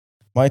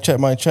Mic check.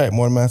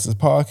 Morning Masters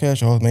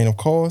Podcast. Your host, main of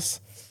course.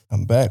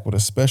 I'm back with a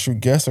special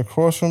guest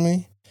across from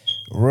me.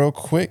 Real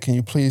quick, can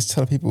you please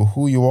tell people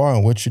who you are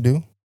and what you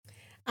do?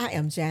 I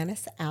am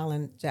Janice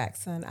Allen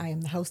Jackson. I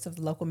am the host of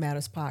the Local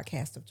Matters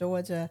Podcast of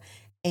Georgia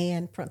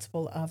and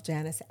principal of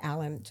Janice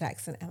Allen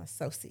Jackson and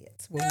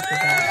Associates, where we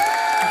provide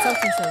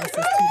consulting services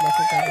to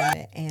local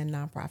government and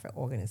nonprofit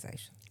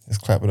organizations. Let's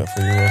clap it up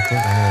for you real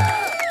quick. I'm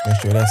gonna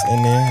make sure that's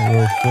in there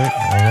real quick.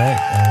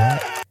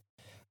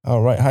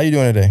 All right. How you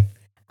doing today?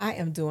 I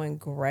am doing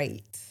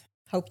great.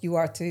 Hope you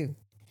are too.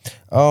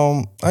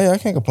 I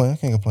can't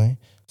complain.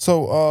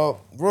 So,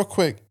 real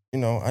quick, I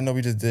know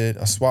we just did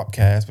a swap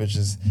cast,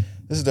 this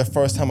is the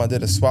first time I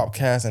did a swap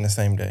cast in the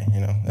same day.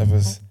 It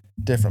was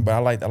different, but I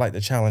like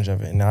the challenge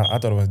of it, and I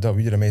thought it was dope.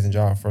 You did an amazing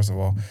job, first of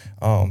all.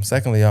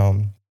 Secondly,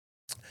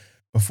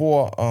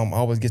 before I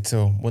always get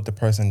to what the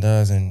person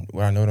does and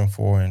what I know them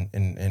for, and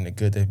the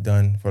good they've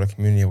done for the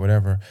community or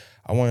whatever,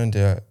 I wanted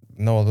to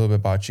know a little bit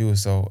about you.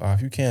 So,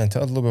 if you can,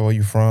 tell us a little bit where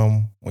you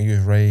from, when you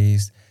was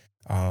raised,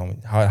 how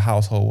the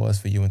household was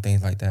for you, and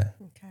things like that.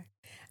 Okay.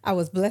 I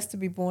was blessed to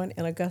be born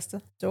in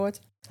Augusta, Georgia.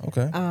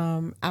 Okay.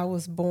 I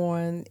was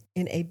born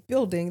in a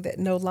building that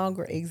no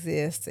longer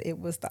exists. It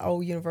was the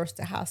old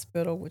University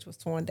Hospital, which was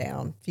torn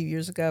down a few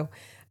years ago.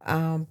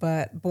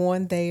 But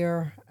born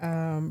there,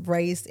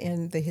 raised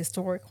in the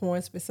historic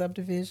Hornsby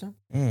subdivision.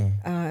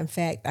 In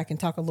fact, I can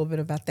talk a little bit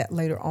about that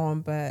later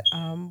on. But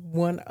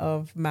one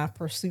of my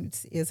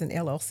pursuits is an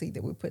LLC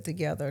that we put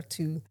together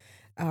to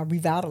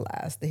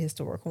revitalize the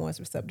historic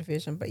Hornsby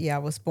subdivision. But yeah, I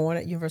was born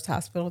at University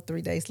Hospital.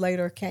 3 days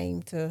later,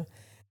 came to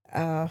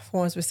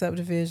Hornsby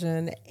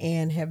subdivision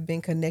and have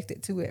been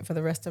connected to it for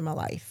the rest of my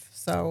life.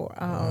 So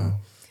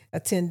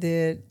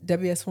attended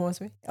W.S.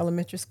 Hornsby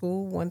Elementary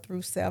School 1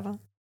 through 7,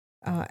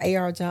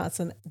 A.R.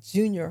 Johnson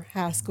Junior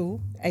High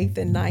School 8th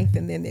and 9th,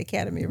 and then the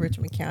Academy of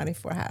Richmond County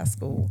for high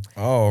school.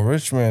 Oh,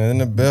 Richmond in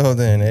the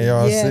building,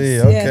 ARC. Yes,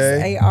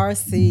 Okay. yes, ARC.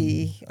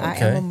 I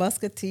am a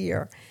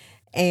Musketeer,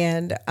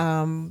 and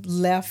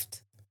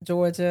left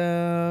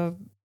Georgia,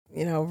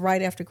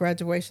 right after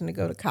graduation to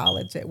go to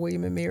college at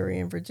William and Mary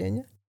in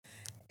Virginia.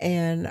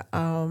 And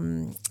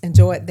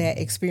enjoyed that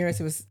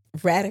experience. It was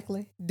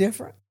radically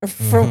different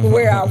from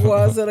where I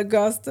was at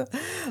Augusta,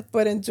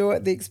 but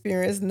enjoyed the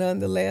experience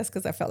nonetheless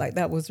because I felt like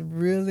that was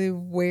really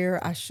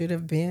where I should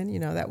have been.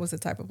 That was the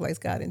type of place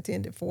God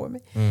intended for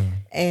me.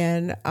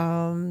 And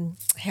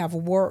have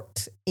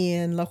worked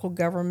in local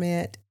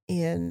government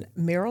in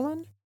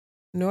Maryland,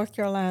 North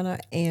Carolina,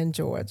 and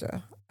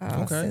Georgia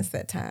since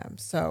that time.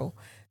 So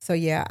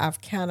yeah,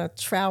 I've kind of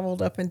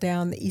traveled up and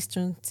down the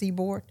eastern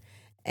seaboard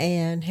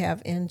and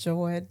have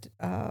enjoyed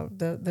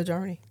the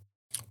journey.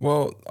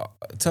 Well,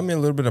 tell me a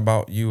little bit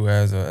about you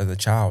as a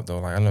child, though.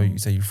 Like, I know you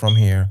say you're from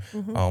here.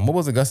 What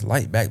was Augusta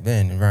like back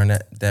then, around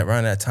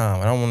that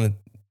time? I don't want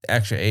to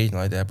ask your age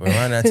like that, but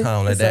around that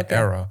time, like that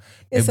era,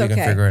 if we can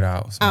figure it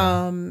out.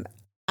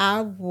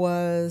 I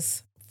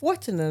was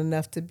fortunate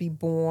enough to be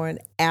born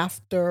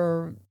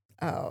after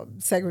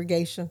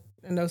segregation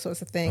and those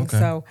sorts of things.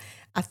 So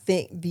I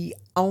think the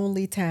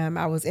only time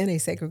I was in a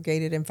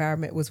segregated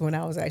environment was when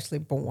I was actually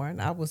born.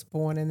 I was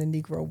born in the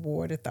Negro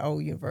ward at the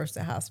old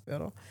University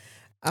Hospital.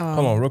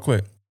 Hold on, real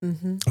quick.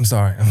 I'm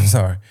sorry. That's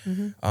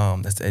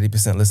the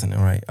 80% listening,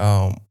 right?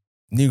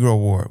 Negro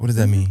ward. What does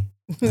that mean?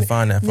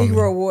 Define that for me.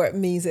 Negro ward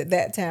means at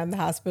that time the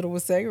hospital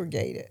was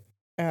segregated.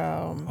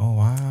 Oh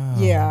wow.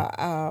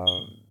 Yeah.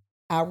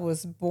 I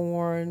was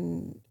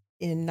born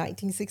in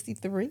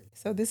 1963.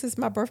 So this is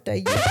my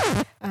birthday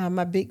year,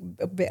 my big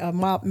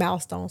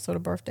milestone sort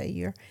of birthday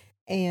year.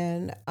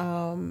 And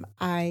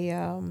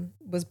I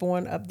was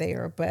born up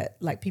there, but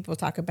like people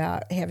talk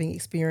about having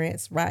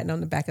experience riding on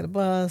the back of the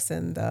bus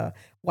and the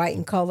white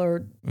and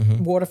colored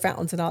water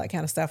fountains and all that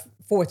kind of stuff.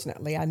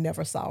 Fortunately, I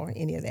never saw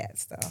any of that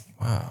stuff.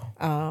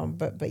 Wow.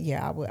 But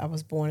yeah, I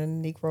was born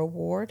in the Negro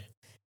ward.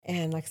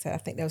 And like I said, I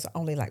think that was the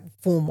only like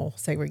formal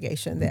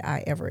segregation that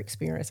I ever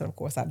experienced. And of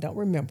course, I don't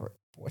remember it,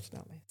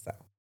 fortunately. So.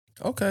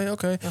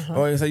 Okay.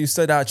 Oh, so you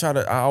said I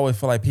always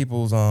feel like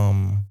people's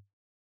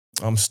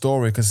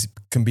story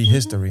can be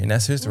history, and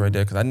that's history right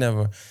there.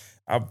 Because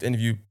I've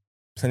interviewed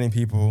plenty of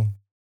people.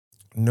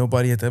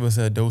 Nobody has ever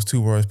said those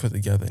two words put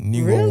together.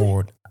 Negro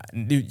ward.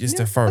 It's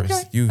the first.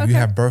 Okay, You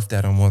have birthed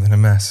that on more than a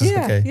masters.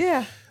 Yeah, okay.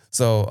 yeah.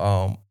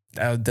 So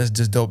that's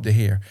just dope to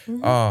hear.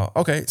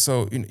 Okay.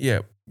 So yeah.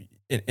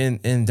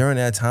 And during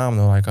that time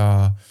though, like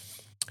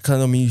because I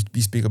know me,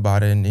 you speak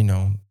about it,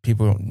 and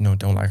people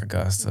don't like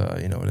Augusta,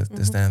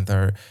 this, that, and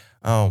third.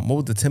 What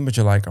was the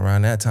temperature like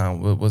around that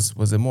time?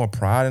 Was it more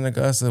pride in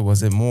Augusta?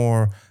 Was it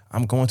more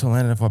I'm going to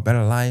Atlanta for a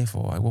better life,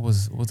 or like what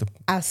was the?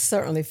 I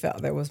certainly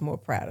felt there was more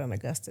pride in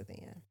Augusta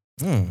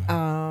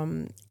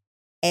then.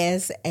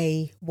 As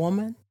a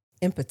woman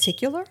in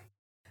particular,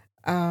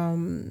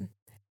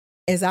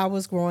 as I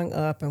was growing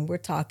up, and we're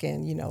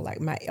talking, like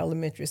my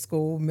elementary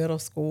school, middle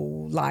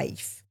school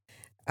life,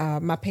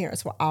 my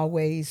parents were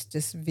always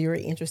just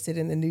very interested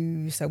in the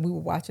news. So we were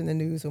watching the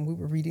news and we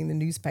were reading the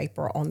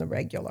newspaper on the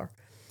regular.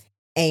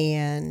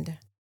 And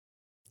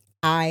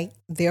I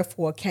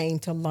therefore came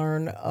to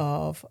learn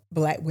of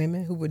Black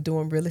women who were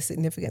doing really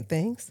significant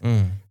things,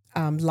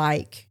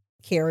 like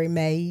Carrie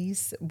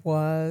Mays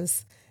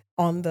was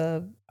on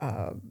the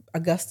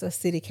Augusta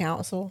City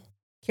Council.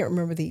 Can't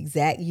remember the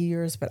exact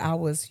years, but I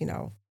was,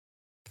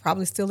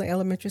 probably still in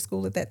elementary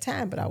school at that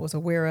time, but I was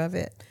aware of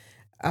it.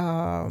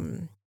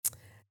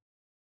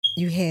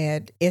 You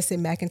had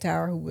S.M.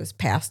 McIntyre, who was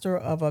pastor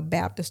of a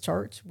Baptist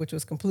church, which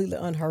was completely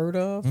unheard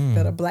of,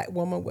 that a Black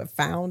woman would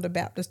found a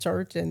Baptist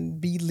church and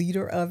be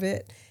leader of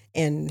it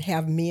and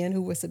have men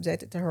who were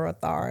subjected to her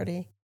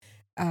authority.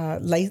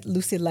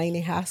 Lucy Laney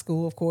High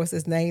School, of course,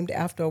 is named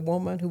after a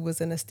woman who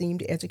was an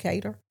esteemed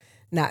educator,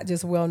 not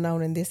just well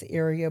known in this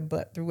area,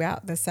 but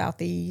throughout the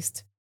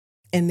Southeast.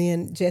 And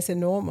then Jessie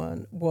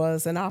Norman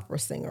was an opera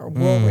singer,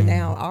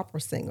 world-renowned opera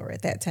singer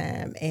at that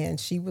time, and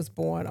she was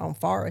born on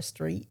Forest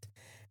Street,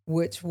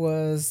 which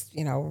was,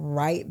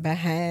 right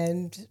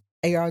behind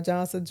A.R.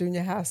 Johnson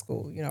Junior High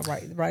School,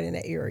 right in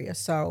that area.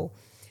 So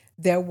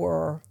there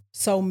were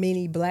so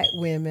many Black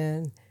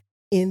women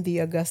in the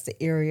Augusta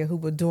area who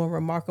were doing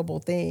remarkable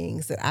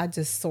things that I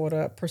just sort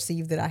of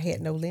perceived that I had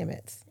no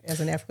limits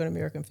as an African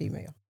American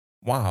female.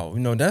 Wow,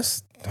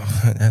 that's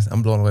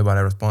I'm blown away by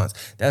that response.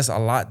 That's a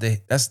lot.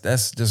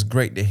 That's just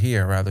great to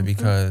hear, rather,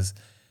 because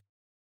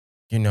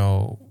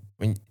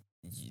when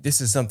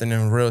this is something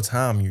in real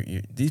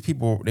time. These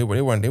people they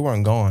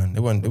weren't gone. They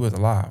was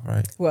alive,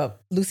 right? Well,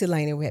 Lucy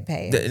Laney had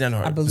passed.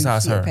 No, I believe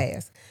besides she her. had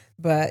passed.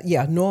 But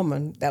yeah,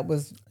 Norman,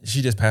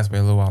 she just passed away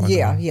a little while ago.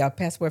 Yeah,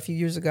 passed away a few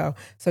years ago.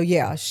 So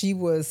yeah, she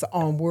was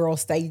on world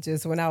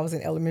stages when I was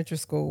in elementary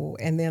school,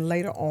 and then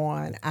later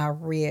on, I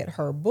read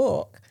her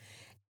book,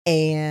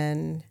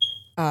 and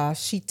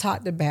she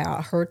talked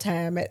about her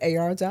time at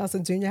A.R.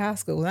 Johnson Junior High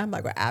School. And I'm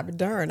like, well, I'll be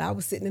darned. I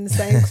was sitting in the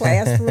same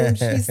classroom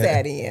she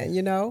sat in,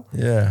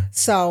 Yeah.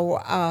 So,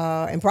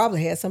 and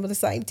probably had some of the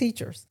same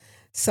teachers.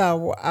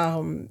 So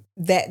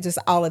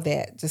all of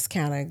that just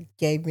kind of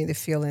gave me the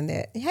feeling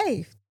that,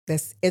 hey,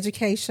 that's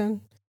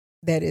education,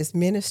 that is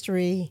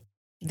ministry,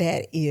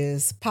 that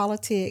is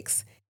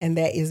politics, and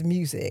that is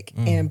music.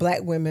 And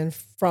Black women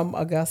from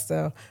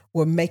Augusta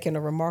were making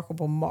a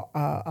remarkable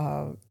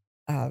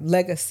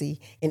legacy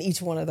in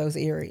each one of those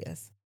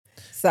areas.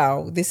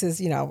 So this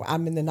is,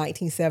 I'm in the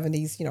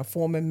 1970s,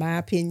 forming my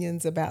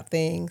opinions about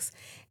things.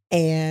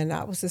 And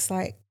I was just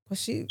like, well,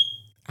 shoot,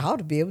 I ought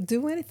to be able to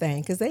do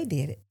anything because they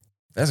did it.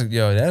 That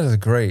is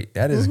great.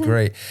 That is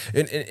great.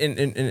 And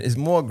it's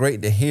more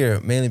great to hear,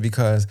 mainly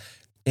because,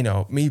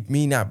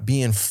 me not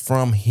being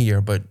from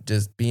here, but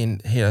just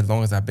being here as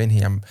long as I've been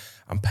here,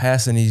 I'm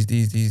passing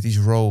these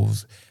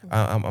roles.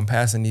 I'm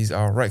passing these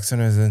rec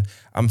centers, and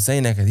I'm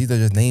saying that because these are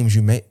just names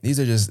you made. These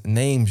are just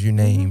names you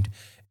named,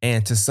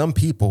 and to some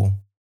people,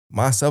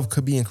 myself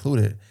could be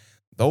included,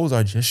 those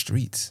are just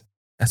streets.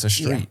 That's a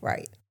street, yeah,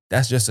 right?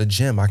 That's just a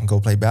gym I can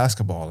go play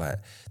basketball at.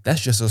 That's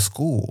just a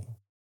school,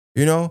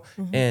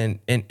 and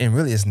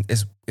really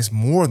it's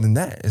more than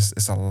that.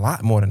 It's a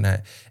lot more than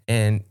that.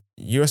 And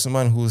you're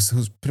someone who's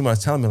pretty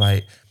much telling me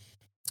like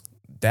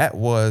that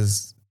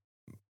was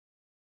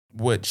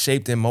what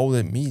shaped and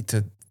molded me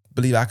to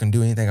believe I can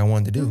do anything I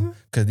wanted to do.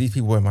 Because these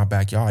people were in my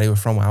backyard. They were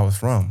from where I was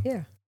from.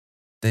 Yeah.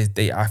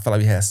 I felt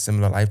like we had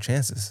similar life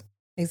chances.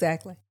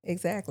 Exactly.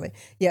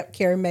 Yep.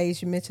 Carrie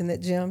Mays, you mentioned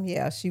that, Jim.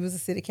 Yeah, she was a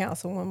city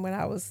councilwoman when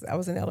I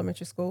was in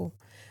elementary school.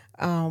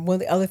 One of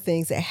the other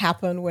things that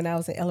happened when I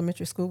was in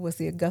elementary school was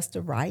the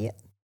Augusta riot.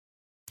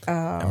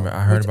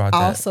 I heard about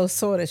that. Also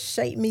sort of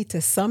shaped me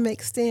to some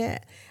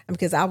extent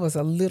because I was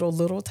a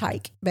little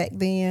tyke back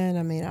then.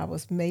 I mean, I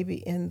was maybe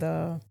in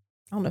the,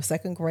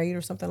 second grade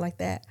or something like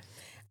that.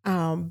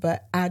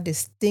 But I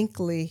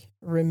distinctly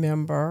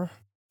remember,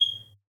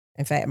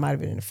 in fact, it might have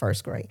been in the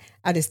first grade.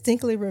 I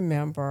distinctly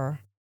remember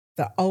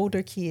the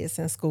older kids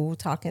in school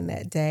talking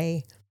that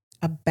day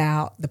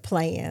about the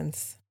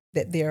plans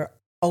that their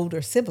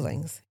older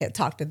siblings had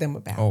talked to them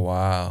about. Oh,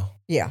 wow.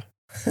 Yeah.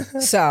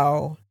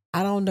 So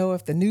I don't know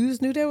if the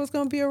news knew there was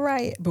going to be a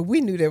riot, but we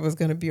knew there was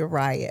going to be a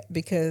riot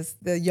because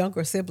the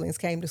younger siblings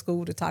came to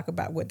school to talk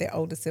about what their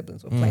older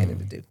siblings were planning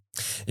to do.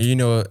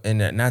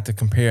 And not to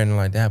compare anything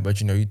like that,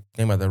 but, you think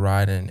about the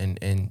riot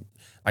and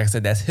like I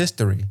said, that's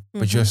history,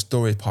 but your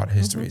story is part of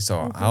history.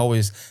 So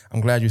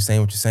I'm glad you're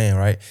saying what you're saying,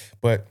 right?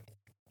 But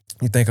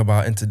you think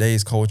about in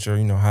today's culture,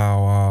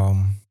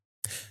 how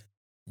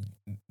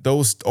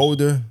those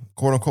older,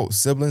 quote unquote,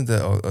 siblings,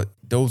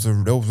 those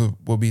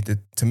will be,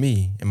 to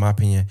me, in my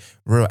opinion,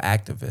 real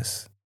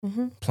activists.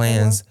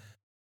 Plans,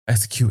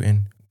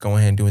 executing, going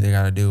ahead and do what they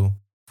got to do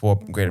for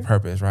a greater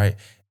purpose, right?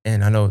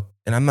 And I know,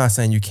 and I'm not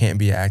saying you can't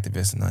be an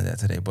activist and none of that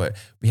today, but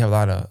we have a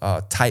lot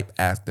of type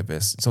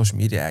activists, social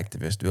media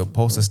activists. They'll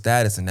post a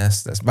status, and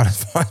that's about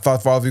as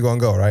far as we're gonna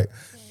go, right?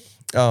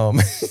 Or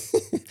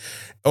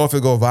if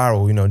it go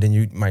viral, then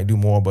you might do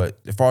more. But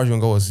as far as you're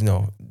gonna go is,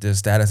 the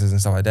statuses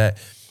and stuff like that.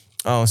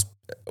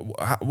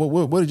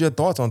 What are your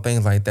thoughts on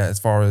things like that? As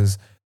far as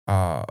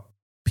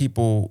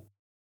people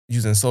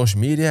using social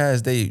media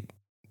as they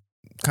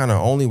kind of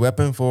only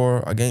weapon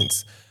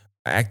against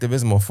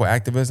activism or for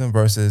activism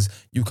versus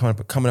you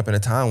coming up in a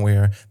time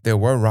where there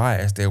were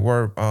riots, there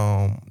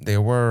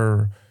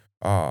were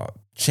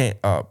chant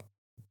I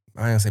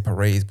don't say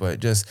parades, but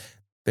just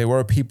there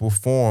were people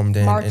formed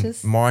and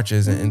Marches.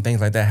 marches and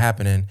things like that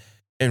happening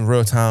in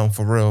real time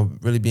for real,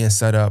 really being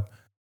set up,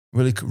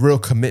 really real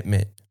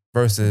commitment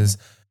versus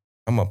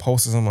I'm gonna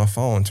post this on my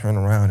phone, turn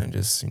around and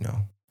just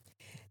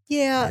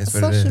Yeah, it's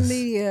what it social is.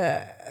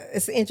 media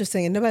is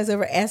interesting, and nobody's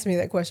ever asked me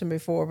that question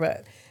before,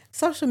 but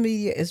social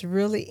media is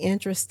really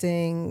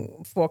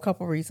interesting for a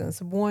couple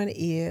reasons. One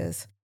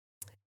is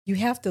you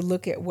have to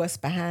look at what's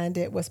behind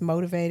it, what's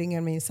motivating. I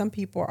mean, some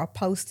people are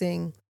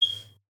posting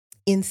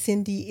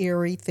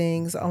incendiary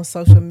things on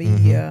social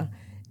media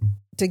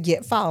to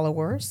get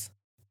followers.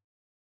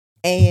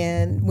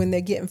 And when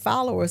they're getting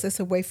followers, it's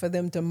a way for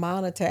them to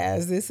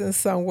monetize this in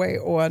some way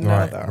or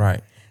another.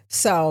 Right.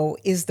 So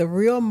is the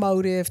real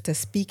motive to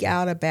speak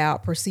out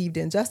about perceived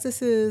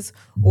injustices,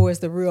 or is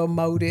the real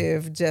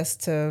motive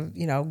just to,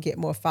 get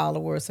more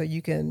followers so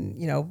you can,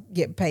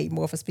 get paid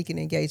more for speaking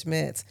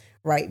engagements,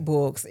 write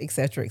books, et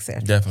cetera, et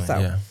cetera.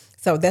 Definitely, yeah.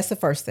 So that's the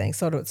first thing.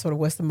 Sort of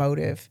what's the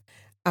motive?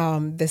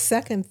 The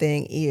second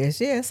thing is,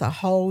 it's a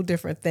whole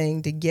different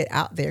thing to get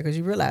out there because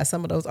you realize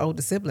some of those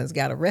older siblings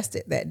got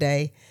arrested that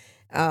day.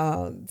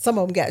 Some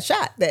of them got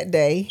shot that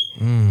day,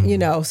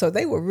 so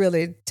they were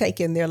really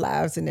taking their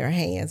lives in their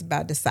hands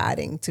by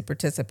deciding to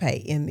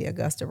participate in the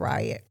Augusta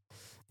riot.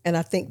 And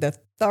I think the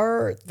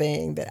third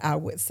thing that I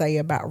would say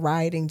about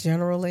rioting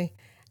generally,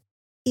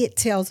 it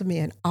tells me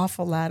an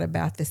awful lot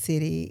about the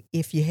city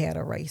if you had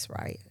a race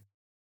riot,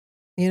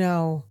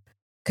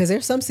 because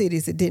there's some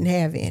cities that didn't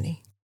have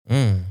any.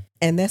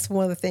 And that's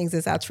one of the things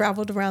as I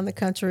traveled around the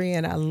country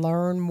and I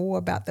learned more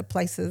about the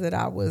places that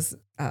I was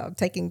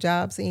taking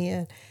jobs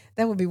in.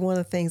 That would be one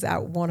of the things I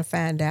would want to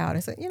find out. I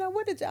said,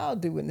 what did y'all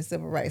do in the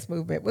civil rights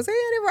movement? Was there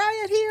any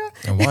riot here?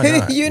 And why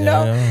not?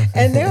 Yeah.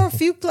 And there are a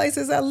few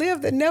places I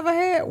lived that never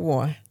had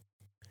one.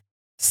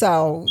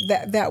 So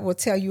that will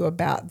tell you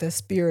about the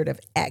spirit of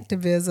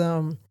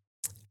activism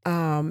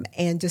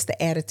and just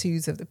the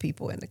attitudes of the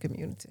people in the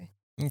community.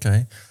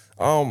 Okay.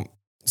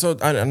 So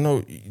I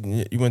know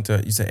you went to,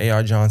 you said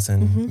A.R.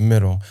 Johnson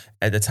Middle.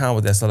 At the time,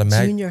 was that still a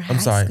junior high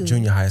school?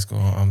 Junior high school.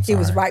 I'm sorry. It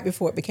was right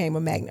before it became a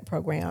magnet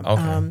program.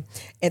 Okay.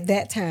 At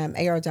that time,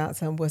 A.R.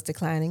 Johnson was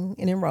declining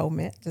in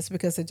enrollment just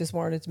because there just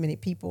weren't as many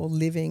people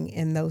living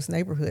in those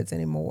neighborhoods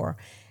anymore.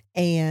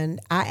 And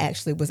I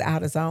actually was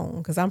out of zone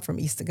because I'm from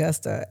East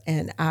Augusta,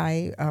 and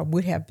I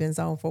would have been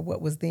zoned for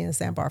what was then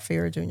San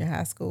Barfera Junior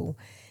High School.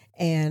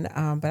 And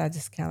but I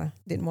just kind of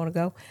didn't want to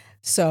go.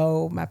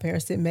 So my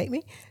parents didn't make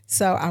me.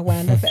 So I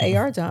wound up at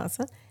A.R.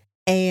 Johnson.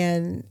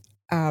 And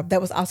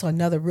that was also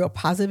another real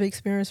positive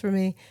experience for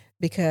me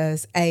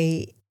because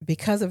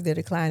of their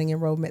declining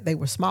enrollment, they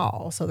were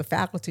small. So the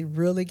faculty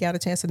really got a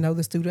chance to know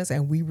the students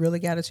and we really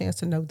got a chance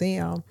to know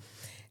them.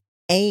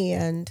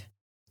 And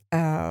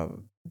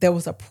there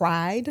was a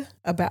pride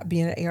about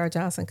being at A.R.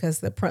 Johnson because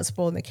the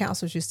principal and the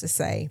counselors used to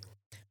say,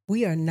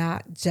 we are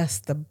not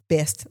just the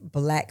best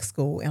Black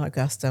school in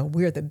Augusta.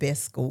 We're the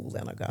best school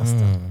in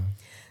Augusta.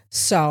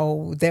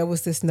 So there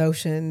was this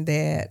notion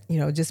that,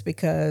 just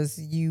because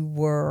you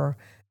were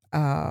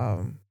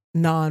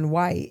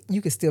non-white,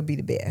 you could still be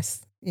the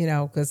best,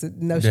 because the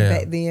notion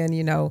back then,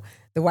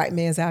 the white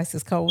man's ice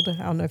is colder.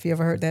 I don't know if you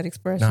ever heard that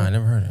expression. No, I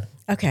never heard it.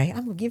 Okay,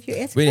 I'm going to give you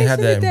an education. We didn't have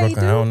that in Brooklyn.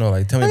 Dude. I don't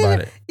know. Tell me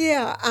about it.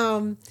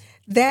 Yeah.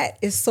 That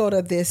is sort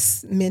of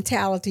this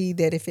mentality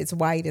that if it's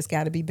white, it's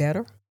got to be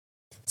better.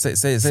 Say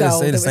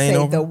the saying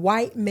over. The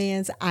white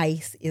man's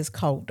ice is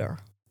colder.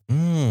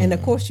 And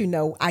of course,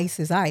 ice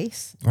is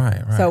ice.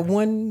 Right. So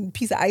one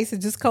piece of ice is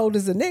just cold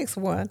as the next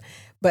one.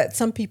 But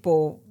some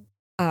people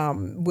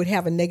would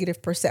have a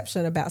negative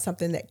perception about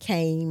something that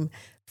came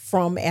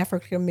from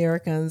African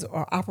Americans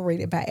or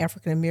operated by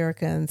African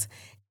Americans.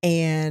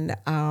 And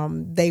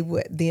they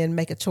would then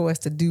make a choice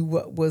to do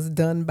what was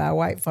done by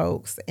white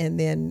folks. And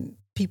then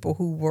people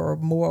who were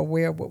more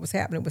aware of what was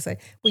happening would say,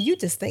 well, you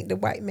just think the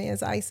white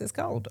man's ice is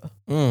colder.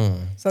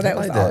 So that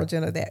was the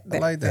origin of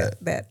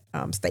that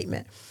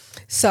statement.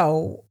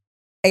 So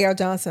A.R.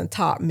 Johnson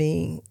taught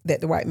me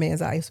that the white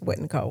man's ice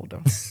wasn't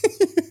colder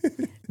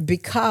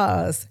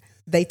because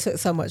they took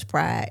so much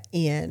pride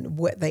in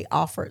what they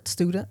offered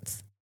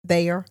students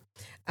there.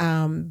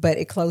 But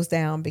it closed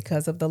down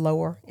because of the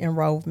lower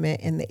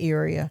enrollment in the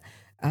area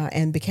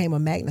and became a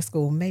magnet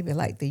school maybe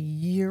like the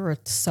year or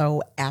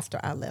so after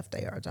I left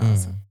A.R.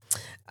 Johnson.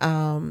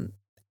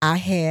 I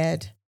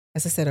had,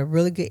 as I said, a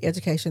really good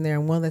education there.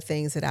 And one of the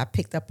things that I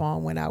picked up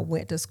on when I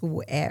went to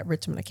school at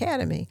Richmond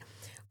Academy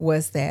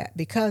was that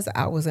because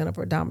I was in a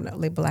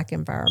predominantly Black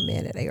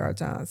environment at A.R.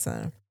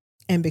 Johnson,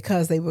 and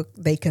because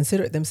they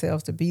considered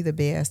themselves to be the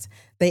best,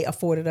 they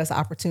afforded us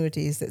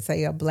opportunities that,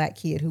 say, a Black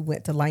kid who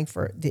went to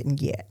Langford didn't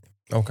get.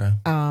 Okay.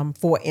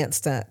 For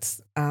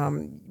instance,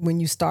 when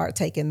you start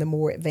taking the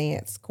more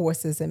advanced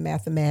courses in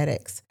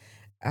mathematics,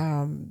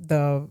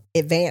 the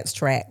advanced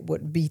track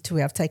would be to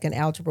have taken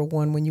Algebra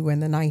 1 when you were in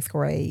the 9th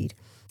grade.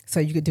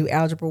 So you could do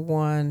Algebra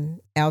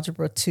 1,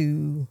 Algebra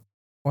 2,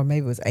 or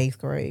maybe it was 8th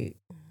grade.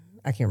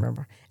 I can't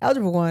remember.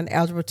 Algebra 1,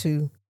 Algebra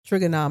 2,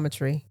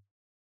 trigonometry.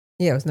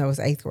 Yeah, it was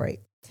 8th grade.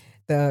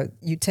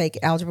 You take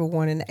Algebra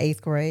 1 in the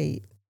 8th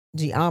grade,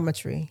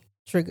 geometry,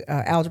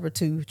 Algebra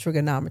 2,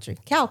 trigonometry,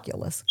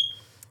 calculus.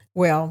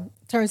 Well,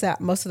 turns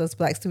out most of those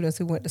black students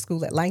who went to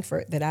school at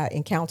Langford that I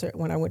encountered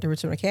when I went to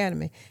Richmond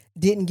Academy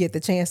didn't get the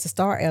chance to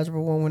start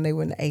Algebra 1 when they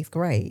were in the 8th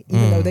grade,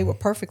 even though they were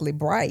perfectly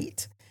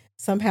bright.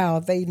 Somehow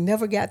they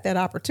never got that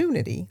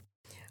opportunity.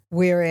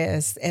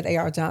 Whereas at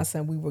A.R.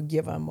 Johnson, we were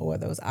given more of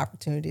those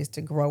opportunities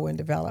to grow and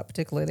develop,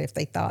 particularly if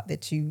they thought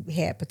that you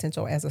had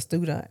potential as a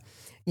student.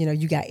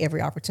 You got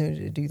every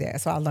opportunity to do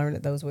that. So I learned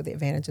that those were the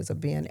advantages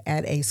of being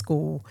at a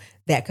school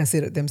that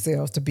considered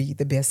themselves to be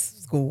the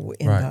best school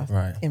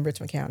in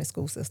Richmond County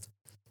school system.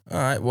 All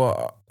right.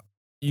 Well,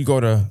 you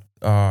go to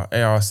ARC.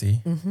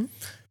 Mm-hmm.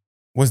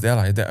 What's that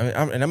like?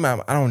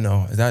 I don't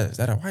know. Is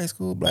that a white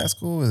school, black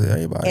school? Is it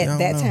everybody? At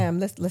that time,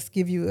 let's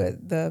give you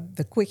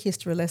the quick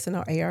history lesson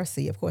on ARC.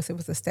 Of course, it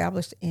was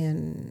established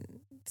in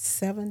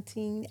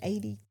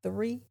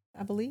 1783,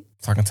 I believe.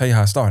 So I can tell you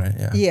how it started.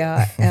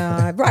 Yeah.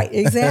 Yeah. Right.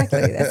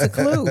 Exactly. That's a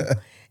clue.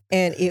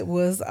 And it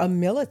was a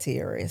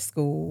military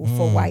school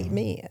for white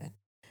men.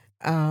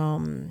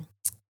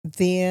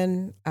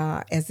 Then,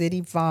 as it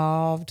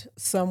evolved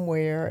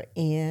somewhere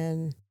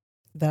in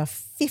the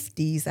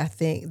 50s, I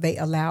think they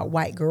allowed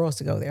white girls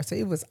to go there. So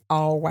it was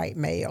all white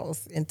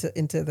males into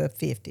the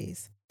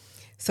 50s.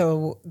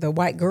 So the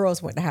white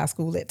girls went to high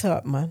school at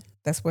Tubman.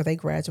 That's where they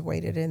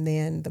graduated. And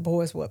then the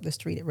boys were up the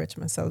street at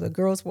Richmond. So the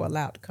girls were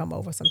allowed to come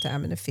over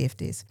sometime in the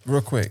 50s.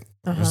 Real quick,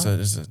 just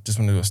want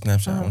to do a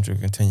snapshot. I want you to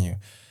continue.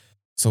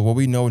 So what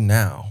we know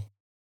now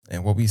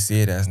and what we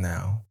see it as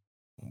now,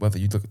 whether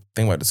you think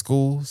about the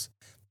schools,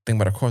 think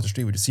about across the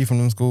street, what you see from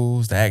them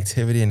schools, the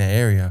activity in the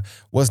area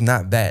was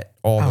not that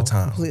all the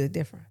time. Completely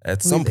different.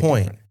 At some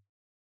point,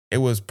 it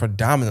was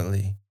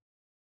predominantly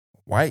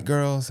white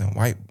girls and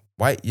white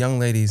young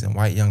ladies and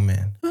white young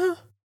men. Uh-huh.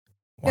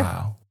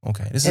 Wow. Yeah.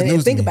 Okay. This is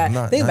news to me. Think about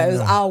it, it was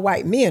all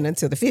white men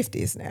until the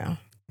 50s now.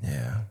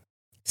 Yeah.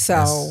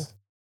 So,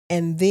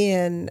 and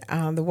then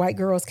the white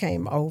girls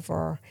came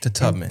over to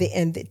Tubman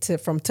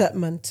from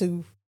Tubman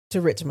to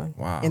Richmond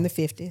in the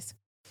 50s.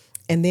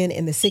 And then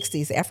in the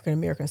 60s,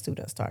 African-American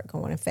students started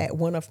going. In fact,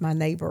 one of my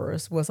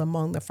neighbors was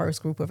among the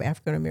first group of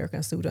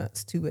African-American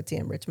students to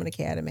attend Richmond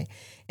Academy,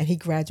 and he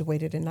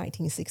graduated in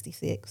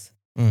 1966.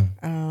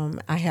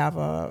 I have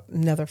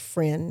another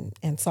friend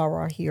in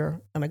Sarah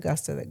here in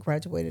Augusta that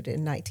graduated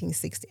in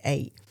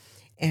 1968.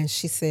 And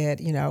she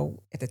said,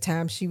 at the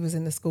time she was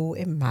in the school,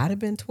 it might have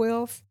been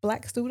 12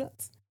 black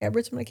students at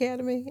Richmond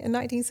Academy in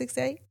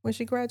 1968 when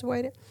she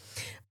graduated.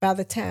 By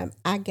the time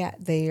I got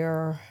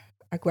there,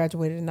 I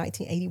graduated in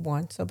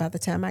 1981. So by the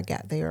time I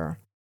got there,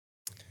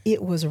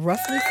 it was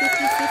roughly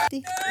 50-50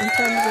 in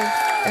terms of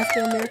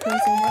African Americans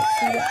and white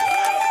students.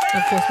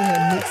 Of course, we had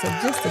a mix of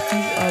just a few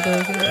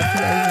others, a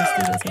few Asian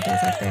students and things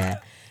like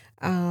that.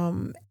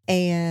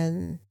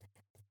 And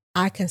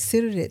I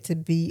considered it to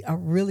be a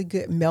really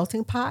good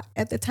melting pot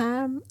at the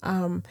time.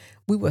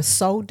 We were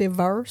so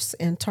diverse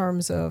in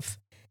terms of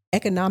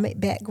economic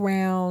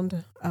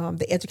background,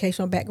 the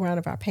educational background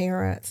of our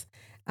parents.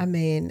 I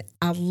mean,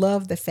 I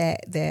love the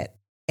fact that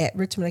at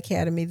Richmond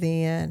Academy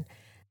then,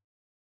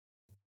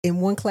 in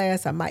one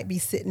class, I might be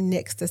sitting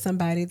next to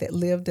somebody that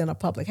lived in a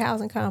public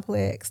housing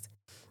complex.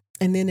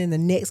 And then in the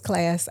next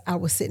class, I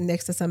was sitting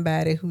next to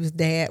somebody whose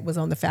dad was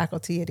on the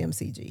faculty at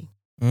MCG.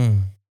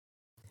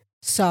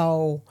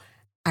 So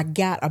I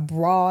got a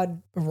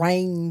broad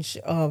range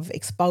of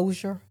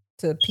exposure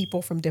to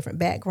people from different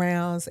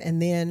backgrounds. And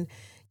then,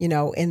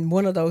 in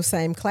one of those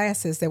same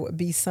classes, there would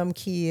be some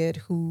kid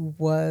who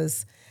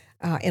was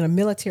in a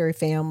military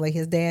family.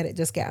 His dad had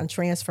just gotten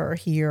transferred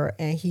here,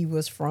 and he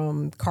was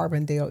from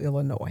Carbondale,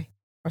 Illinois,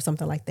 or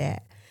something like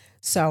that.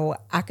 So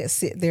I could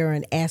sit there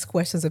and ask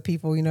questions of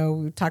people. We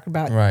were talking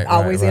about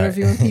always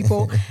interviewing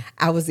people.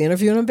 I was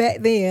interviewing them back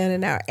then,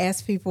 and I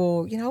asked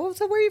people,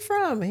 so where are you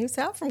from? And he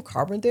said, I'm from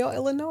Carbondale,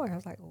 Illinois. I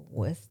was like,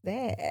 what's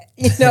that?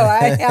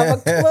 I have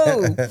a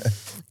clue.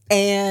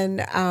 And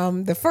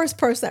the first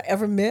person I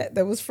ever met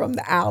that was from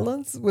the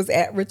islands was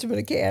at Richmond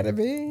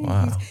Academy.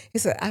 Wow. He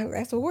said, I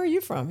asked, where are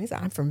you from? He said,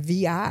 I'm from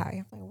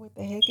VI. I'm like, what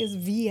the heck is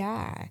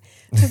VI?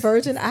 The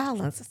Virgin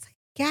Islands. I was like,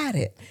 got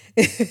it.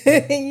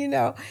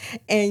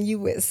 And you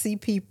would see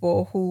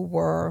people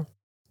who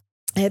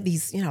had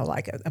these,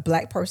 like a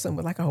black person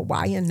with like a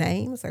Hawaiian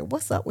name. It's like,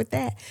 what's up with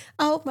that?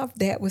 Oh, my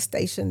dad was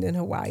stationed in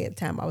Hawaii at the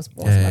time I was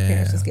born. So my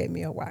parents just gave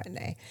me a Hawaiian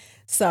name.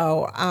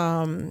 So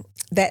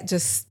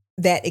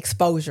that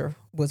exposure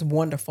was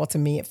wonderful to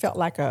me. It felt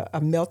like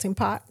a melting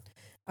pot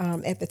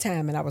at the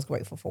time, and I was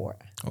grateful for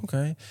it.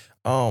 Okay.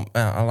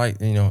 I like,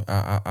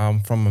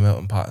 I'm from a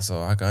melting pot,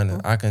 so I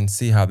can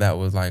see how that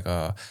was like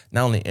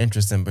not only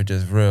interesting, but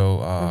just a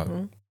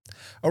real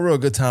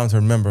good time to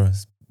remember,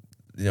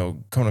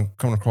 coming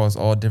across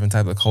all different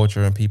types of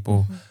culture and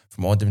people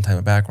from all different types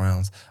of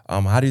backgrounds.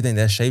 How do you think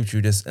that shaped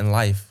you just in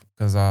life?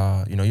 Because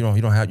you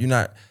don't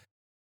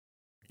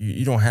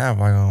have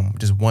like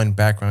just one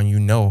background.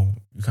 You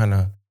kind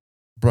of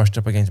brushed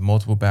up against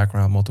multiple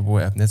backgrounds, multiple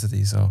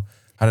ethnicities. So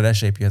How did that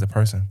shape you as a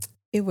person?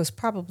 It was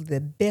probably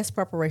the best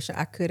preparation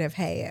I could have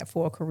had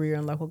for a career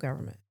in local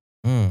government,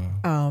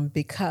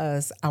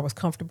 because I was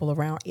comfortable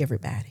around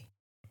everybody.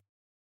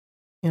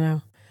 You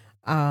know,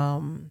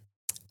 um,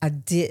 I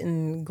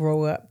didn't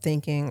grow up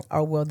thinking,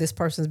 oh, well, this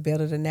person's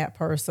better than that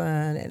person,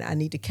 and I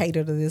need to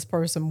cater to this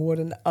person more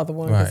than the other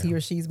one because Right. he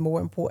or she's more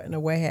important or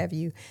what have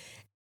you.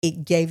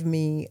 It gave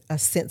me a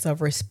sense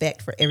of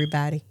respect for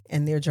everybody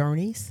and their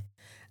journeys.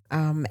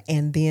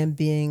 And then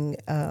being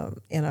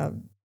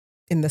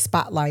in the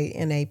spotlight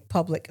in a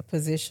public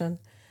position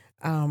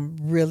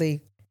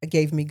really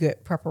gave me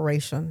good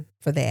preparation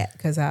for that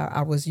because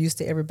I was used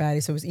to everybody,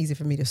 so it was easy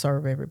for me to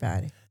serve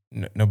everybody.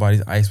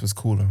 Nobody's ice was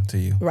cooler to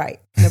you. Right.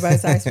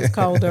 Nobody's ice was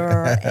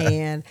colder,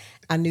 and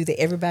I knew that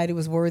everybody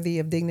was worthy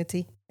of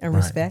dignity and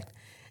respect.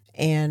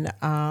 And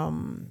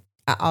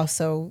I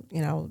also,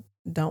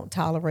 don't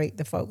tolerate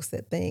the folks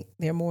that think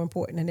they're more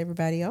important than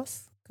everybody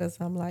else because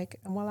I'm like,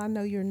 well, I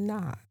know you're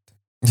not.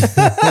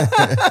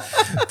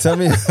 tell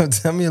me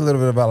a little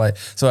bit about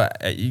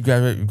you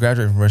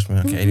graduate from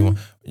Richmond, okay, 81.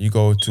 You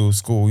go to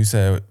school. You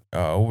said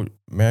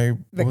Mary,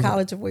 the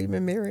College of William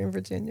and Mary in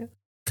Virginia.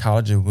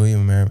 College of William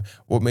and Mary.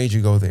 What made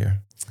you go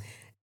there?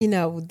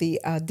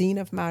 The Dean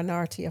of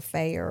Minority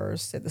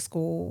Affairs at the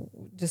school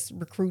just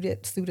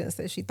recruited students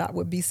that she thought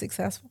would be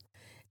successful.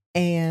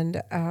 And,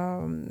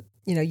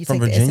 you from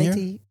take Virginia?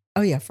 the SAT.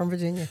 Oh, yeah, from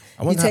Virginia.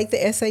 You take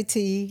the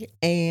SAT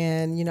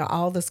and,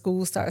 all the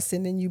schools start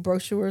sending you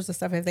brochures and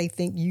stuff if they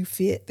think you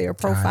fit their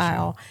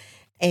profile.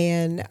 Gotcha.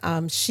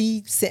 And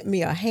she sent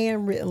me a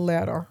handwritten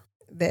letter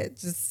that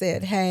just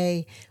said,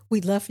 hey,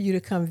 we'd love for you to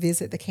come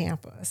visit the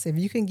campus. If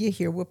you can get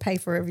here, we'll pay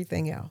for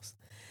everything else.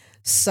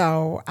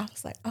 So I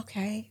was like,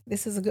 okay,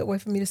 this is a good way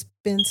for me to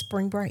spend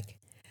spring break.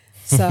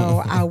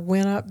 So I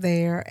went up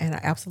there and I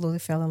absolutely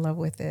fell in love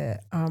with it.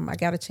 I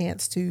got a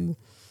chance to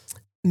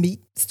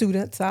meet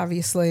students,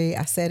 obviously.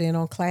 I sat in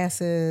on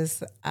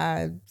classes.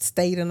 I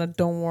stayed in a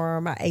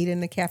dorm. I ate in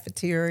the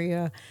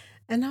cafeteria.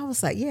 And I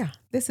was like, yeah,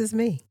 this is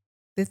me.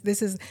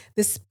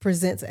 This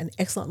presents an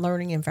excellent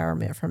learning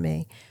environment for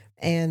me.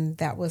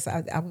 And I was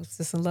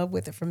just in love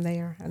with it from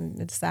there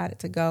and decided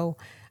to go.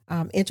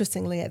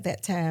 Interestingly, at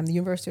that time, the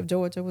University of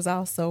Georgia was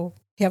also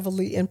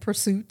heavily in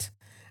pursuit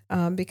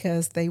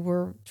because they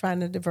were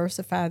trying to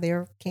diversify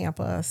their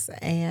campus.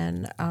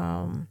 And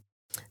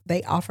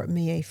they offered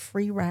me a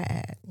free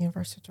ride,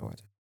 University of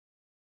Georgia.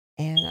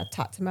 And I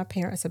talked to my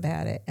parents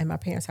about it. And my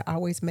parents had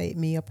always made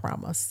me a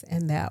promise.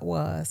 And that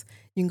was,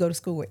 you can go to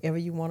school wherever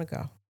you want to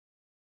go.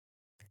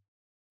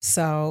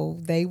 So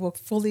they were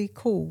fully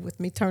cool with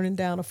me turning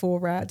down a full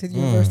ride to the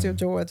University of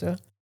Georgia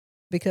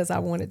because I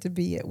wanted to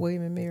be at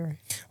William and Mary.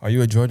 Are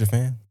you a Georgia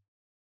fan?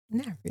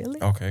 Not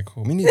really. Okay,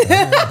 cool. Me neither.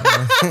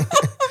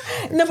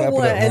 Number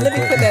one, and let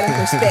me put that in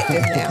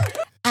perspective now.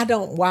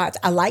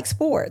 I like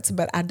sports,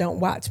 but I don't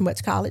watch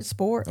much college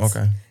sports.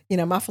 Okay.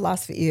 My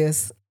philosophy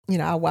is,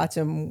 I watch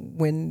them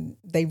when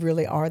they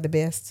really are the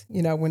best,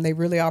 when they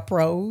really are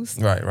pros.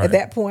 Right. At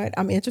that point,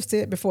 I'm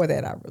interested. Before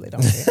that, I really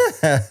don't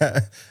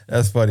care.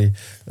 That's funny.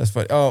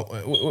 Oh,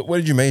 what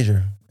did you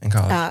major in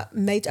college?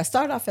 I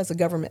started off as a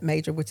government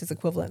major, which is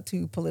equivalent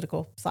to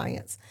political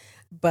science.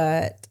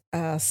 But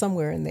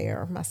somewhere in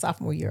there, my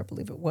sophomore year, I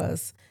believe it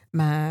was,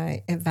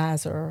 my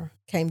advisor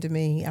came to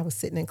me. I was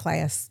sitting in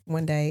class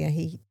one day, and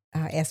he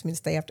asked me to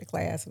stay after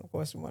class. And of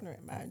course, you're wondering,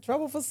 am I in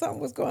trouble for something?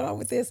 What's going on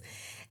with this?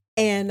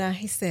 And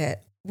he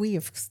said, we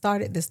have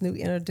started this new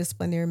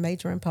interdisciplinary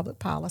major in public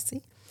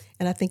policy,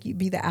 and I think you'd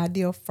be the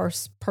ideal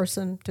first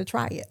person to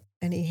try it.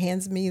 And he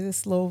hands me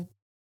this little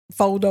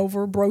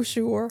fold-over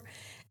brochure.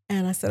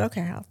 And I said,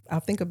 okay,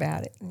 I'll think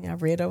about it. And I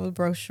read over the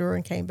brochure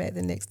and came back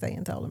the next day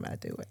and told him I'd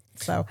do it.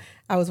 So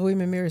I was William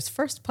and Mary's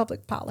first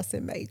public policy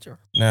major.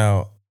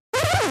 Now,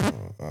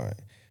 all right.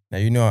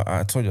 Now,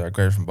 I told you I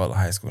graduated from Butler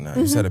High School now.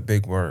 You said a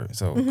big word.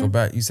 So go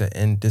back. You said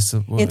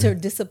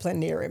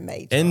interdisciplinary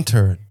major.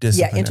 Interdisciplinary.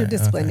 Yeah,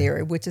 interdisciplinary,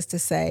 okay. Which is to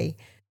say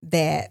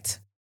that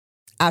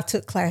I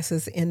took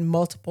classes in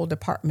multiple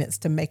departments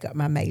to make up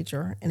my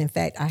major. And in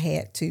fact, I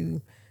had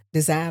to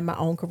design my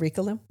own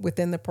curriculum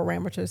within the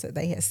parameters that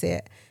they had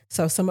set.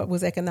 So some of it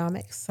was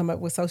economics, some of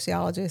it was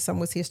sociology, some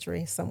was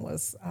history, some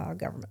was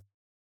government.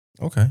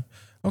 Okay,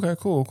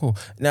 cool.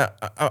 Now,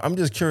 I'm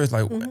just curious,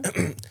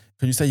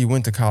 because you say you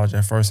went to college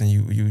at first and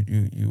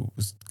you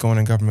was going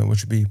in government,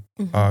 which would be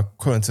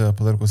equivalent to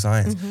political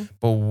science.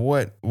 But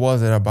what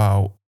was it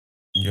about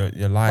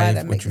your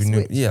life, what you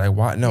knew? Yeah, like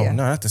why? No,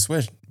 not the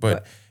switch,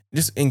 but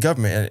just in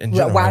government in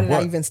general. Why did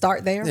I even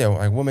start there? Yeah,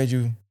 like what made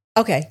you?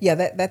 Okay, yeah,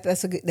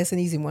 that's an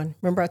easy one.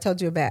 Remember I told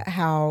you about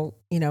how,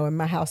 in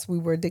my house we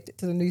were addicted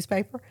to the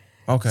newspaper?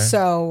 Okay.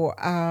 So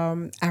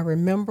I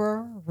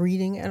remember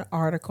reading an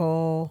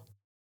article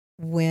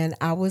when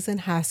I was in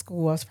high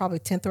school. I was probably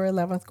 10th or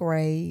 11th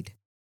grade,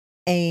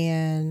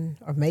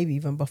 or maybe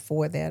even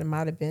before that. It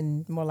might have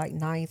been more like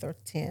 9th or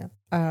 10th.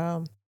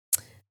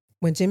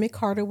 When Jimmy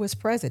Carter was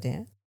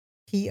president,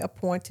 he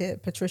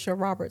appointed Patricia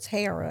Roberts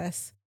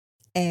Harris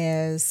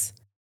as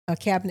a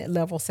cabinet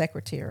level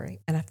secretary,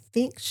 and I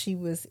think she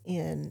was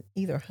in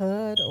either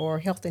HUD or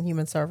Health and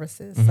Human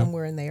Services,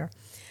 somewhere in there.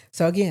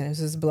 So again, it was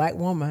this Black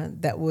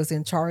woman that was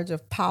in charge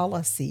of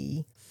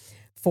policy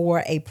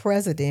for a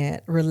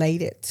president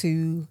related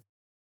to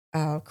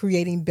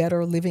creating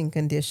better living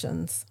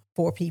conditions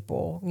for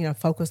people,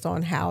 focused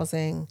on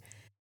housing,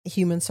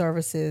 human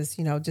services,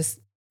 just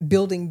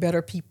building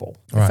better people,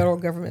 the federal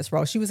government's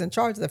role. She was in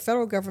charge of the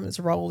federal government's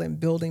role in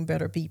building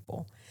better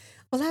people.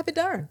 Well, I'll be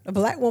darned. A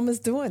Black woman's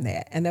doing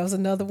that. And that was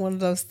another one of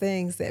those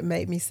things that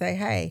made me say,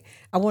 hey,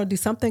 I want to do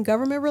something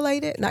government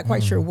related. Not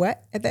quite sure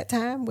what at that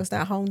time, was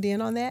not honed in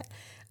on that.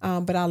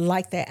 But I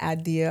like that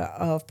idea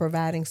of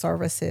providing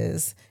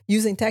services,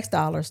 using tax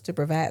dollars to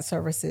provide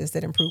services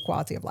that improve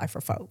quality of life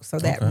for folks. So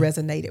that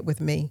resonated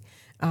with me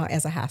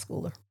as a high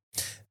schooler.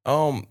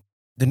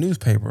 The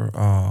newspaper,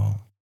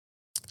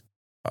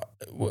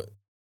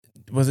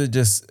 was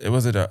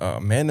it a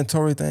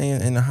mandatory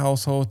thing in the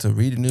household to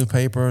read the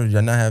newspaper? Did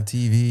y'all not have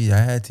TV? I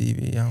had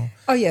TV.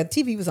 Oh yeah,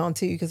 TV was on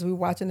too because we were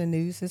watching the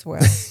news as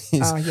well.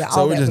 Yeah,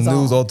 so it was just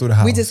news all through the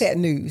house. We just had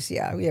news.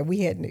 Yeah, we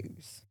had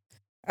news.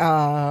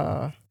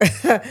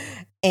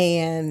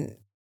 And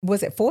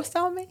was it forced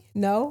on me?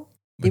 No,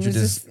 it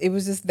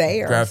was just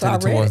there.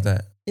 Gravitated towards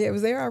that. Yeah, it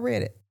was there. I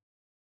read it.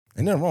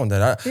 Ain't nothing wrong with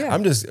that.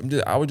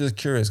 I was just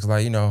curious because,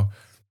 like,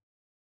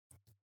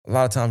 a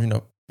lot of times,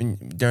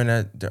 during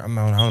that, I don't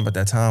know about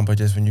that time, but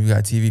just when you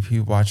got TV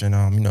people watching,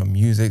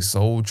 music,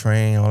 Soul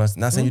Train, all that.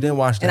 Not saying you didn't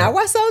watch that. And I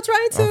watched Soul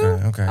Train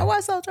too. Okay. I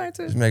watched Soul Train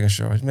too. Just making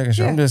sure.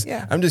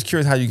 Yeah, I'm just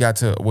curious how you got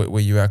to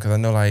where you at, because I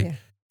know, like,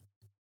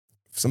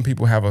 some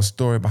people have a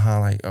story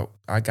behind, like, oh,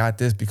 I got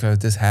this because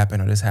this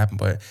happened or this happened.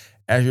 But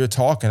as you're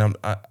talking,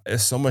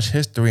 there's so much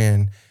history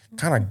and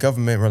kind of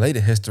government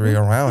related history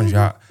around you.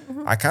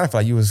 I kind of feel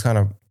like you was kind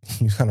of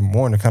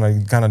born to kind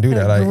of do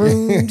that, like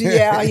groomed.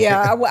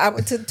 Yeah.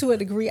 To a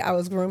degree, I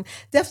was groomed.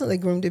 Definitely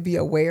groomed to be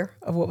aware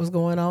of what was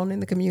going on in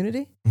the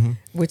community,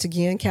 which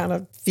again kind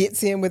of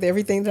fits in with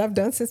everything that I've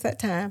done since that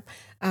time.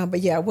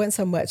 But yeah, it wasn't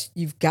so much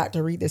you've got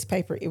to read this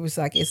paper. It was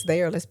like, it's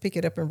there. Let's pick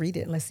it up and read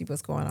it and let's see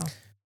what's going on.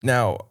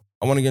 Now,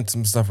 I want to get into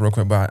some stuff real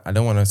quick, but I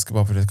don't want to skip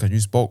over this because you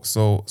spoke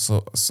so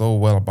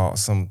well about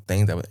some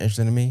things that were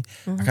interesting to me.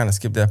 I kind of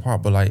skipped that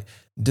part, but like,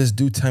 just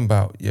do tell me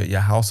about your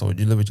household.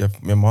 You live with your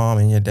mom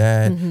and your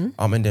dad,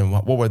 and then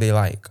what were they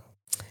like?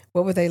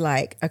 What were they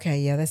like? Okay,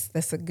 yeah,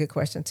 that's a good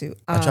question too.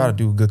 I try to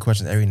do good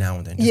questions every now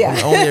and then.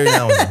 Only every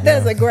now and then.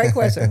 That's a great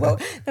question. Well,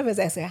 I was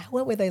asking,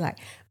 what were they like?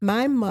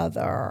 My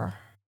mother,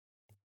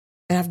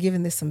 and I've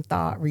given this some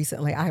thought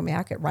recently. I mean,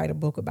 I could write a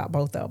book about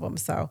both of them.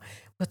 So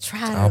we'll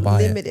try to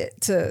limit it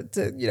to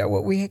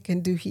what we can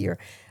do here.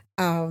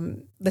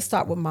 Let's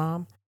start with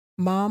mom.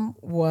 Mom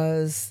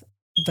was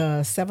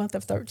the 7th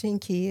of 13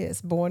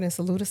 kids born in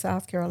Saluda,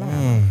 South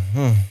Carolina.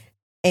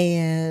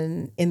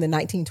 And in the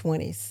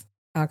 1920s,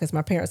 because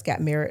my parents got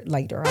married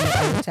later. I'm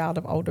an only child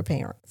of older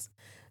parents.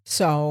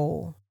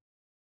 So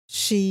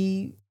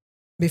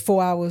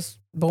before I was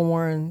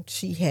born,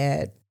 she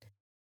had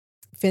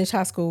finished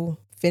high school,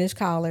 finished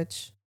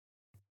college,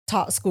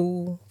 taught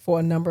school for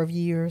a number of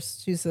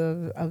years. She's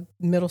a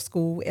middle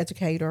school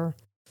educator.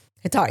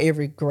 Had taught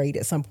every grade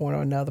at some point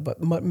or another,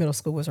 but middle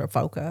school was her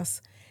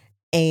focus.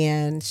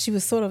 And she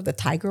was sort of the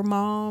tiger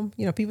mom.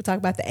 People talk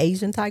about the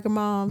Asian tiger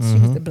mom. She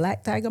was the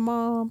Black tiger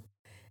mom.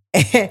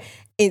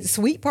 And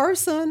sweet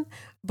person,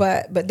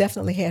 but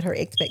definitely had her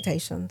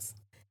expectations.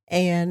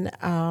 And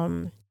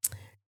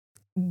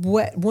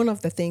one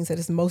of the things that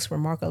is most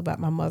remarkable about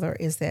my mother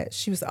is that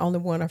she was the only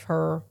one of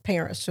her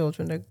parents'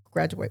 children to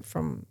graduate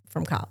from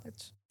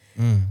college.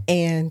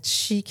 And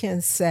she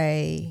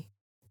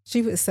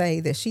would say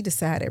that she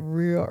decided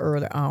real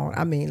early on,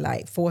 I mean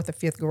like 4th or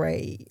 5th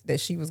grade, that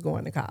she was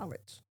going to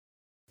college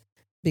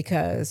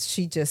because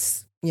she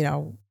just,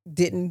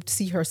 didn't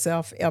see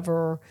herself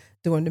ever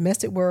doing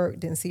domestic work,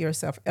 didn't see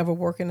herself ever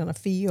working in a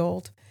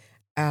field.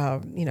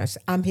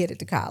 I'm headed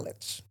to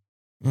college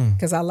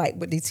because I like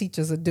what these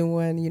teachers are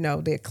doing.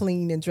 They're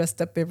clean and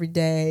dressed up every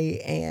day,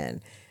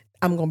 and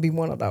I'm going to be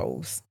one of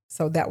those.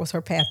 So that was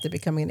her path to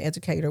becoming an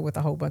educator with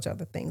a whole bunch of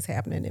other things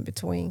happening in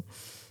between.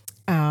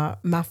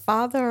 My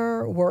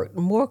father worked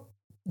more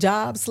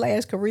jobs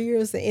 /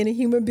 careers than any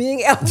human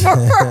being ever.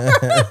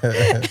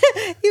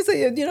 He's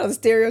the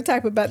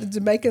stereotype about the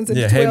Jamaicans and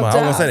the 12 jobs. I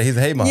almost said it. He's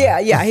a hay mom.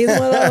 Yeah, he's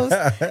one of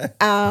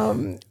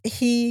those.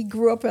 He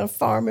grew up in a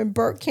farm in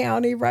Burke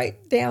County, right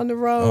down the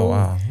road. Oh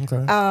wow,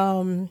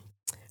 okay.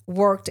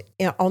 Worked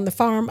on the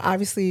farm.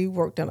 Obviously,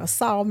 worked in a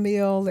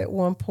sawmill at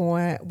one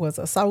point. Was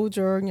a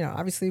soldier.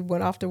 Obviously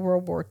went off to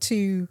World War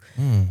II.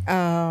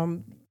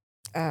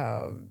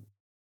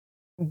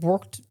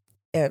 Worked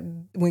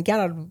when he got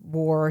out of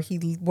war,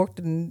 he worked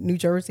in New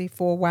Jersey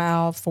for a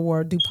while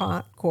for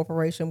DuPont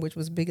Corporation, which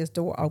was the biggest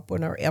door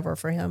opener ever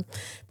for him.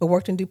 But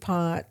worked in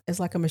DuPont as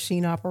like a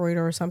machine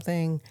operator or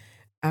something.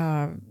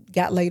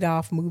 Got laid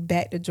off, moved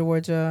back to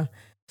Georgia,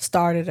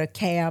 started a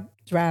cab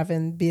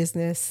driving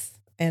business,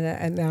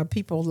 And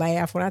people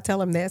laugh when I tell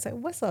them that. I say,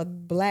 what's a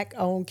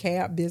black-owned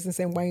cab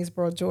business in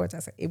Waynesboro, Georgia? I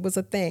said, it was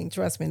a thing.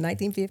 Trust me, in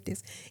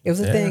 1950s. It was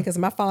a thing because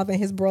my father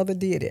and his brother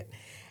did it.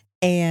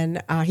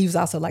 And he was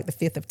also like the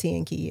fifth of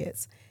 10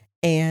 kids.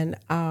 And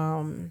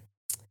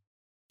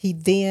he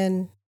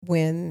then,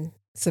 when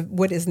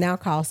what is now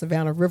called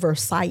Savannah River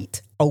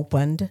Site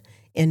opened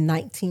in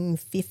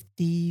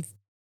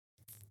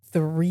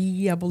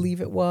 1953, I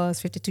believe it was,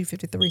 52,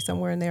 53,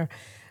 somewhere in there,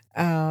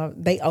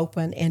 they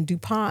opened, and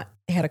DuPont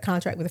had a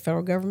contract with the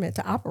federal government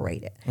to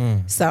operate it.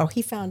 So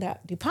he found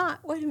out,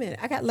 DuPont, wait a minute,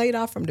 I got laid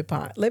off from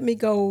DuPont. Let me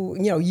go,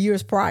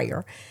 years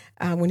prior.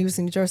 When he was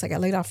in New Jersey, I got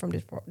laid off from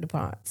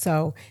DuPont.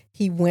 So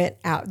he went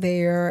out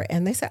there,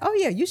 and they said, oh,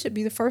 yeah, you should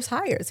be the first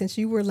hired since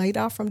you were laid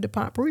off from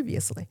DuPont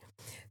previously.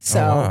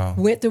 So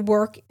went to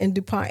work at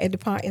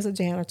DuPont as a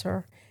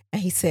janitor.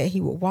 And he said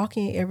he would walk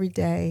in every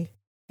day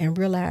and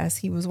realize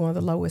he was one of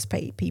the lowest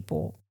paid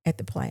people at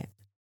the plant.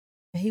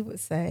 And he would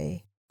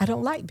say, I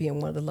don't like being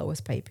one of the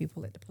lowest paid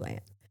people at the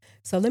plant.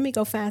 So let me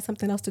go find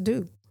something else to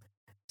do.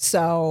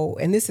 So,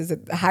 and this is a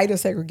height of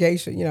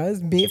segregation,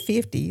 it's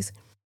mid-50s.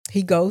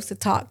 He goes to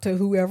talk to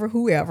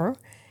whoever,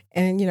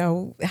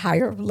 and,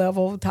 higher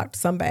level, talk to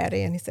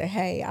somebody. And he said,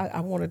 hey,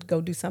 I wanted to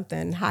go do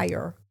something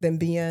higher than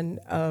being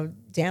a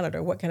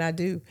janitor. What can I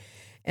do?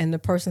 And the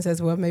person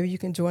says, well, maybe you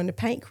can join the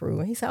paint crew.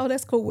 And he said, oh,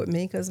 that's cool with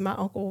me because my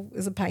uncle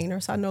is a painter,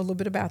 so I know a little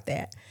bit about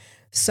that.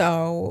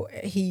 So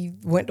he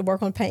went to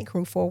work on the paint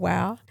crew for a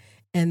while.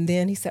 And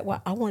then he said,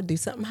 well, I want to do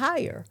something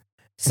higher.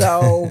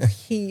 So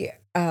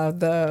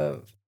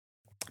the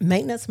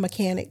maintenance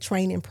mechanic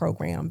training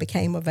program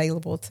became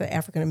available to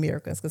African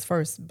Americans because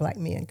first black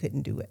men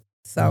couldn't do it.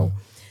 So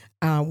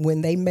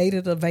when they made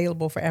it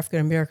available for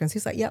African Americans,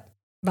 he's like, yep,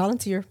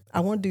 volunteer.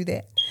 I want to do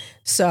that.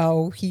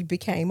 So he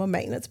became a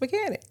maintenance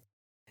mechanic.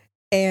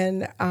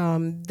 And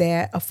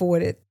that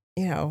afforded,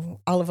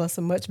 all of us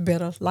a much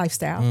better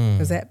lifestyle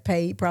because that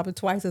paid probably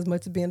twice as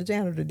much as being a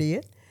janitor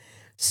did.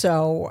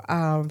 So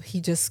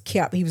he was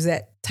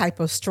that type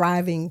of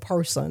striving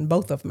person.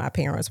 Both of my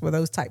parents were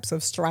those types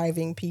of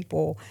striving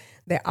people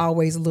that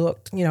always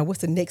looked,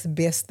 what's the next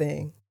best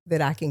thing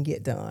that I can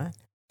get done?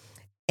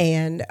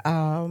 And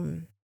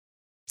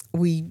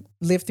we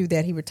lived through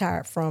that. He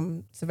retired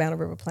from Savannah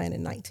River Plant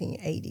in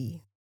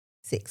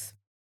 1986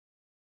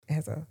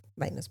 as a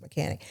maintenance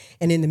mechanic.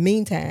 And in the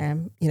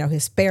meantime,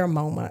 his spare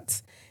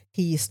moments,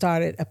 he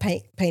started a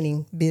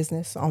painting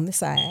business on the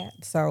side.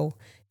 So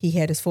he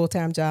had his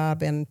full-time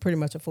job and pretty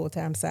much a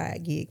full-time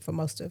side gig for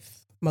most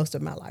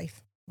of my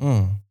life.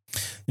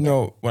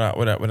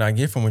 What I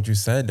get from what you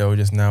said though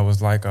just now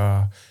was like,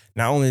 not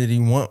only did he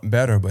want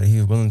better, but he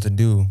was willing to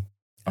do.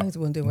 He was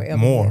willing to do whatever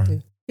more. He had to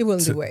do. He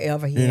willing to do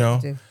whatever he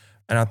had to do.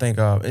 And I think,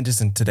 and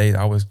just in today,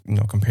 I always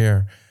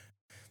compare.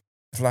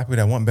 It's a lot of people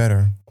that want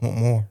better, want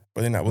more,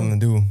 but they're not willing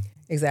to do.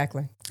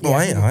 Exactly. Oh,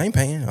 I ain't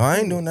paying. I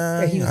ain't doing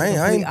that. Yeah,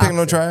 I ain't picking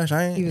no trash.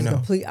 He was the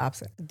complete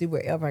opposite. Do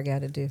whatever I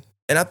got to do.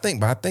 And I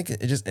think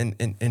it just, and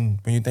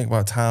when you think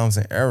about times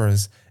and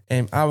eras,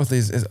 and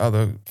obviously there's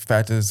other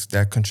factors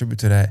that contribute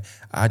to that.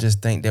 I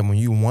just think that when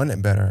you want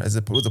it better,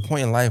 it was a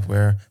point in life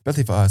where,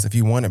 especially for us, if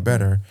you want it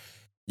better,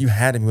 you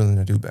had to be willing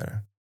to do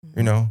better,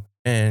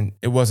 And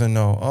it wasn't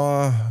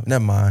never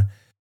mind,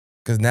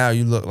 because now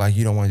you look like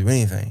you don't want to do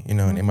anything,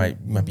 and it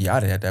might be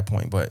out of it at that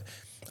point. But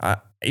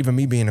even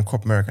me being in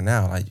corporate America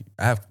now, like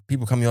I have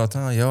people come to me all the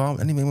time, yo, I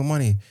need to make more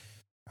money.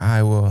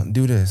 I will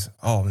do this.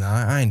 Oh, no,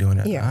 I ain't doing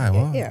that. Yeah, all right,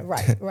 well. yeah,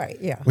 right,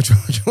 yeah. What you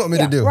want me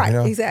to do? Right,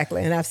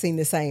 exactly. And I've seen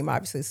the same,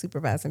 obviously,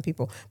 supervising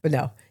people. But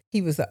no,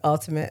 he was the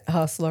ultimate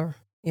hustler.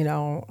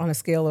 On a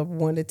scale of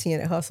 1 to 10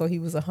 at hustle, he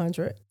was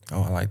 100.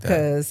 Oh, I like that.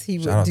 Because he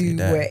would do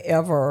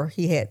whatever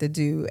he had to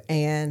do.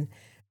 And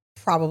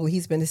probably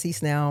he's been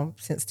deceased now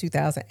since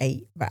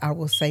 2008. But I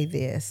will say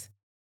this.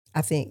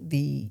 I think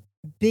the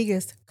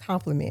biggest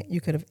compliment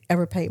you could have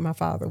ever paid my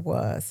father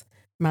was,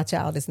 my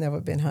child has never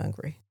been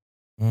hungry.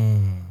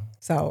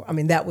 So,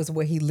 that was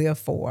what he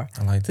lived for.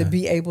 I like that. To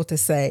be able to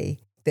say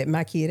that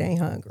my kid ain't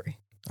hungry.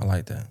 I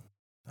like that.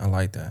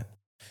 Clap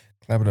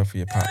it up for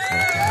your pops. I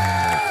like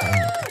that.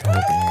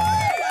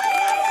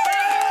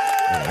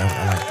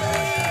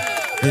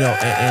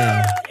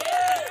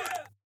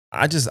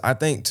 And I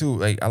think too,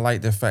 like, I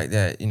like the fact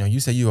that, you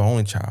say you were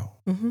only child,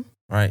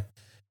 right?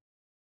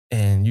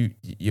 And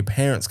your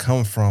parents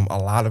come from a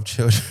lot of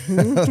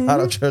children, a lot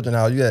of children.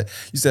 Now you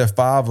said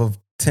 5 of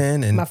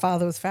 10, and my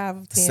father was 5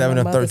 of 10, 7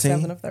 of 13.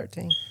 7 of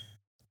 13.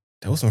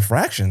 Those some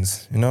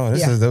fractions,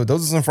 those are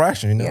some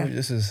fractions,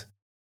 This is,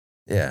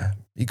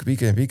 we could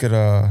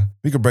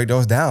break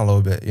those down a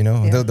little bit,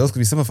 Those could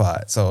be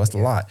simplified, so it's a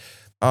lot.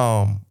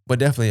 But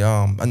definitely,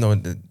 I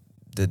know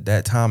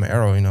that time and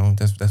era,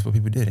 that's what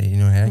people did. They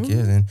had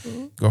kids and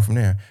go from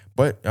there.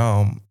 But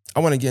I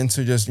want to get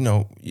into just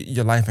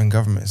your life in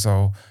government.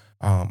 So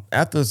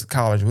after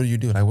college, what do you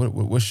do? Like,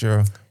 what's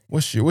your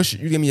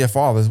you give me your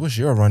father's. What's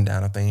your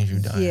rundown of things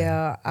you've done?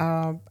 Yeah,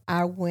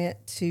 I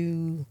went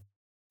to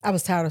I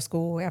was tired of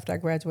school after I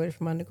graduated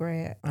from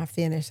undergrad. I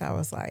finished. I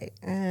was like,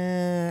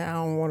 I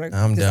don't want to.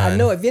 I'm done. I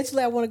know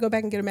eventually I want to go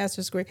back and get a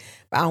master's degree,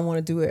 but I don't want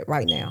to do it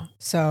right now.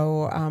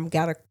 So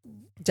got a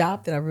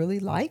job that I really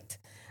liked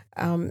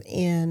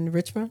in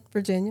Richmond,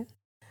 Virginia.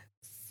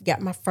 Got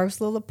my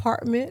first little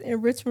apartment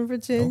in Richmond,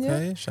 Virginia.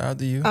 Okay, shout out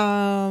to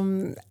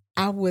you.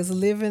 I was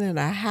living in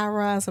a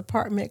high-rise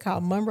apartment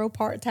called Monroe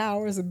Park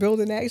Towers. The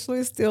building actually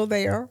is still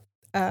there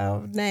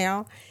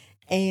now.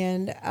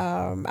 And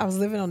I was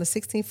living on the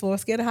 16th floor,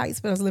 scared of heights,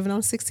 but I was living on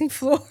the 16th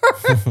floor.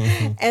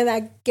 And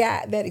I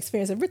got that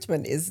experience. And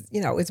Richmond is,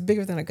 it's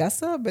bigger than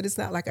Augusta, but it's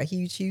not like a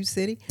huge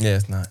city. Yeah,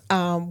 it's not.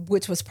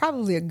 Which was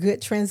probably a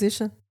good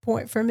transition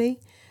point for me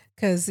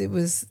because it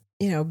was,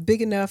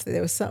 big enough that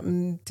there was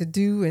something to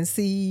do and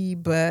see,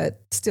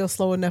 but still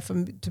slow enough for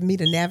me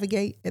to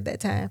navigate at that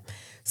time.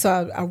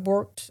 So I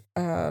worked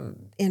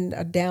in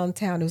a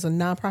downtown. It was a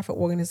nonprofit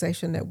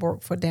organization that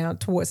worked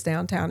towards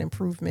downtown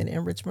improvement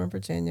in Richmond,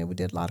 Virginia. We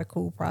did a lot of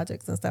cool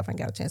projects and stuff. I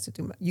got a chance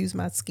to use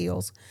my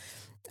skills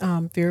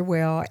very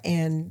well.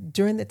 And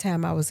during the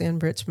time I was in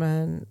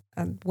Richmond,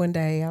 one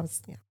day I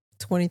was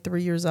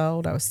 23 years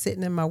old. I was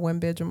sitting in my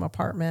one-bedroom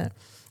apartment,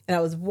 and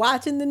I was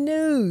watching the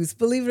news.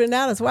 Believe it or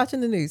not, I was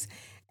watching the news.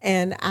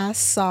 And I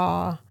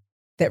saw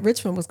that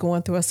Richmond was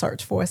going through a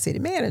search for a city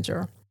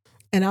manager.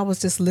 And I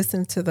was just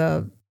listening to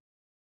the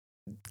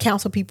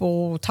council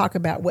people talk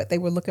about what they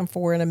were looking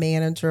for in a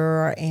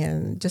manager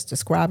and just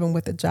describing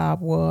what the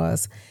job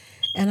was.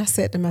 And I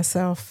said to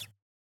myself,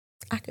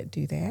 I could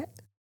do that.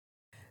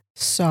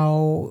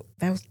 So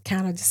that was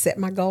kind of just set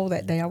my goal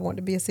that day. I wanted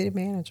to be a city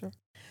manager.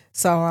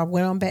 So I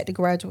went on back to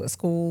graduate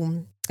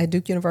school at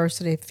Duke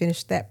University,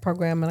 finished that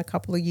program in a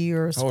couple of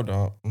years. Hold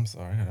on. I'm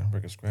sorry. I had to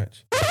break a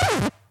scratch.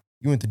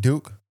 You went to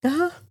Duke?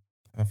 Uh-huh.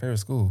 My favorite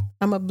school.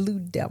 I'm a Blue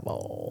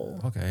Devil.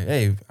 Okay.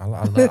 Hey, I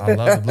love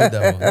the Blue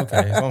Devil.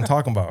 Okay, that's what I'm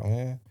talking about,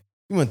 man.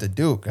 You went to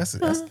Duke. That's a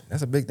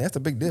big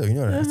deal. You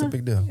know that. That's a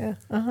big deal. Yeah.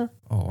 Uh-huh.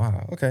 Oh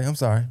wow. Okay, I'm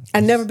sorry.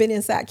 I've never been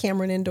inside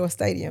Cameron Indoor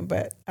Stadium,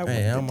 but I went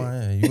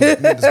to Duke. You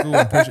went to school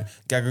and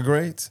got good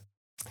grades?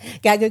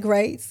 Got good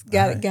grades.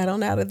 Right. Got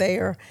on out of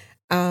there.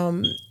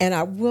 And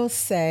I will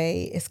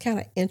say it's kind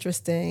of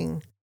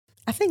interesting.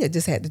 I think it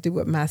just had to do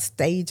with my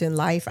stage in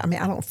life. I mean,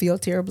 I don't feel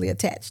terribly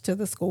attached to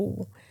the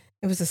school.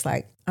 It was just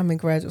like, I'm in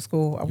graduate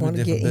school. I want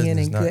to get in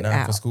and get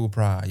out. For school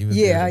pride. You was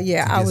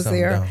I was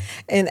there. Done.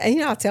 And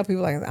I tell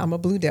people like I'm a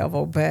Blue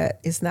Devil, but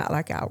it's not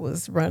like I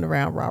was running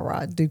around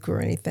rah-rah Duke or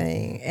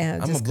anything.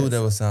 And I'm a Blue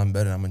Devil sound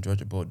better than I'm a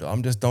Georgia Bulldog.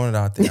 I'm just throwing it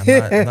out there.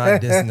 I'm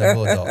not dissing the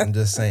Bulldog. I'm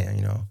just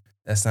saying,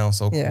 that sounds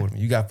so cool to me.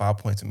 You got 5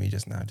 points to me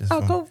just now.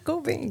 Go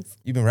Beans.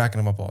 You've been racking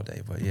them up all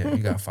day, but yeah,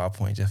 you got 5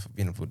 points just for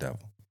being a Blue Devil.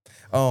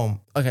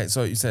 Okay,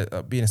 so you said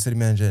being a city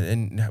manager,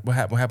 and what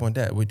happened with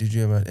that? Did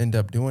you ever end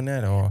up doing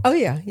that, or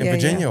in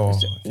Virginia, or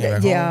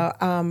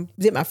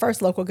did my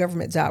first local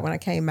government job when I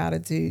came out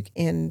of Duke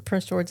in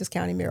Prince George's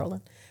County,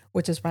 Maryland,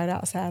 which is right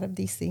outside of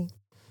DC.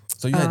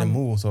 So you had to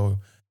move,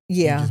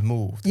 you just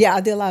moved. Yeah,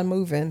 I did a lot of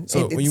moving.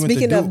 So when you speaking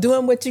went to Duke, of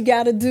doing what you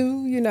got to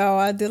do,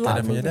 I did a lot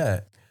of moving. Your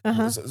dad.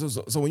 Uh-huh.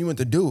 So when you went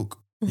to Duke,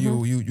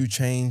 you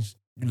changed.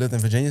 You lived in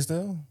Virginia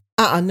still?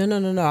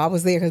 No. I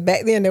was there because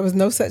back then there was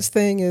no such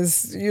thing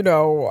as,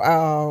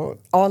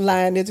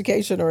 online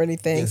education or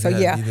anything. Yes, so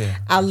yeah,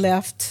 I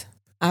left.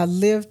 I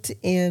lived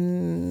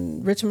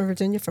in Richmond,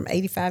 Virginia from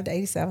 85 to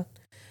 87.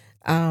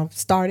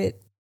 Started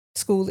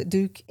school at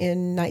Duke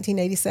in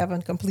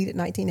 1987, completed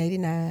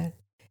 1989.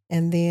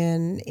 And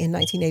then in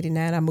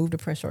 1989, I moved to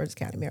Prince George's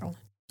County, Maryland.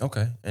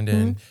 Okay. And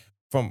then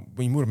from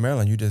when you moved to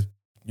Maryland, you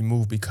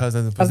moved because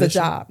of the position? Of the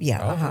job, yeah.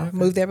 Oh, okay.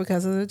 Moved there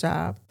because of the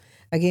job.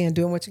 Again,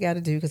 doing what you got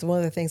to do, because one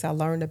of the things I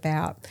learned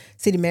about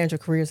city manager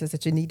careers is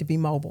that you need to be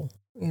mobile,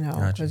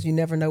 because you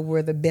never know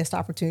where the best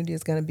opportunity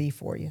is going to be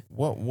for you.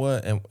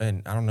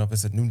 And I don't know if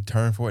it's a new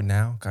term for it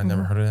now, because I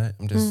never heard of that.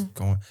 I'm just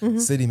going,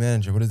 city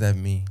manager, what does that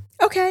mean?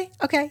 Okay.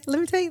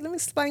 Let me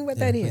explain what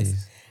that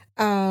is.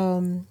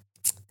 The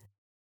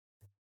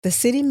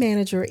city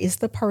manager is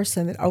the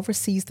person that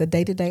oversees the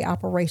day-to-day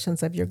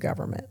operations of your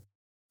government.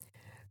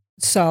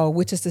 So,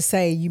 which is to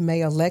say, you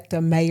may elect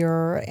a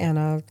mayor and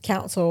a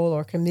council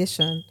or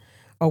commission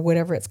or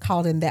whatever it's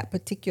called in that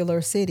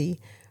particular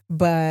city,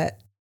 but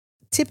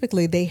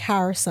typically they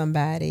hire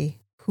somebody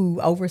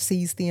who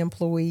oversees the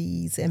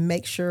employees and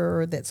makes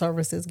sure that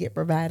services get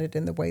provided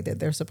in the way that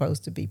they're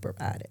supposed to be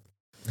provided.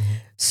 Mm-hmm.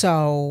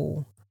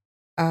 So,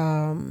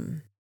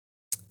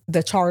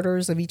 the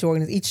charters of each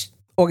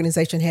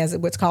organization has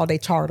what's called a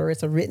charter.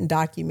 It's a written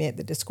document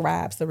that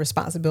describes the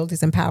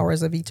responsibilities and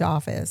powers of each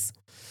office.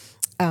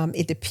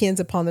 It depends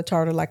upon the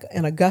charter. Like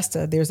in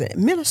Augusta, there's an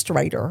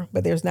administrator,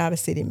 but there's not a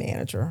city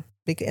manager.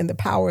 And the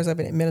powers of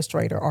an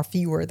administrator are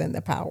fewer than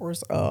the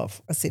powers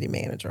of a city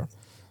manager.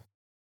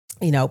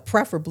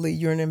 Preferably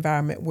you're in an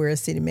environment where a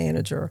city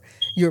manager,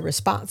 you're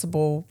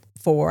responsible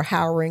for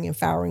hiring and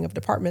firing of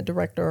department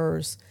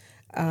directors.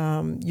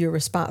 You're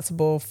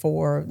responsible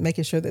for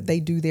making sure that they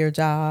do their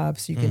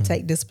jobs. You can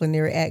take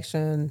disciplinary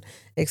action,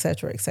 et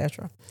cetera, et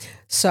cetera.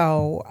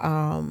 So,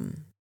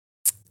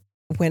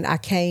 when I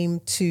came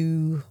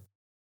to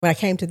when I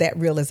came to that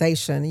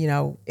realization,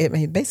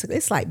 basically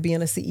it's like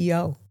being a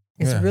CEO.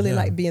 It's Yeah, really yeah.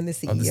 like being the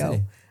Of the CEO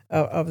city.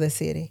 of the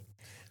city.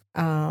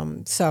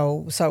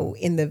 So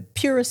in the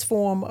purest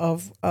form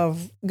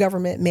of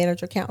government,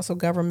 manager, council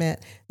government,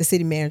 the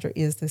city manager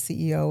is the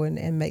CEO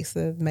and makes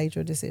the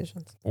major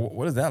decisions.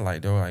 What is that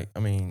like though? Like, I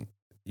mean,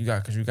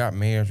 because you got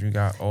mayors, you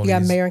got all You got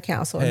these mayor and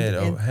council,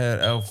 head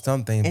of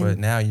something, but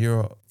and now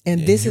you're and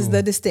and this is the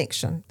you.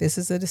 distinction. This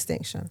is the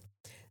distinction.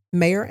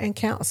 Mayor and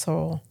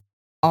council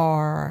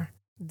are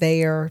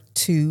there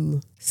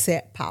to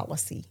set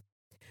policy,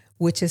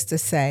 which is to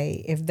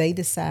say, if they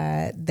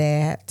decide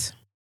that,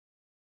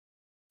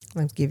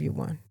 let's give you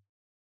one,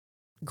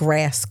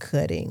 grass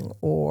cutting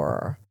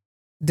or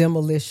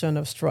demolition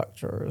of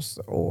structures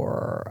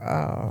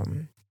or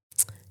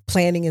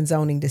planning and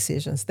zoning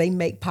decisions, they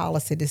make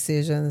policy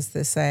decisions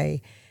that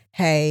say,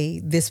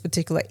 hey, this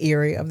particular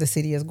area of the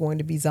city is going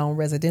to be zoned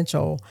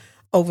residential.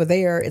 Over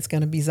there, it's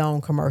going to be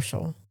zoned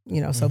commercial.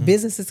 So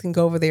businesses can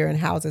go over there and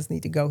houses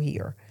need to go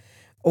here.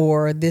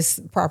 Or this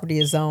property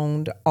is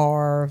zoned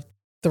R3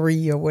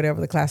 or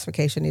whatever the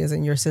classification is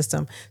in your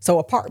system. So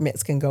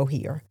apartments can go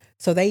here.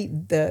 So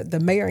the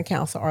mayor and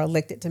council are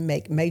elected to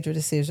make major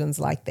decisions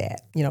like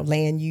that.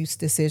 Land use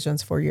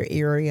decisions for your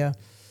area.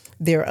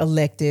 They're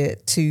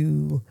elected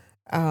to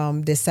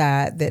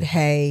decide that,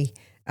 hey,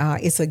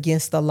 it's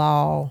against the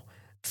law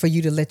for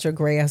you to let your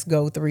grass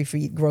grow 3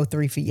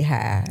 feet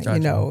high,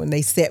 Gotcha. and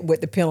they set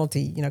what the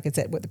penalty, can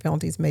set what the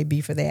penalties may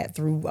be for that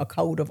through a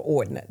code of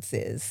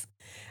ordinances.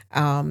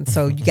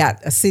 So you got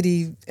a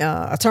city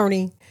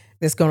attorney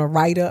that's going to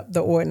write up the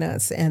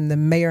ordinance, and the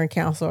mayor and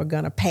council are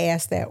going to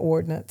pass that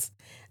ordinance,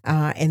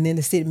 and then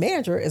the city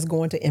manager is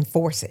going to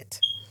enforce it,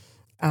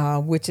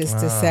 which is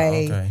to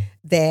say Okay.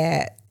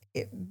 that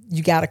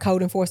you got a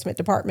code enforcement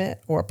department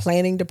or a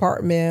planning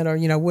department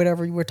or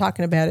whatever you were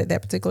talking about at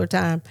that particular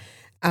time.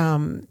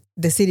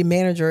 The city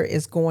manager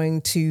is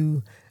going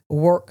to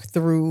work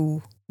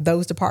through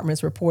those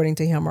departments reporting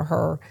to him or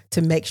her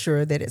to make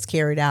sure that it's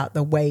carried out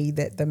the way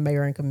that the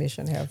mayor and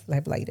commission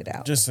have laid it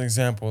out. Just an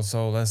example.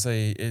 So let's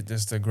say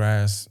just the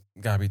grass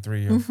gotta be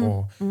 3 or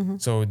 4.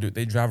 So do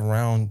they drive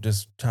around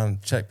just trying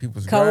to check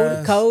people's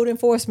grass? Code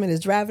enforcement is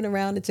driving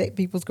around to check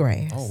people's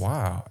grass. Oh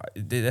wow,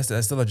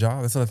 that's still a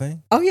job. That's still a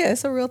thing. Oh yeah,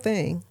 it's a real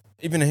thing.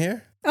 Even in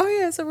here. Oh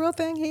yeah, it's a real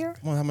thing here.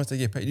 Well, how much they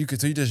get paid?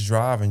 So you just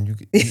drive and you.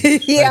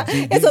 Yeah,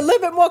 it's a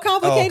little bit more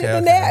complicated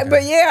than that,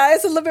 but yeah,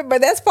 it's a little bit. But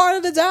that's part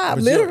of the job.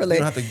 But literally,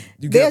 you don't have to,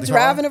 you get they're out the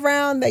driving car?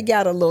 around. They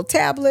got a little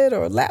tablet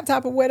or a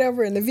laptop or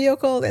whatever in the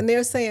vehicle, and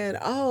they're saying,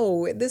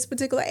 "Oh, this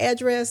particular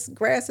address,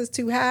 grass is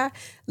too high.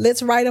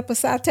 Let's write up a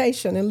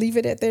citation and leave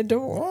it at their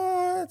door."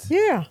 What?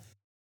 Yeah.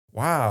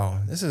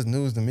 Wow, this is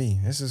news to me.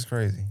 This is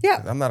crazy.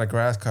 Yeah. I'm not a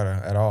grass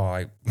cutter at all.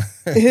 Like,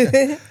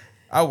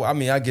 I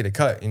mean, I get it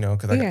cut,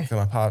 because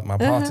I got my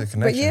politics connection.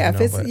 But yeah, if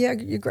it's but,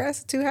 your grass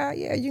is too high,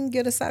 yeah, you can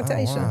get a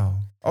citation. Oh, wow.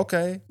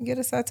 Okay. You get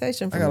a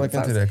citation. I From gotta look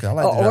into that because I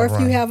like to or drive if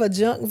you around. have a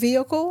junk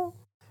vehicle,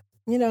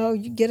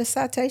 you get a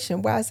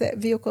citation. Why is that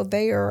vehicle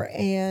there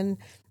and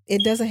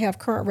it doesn't have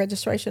current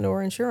registration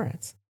or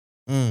insurance?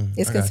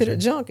 It's I got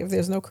considered you. junk if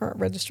there's no current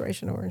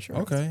registration or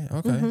insurance.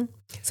 Okay.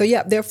 So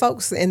yeah, there are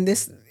folks in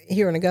this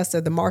here in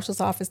Augusta. The marshal's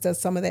office does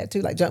some of that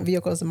too, like junk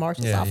vehicles. The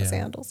marshal's office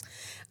handles.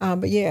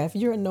 But yeah, if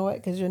you're annoyed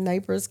because your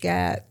neighbor's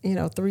got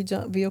 3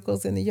 junk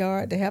vehicles in the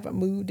yard, they haven't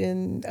moved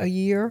in a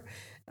year,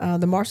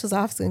 the marshal's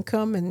office can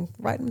come and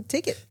write them a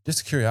ticket.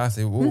 Just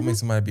curiosity, what would make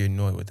somebody be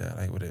annoyed with that?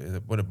 Like,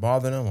 would it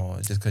bother them, or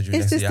just because you're It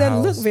next to just your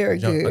doesn't house? look very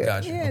good. I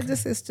got you. Yeah, Okay.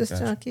 it's just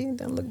Gotcha. junky. It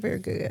doesn't look very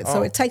good. Oh.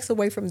 So it takes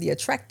away from the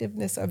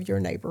attractiveness of your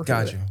neighborhood.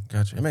 Got you.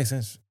 It makes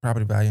sense.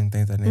 Property value and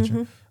things of that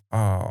nature.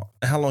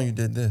 How long you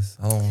did this?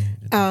 How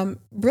long?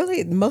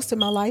 Really, most of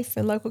my life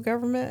in local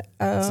government.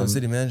 So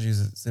city manager, you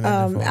was a city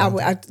manager for a long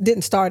time? I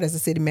didn't start as a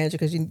city manager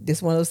because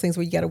it's one of those things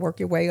where you got to work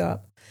your way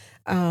up.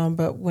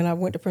 But when I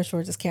went to Prince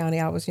George's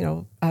County, I was,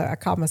 I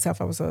called myself,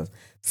 I was a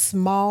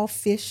small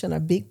fish in a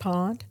big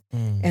pond.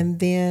 And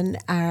then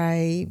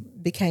I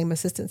became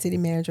assistant city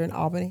manager in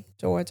Albany,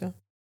 Georgia,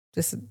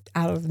 just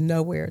out of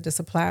nowhere, just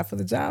applied for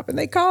the job. And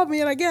they called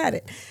me and I got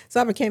it. So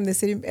I became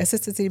the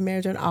assistant city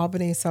manager in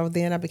Albany. So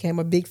then I became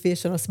a big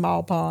fish in a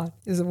small pond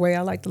is the way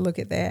I like to look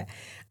at that.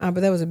 But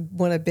that was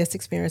one of the best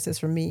experiences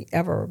for me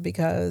ever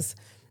because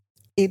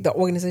the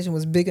organization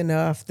was big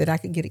enough that I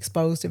could get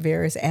exposed to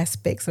various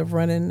aspects of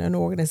running an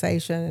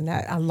organization, and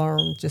I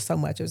learned just so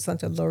much. It was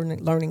such a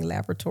learning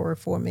laboratory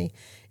for me,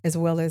 as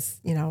well as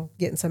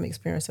getting some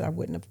experience that I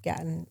wouldn't have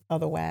gotten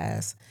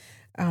otherwise.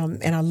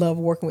 And I love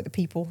working with the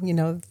people.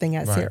 The thing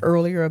I said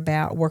earlier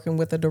about working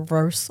with a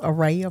diverse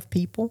array of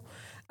people.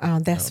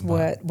 That's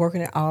what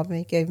working at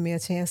Albany gave me a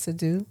chance to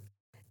do,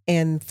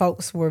 and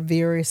folks were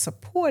very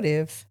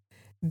supportive,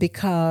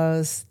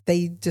 because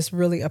they just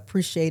really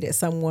appreciated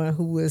someone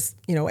who was,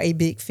 a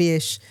big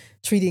fish,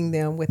 treating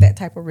them with that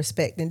type of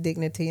respect and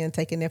dignity and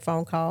taking their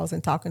phone calls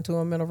and talking to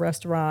them in a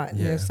restaurant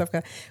and stuff.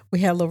 We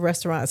had a little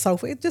restaurant. So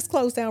it just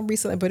closed down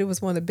recently, but it was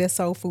one of the best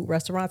soul food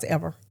restaurants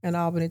ever in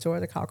Albany,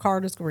 Georgia, called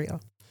Carter's Grill.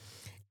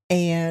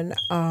 And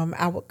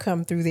I would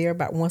come through there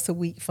about once a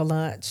week for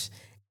lunch.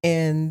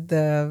 and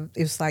it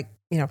was like,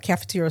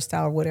 cafeteria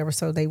style or whatever.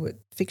 So they would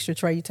fix your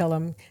tray. You tell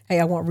them, hey,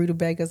 I want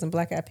rutabagas and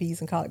black eyed peas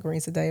and collard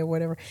greens today or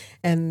whatever.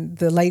 And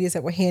the ladies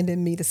that were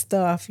handing me the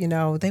stuff, they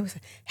would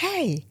say,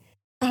 hey,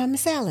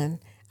 Miss Allen,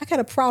 I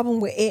got a problem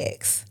with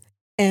X.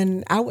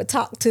 And I would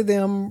talk to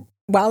them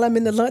while I'm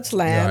in the lunch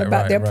line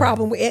about their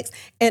problem with X.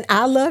 And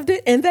I loved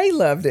it and they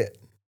loved it.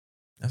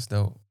 That's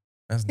dope.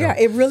 Yeah,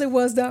 it really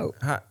was dope.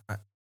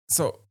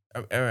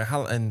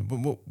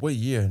 What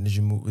year did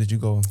you move? Did you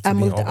go? I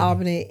moved to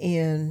Albany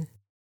in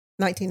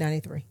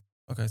 1993.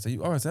 Okay, so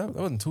that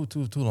wasn't too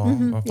long.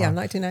 Mm-hmm. Yeah,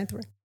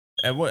 1993.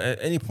 At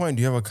any point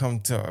do you ever come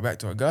back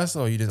to Augusta,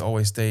 or you just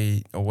always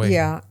stayed away?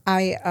 Yeah,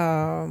 I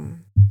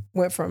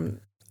went from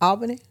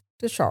Albany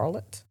to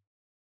Charlotte.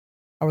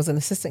 I was an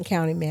assistant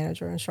county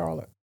manager in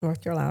Charlotte,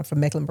 North Carolina, for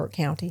Mecklenburg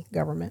County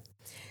government,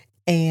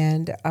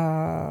 and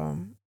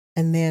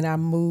then I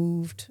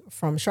moved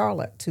from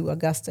Charlotte to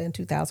Augusta in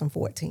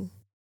 2014,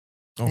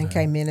 and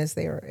came in as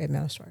their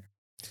administrator.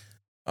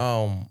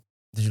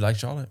 Did you like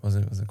Charlotte? Was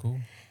it cool?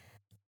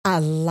 I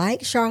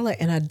like Charlotte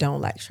and I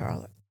don't like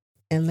Charlotte.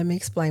 And let me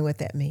explain what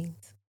that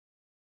means.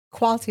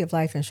 Quality of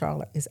life in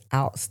Charlotte is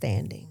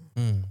outstanding.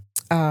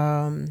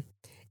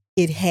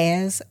 It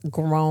has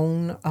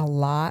grown a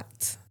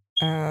lot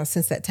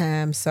since that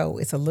time. So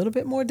it's a little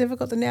bit more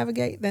difficult to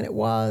navigate than it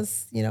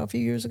was, a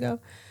few years ago.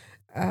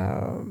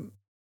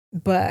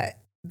 But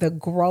the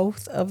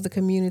growth of the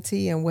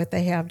community and what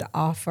they have to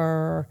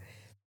offer,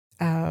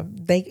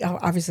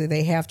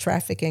 they have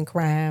traffic and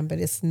crime, but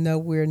it's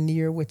nowhere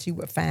near what you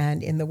would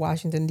find in the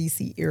Washington,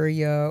 D.C.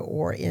 area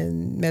or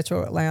in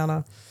Metro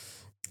Atlanta.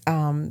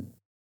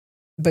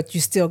 But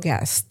you still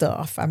got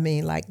stuff. I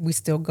mean, like, we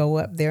still go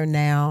up there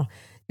now.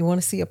 You want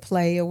to see a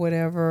play or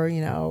whatever,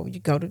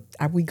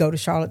 we go to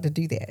Charlotte to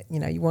do that.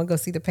 You want to go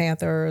see the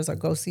Panthers or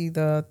go see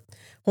the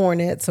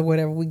Hornets or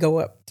whatever, we go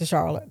up to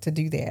Charlotte to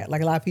do that.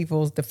 Like, a lot of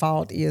people's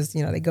default is,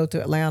 they go to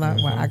Atlanta.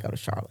 Mm-hmm. Well, I go to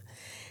Charlotte.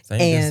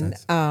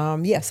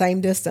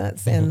 Same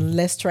distance and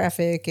less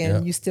traffic,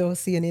 and you still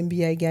see an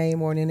NBA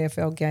game or an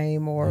NFL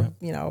game or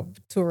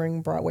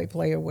touring Broadway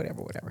play or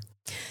whatever.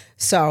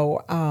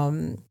 So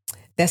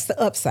that's the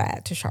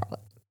upside to Charlotte.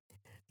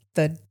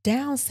 The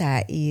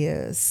downside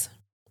is,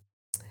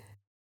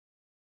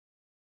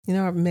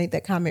 I made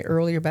that comment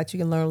earlier about you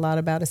can learn a lot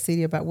about a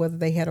city about whether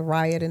they had a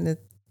riot in the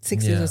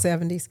 60s or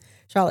 70s.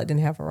 Charlotte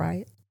didn't have a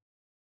riot.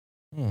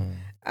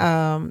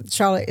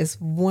 Charlotte is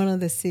one of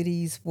the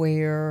cities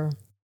where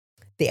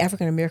the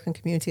African American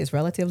community is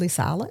relatively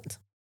silent.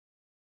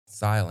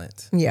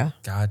 Silent. Yeah.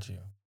 Got you.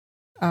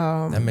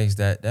 That makes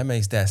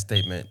that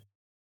statement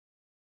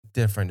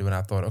different than what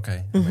I thought.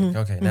 Okay.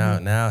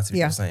 Now I see what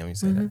you're saying when you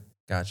say that.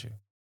 Got you.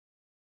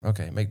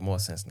 Okay, make more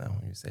sense now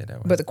when you say it that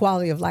way. But the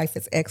quality of life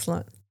is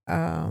excellent.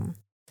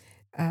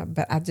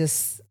 But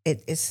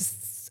it's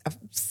just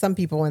some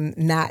people, and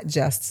not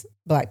just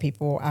Black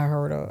people. I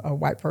heard a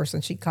white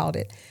person, she called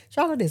it,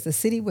 Charlotte is a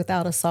city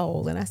without a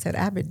soul. And I said,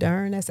 I be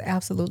darned, that's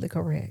absolutely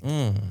correct.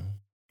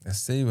 A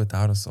city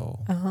without a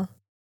soul. Uh-huh.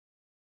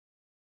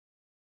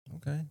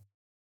 Okay.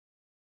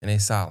 And they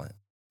silent.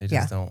 They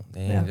just don't.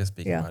 They ain't just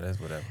speaking about this,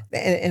 whatever.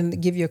 And to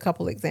give you a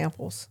couple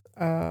examples.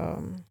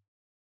 When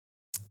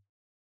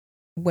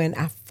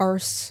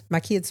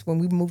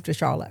we moved to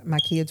Charlotte, my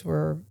kids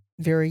were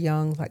very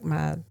young. Like,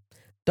 my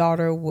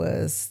daughter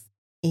was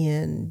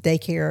in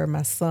daycare.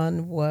 My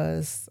son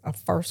was a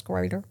first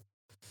grader.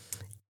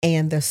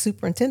 And the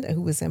superintendent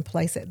who was in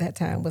place at that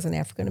time was an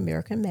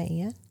African-American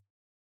man.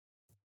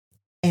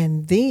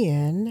 And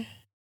then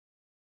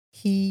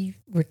he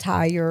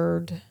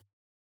retired,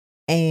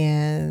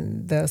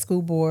 and the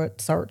school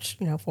board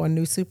searched, for a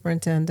new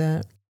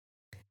superintendent.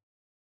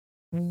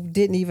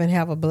 Didn't even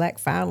have a Black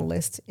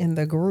finalist in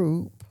the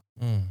group.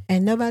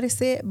 And nobody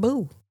said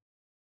boo.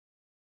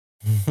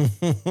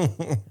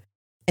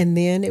 And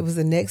then it was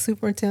the next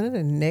superintendent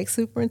and the next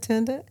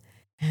superintendent,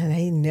 and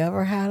they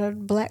never had a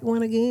Black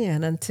one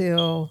again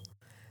until,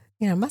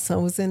 my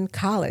son was in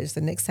college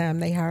the next time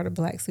they hired a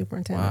Black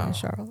superintendent in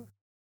Charlotte.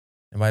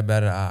 Nobody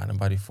batted an eye.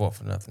 Nobody fought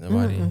for nothing.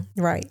 Nobody.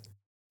 Right.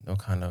 No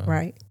kind of.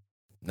 Right.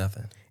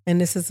 Nothing. And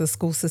this is a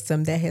school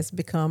system that has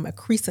become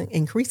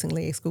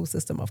increasingly a school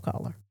system of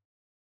color.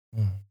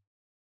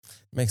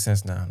 Makes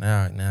sense now.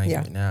 Now I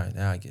get it.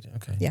 Now I get it.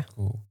 Okay. Yeah.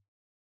 Cool.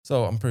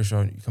 So I'm pretty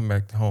sure you come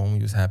back home.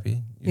 You was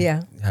happy.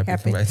 Happy to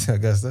come back to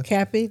Augusta.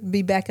 Happy to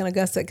be back in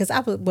Augusta, because I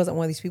wasn't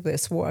one of these people that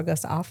swore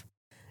Augusta off.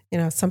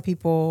 Some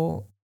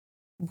people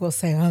will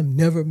say, I'm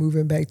never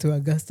moving back to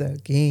Augusta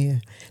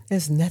again.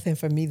 There's nothing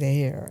for me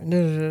there. And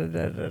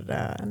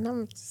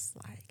I'm just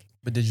like.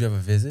 But did you ever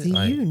visit? Do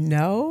you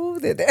know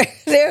that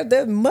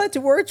there are much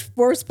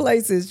worse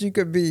places you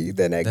could be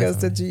than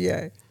Augusta,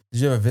 GA?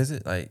 Did you ever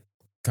visit? Like,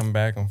 come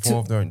back and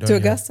forth during to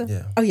Augusta?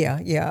 Yeah. Oh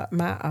yeah.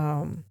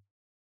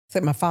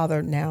 My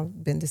father, now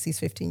been deceased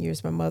 15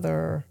 years. My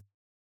mother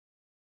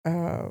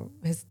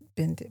has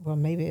been,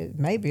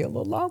 maybe a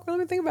little longer. Let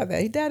me think about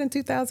that. He died in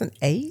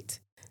 2008.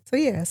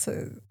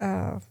 So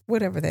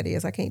whatever that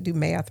is, I can't do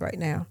math right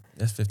now.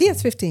 That's 15. Yeah,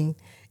 it's 15.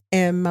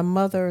 And my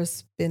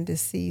mother's been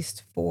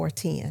deceased for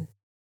 10.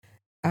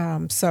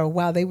 So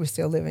while they were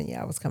still living,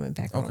 yeah, I was coming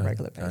back on a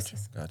regular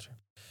basis. Gotcha.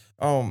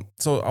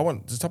 So I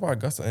want to talk about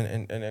Augusta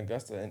and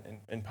Augusta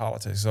in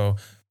politics. So,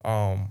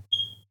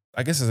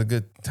 I guess it's a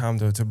good time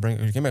to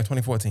bring. You came back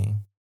 2014,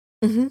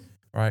 Mm-hmm.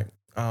 right?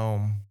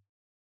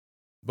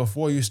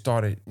 Before you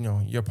started,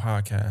 your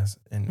podcast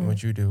and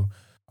what you do,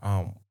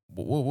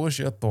 what was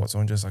your thoughts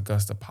on just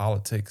Augusta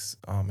politics,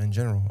 in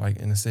general, like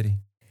in the city?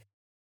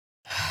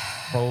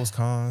 Pros,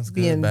 cons,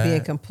 good, Being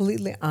bad.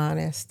 completely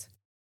honest,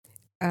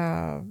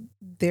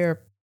 there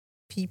are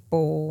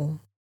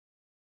people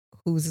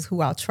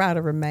who I'll try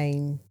to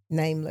remain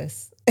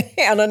nameless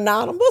and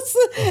anonymous,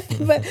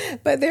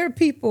 but there are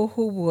people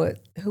who would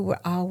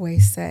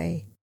always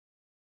say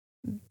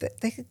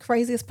that they the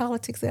craziest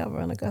politics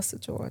ever in Augusta,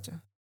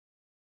 Georgia.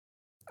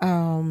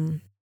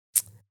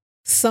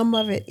 Some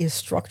of it is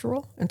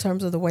structural in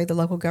terms of the way the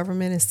local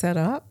government is set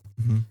up.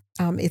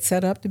 Mm-hmm. It's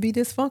set up to be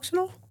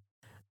dysfunctional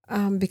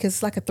because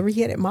it's like a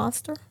three-headed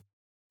monster.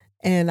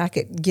 And I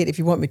could get, if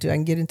you want me to, I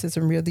can get into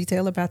some real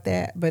detail about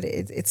that. But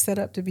it's set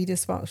up to be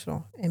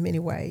dysfunctional in many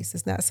ways.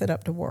 It's not set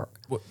up to work.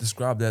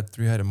 Describe that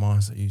three-headed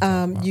monster you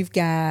talk about. You've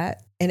got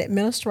an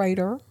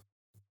administrator,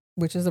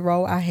 which is the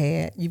role I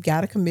had. You've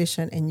got a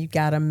commission, and you've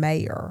got a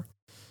mayor.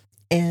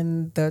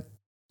 And the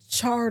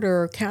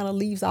charter kind of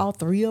leaves all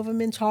three of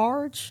them in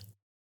charge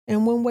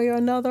in one way or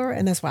another,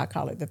 and that's why I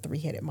call it the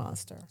three-headed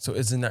monster. So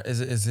is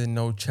it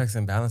no checks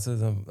and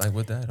balances like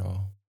with that,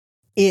 or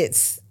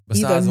it's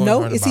besides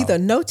either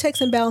no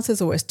checks and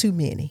balances or it's too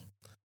many.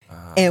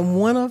 And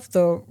one of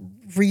the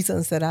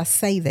reasons that I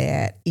say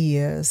that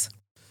is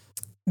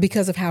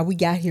because of how we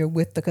got here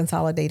with the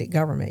consolidated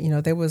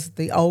government. There was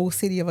the old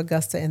city of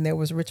Augusta and there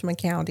was Richmond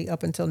County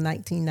up until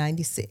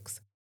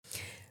 1996.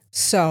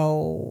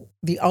 So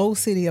the old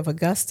city of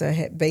Augusta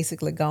had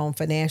basically gone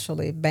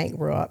financially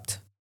bankrupt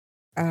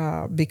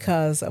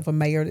because of a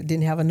mayor that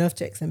didn't have enough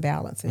checks and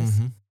balances.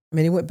 Mm-hmm. I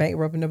mean, it went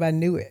bankrupt and nobody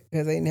knew it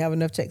because they didn't have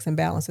enough checks and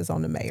balances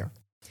on the mayor.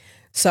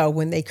 So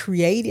when they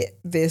created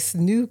this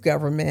new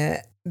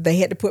government, they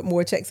had to put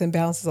more checks and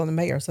balances on the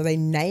mayor. So they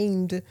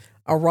named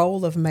a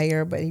role of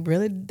mayor, but they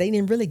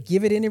didn't really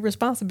give it any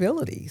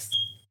responsibilities.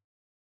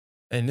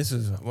 And this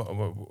is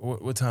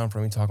what time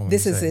frame are you talking about?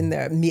 This is in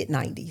the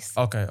mid-90s.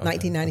 Okay.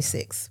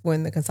 1996,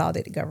 when the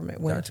consolidated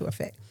government went into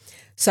effect.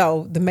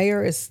 So the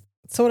mayor is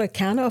sort of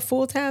kind of a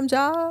full-time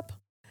job.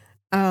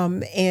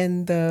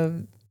 And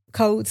the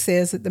code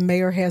says that the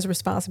mayor has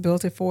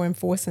responsibility for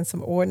enforcing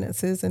some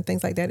ordinances and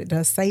things like that. It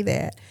does say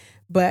that.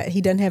 But he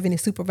doesn't have any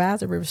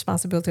supervisory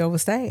responsibility over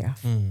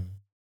staff. Mm.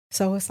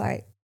 So it's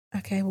like,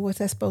 okay, well, what's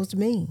that supposed to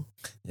mean?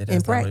 Yeah,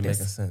 that's not really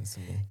making sense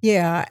to me.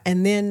 Yeah,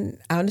 and then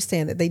I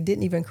understand that they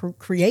didn't even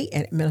create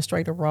an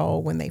administrative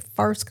role when they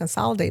first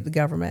consolidated the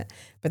government,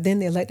 but then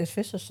the elected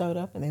officials showed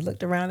up and they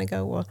looked around and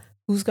go, well,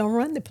 who's going to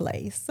run the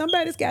place?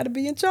 Somebody's got to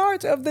be in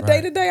charge of the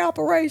day-to-day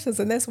operations,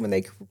 and that's when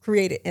they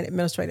created an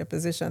administrative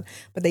position,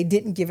 but they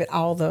didn't give it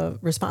all the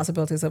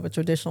responsibilities of a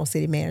traditional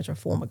city manager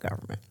form of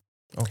government.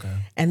 Okay.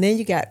 And then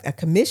you got a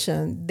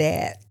commission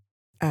that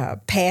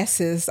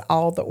passes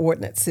all the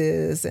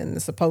ordinances and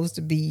is supposed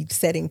to be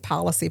setting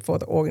policy for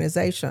the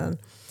organization.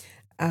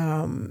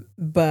 And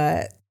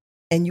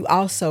you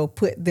also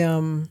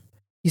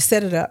you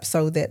set it up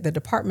so that the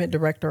department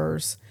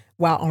directors,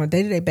 while on a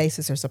day-to-day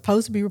basis are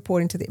supposed to be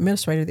reporting to the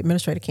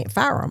administrator can't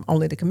fire them.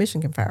 Only the commission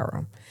can fire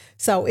them.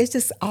 So it's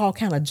just all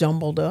kind of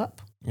jumbled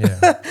up.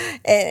 Yeah.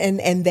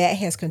 and that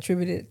has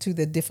contributed to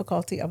the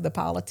difficulty of the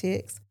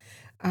politics.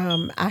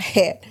 I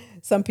had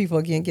some people,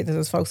 again, get to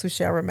those folks who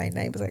shall remain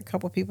nameless. Like a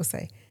couple of people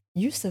say,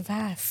 you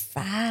survived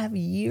 5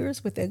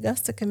 years with the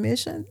Augusta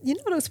Commission?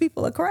 Those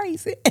people are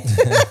crazy.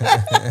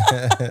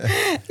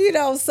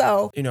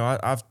 So.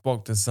 I've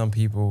spoke to some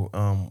people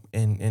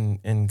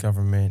in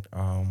government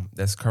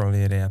that's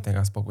currently there. I think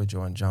I spoke with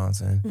Jordan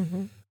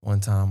Johnson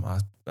one time.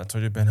 I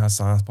told you Ben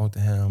Hassan, spoke to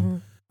him. Mm-hmm.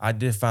 I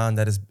did find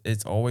that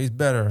it's always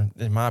better,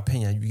 in my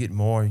opinion, you get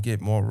more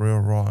real,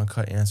 raw,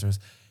 uncut answers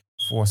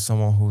for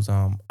someone who's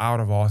out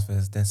of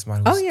office than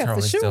somebody who's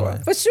currently still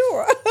in. For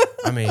sure.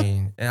 I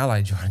mean, and I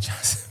like Jordan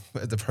Johnson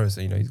as the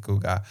person, he's a cool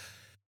guy.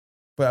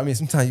 But I mean,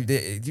 sometimes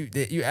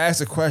you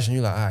ask a question,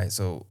 you're like, all right,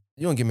 so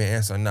you don't give me an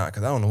answer or not,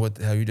 because I don't know what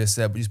the hell you just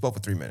said, but you spoke for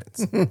 3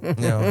 minutes.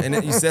 And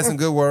then you said some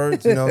good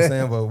words, you know what I'm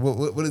saying? But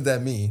what does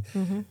that mean?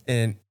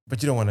 Mm-hmm.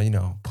 But you don't want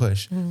to,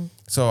 push. Mm-hmm.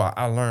 So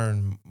I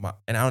learned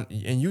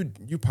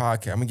you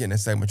podcast. I'm getting a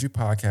segment. You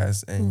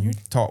podcast and you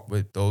talk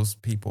with those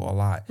people a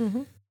lot.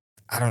 Mm-hmm.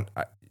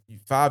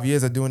 5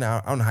 years of doing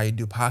that, I don't know how you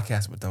do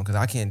podcasts with them, because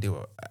I can't do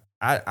it.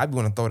 I'd be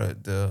going to throw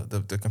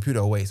the computer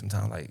away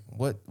sometimes. Like,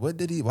 why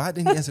didn't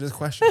he answer this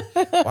question?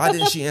 Why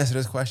didn't she answer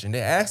this question? They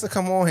asked her to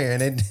come on here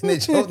and they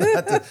chose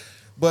not to.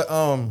 But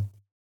I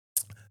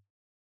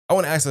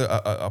want to ask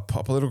a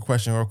political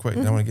question real quick.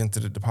 Mm-hmm. Then I want to get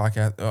into the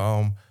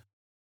podcast.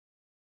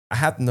 I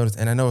have to notice,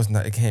 and I know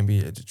it can't be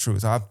the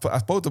truth. So I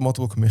spoke to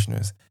multiple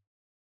commissioners.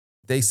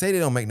 They say they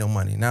don't make no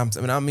money. Now,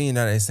 I mean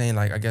that they're saying,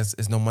 like, I guess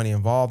there's no money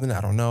involved in it.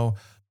 I don't know.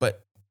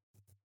 But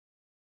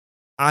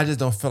I just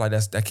don't feel like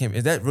that can't.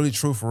 Is that really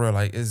true for real?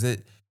 Like, is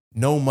it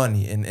no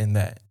money in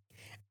that?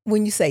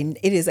 When you say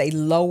it is a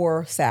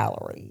lower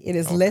salary, it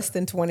is less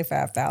than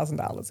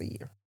 $25,000 a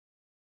year.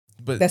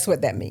 But that's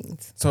what that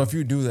means. So if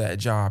you do that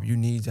job, you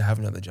need to have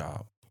another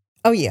job.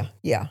 Oh yeah,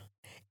 yeah.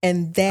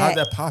 And how's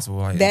that possible?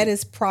 Like, that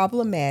is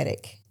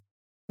problematic.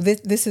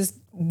 This is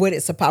what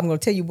it's about. I'm going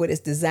to tell you what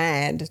it's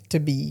designed to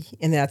be,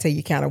 and then I'll tell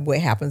you kind of what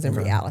happens in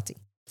reality.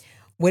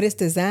 What it's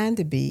designed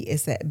to be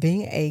is that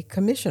being a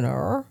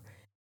commissioner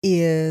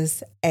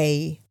is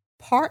a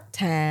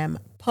part-time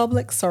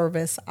public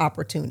service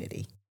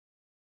opportunity.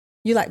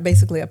 You're like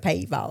basically a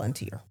paid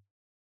volunteer.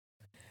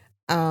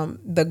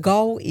 The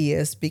goal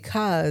is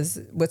because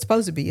what's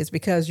supposed to be is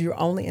because you're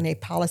only in a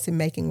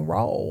policy-making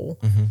role,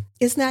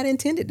 it's not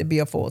intended to be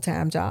a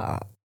full-time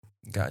job.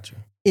 Gotcha.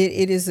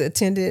 It is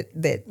intended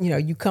that,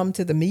 you come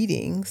to the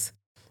meetings,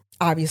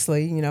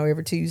 obviously,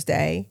 every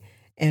Tuesday,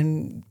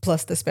 and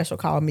plus the special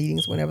call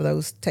meetings whenever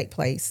those take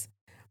place.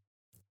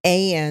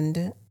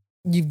 And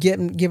you've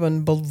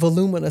given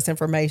voluminous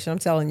information. I'm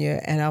telling you,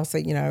 and I'll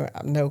say,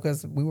 no,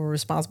 because we were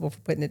responsible for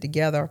putting it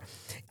together.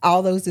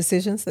 All those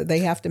decisions that they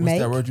have to make.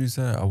 What's that word you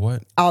said? A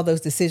what? All those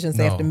decisions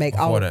they have to make.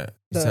 All that.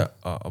 You said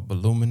a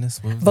voluminous?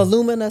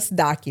 Voluminous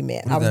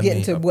document. I was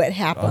getting to what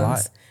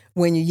happens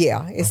when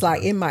it's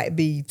like it might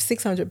be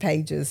 600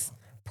 pages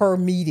per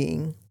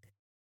meeting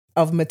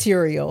of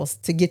materials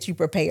to get you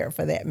prepared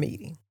for that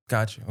meeting.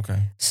 Gotcha.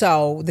 Okay.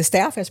 So the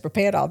staff has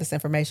prepared all this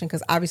information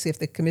because obviously if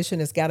the commission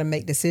has got to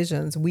make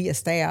decisions, we as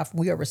staff,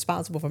 we are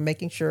responsible for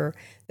making sure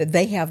that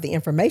they have the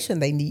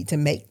information they need to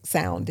make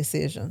sound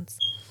decisions.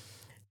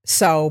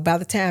 So by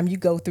the time you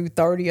go through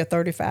 30 or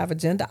 35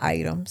 agenda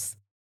items,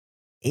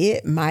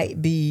 it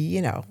might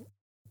be,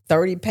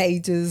 30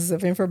 pages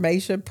of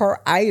information per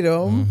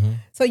item.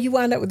 So you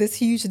wind up with this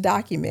huge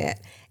document.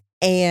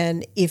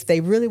 And if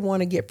they really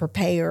want to get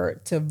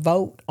prepared to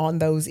vote on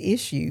those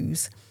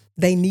issues,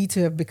 they need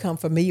to have become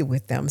familiar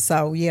with them.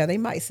 So they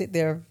might sit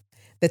there.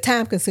 The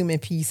time consuming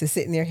piece is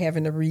sitting there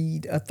having to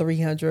read a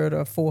 300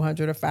 or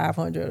 400 or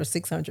 500 or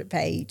 600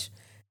 page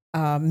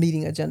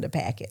meeting agenda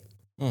packet.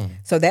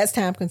 So that's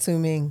time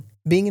consuming.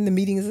 Being in the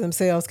meetings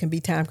themselves can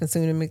be time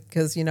consuming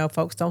because,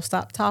 folks don't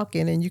stop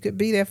talking and you could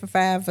be there for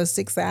 5 or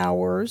 6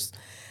 hours.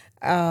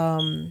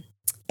 And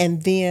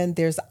then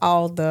there's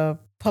all the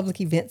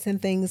public events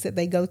and things that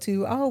they go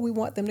to. Oh, we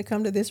want them to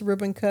come to this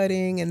ribbon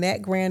cutting and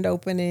that grand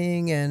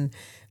opening and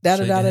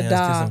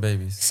da-da-da-da-da.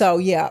 So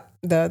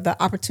the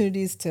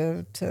opportunities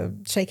to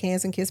shake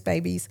hands and kiss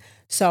babies.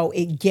 So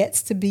it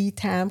gets to be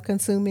time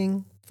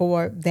consuming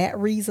for that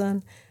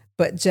reason.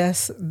 But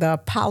just the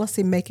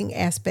policy making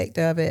aspect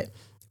of it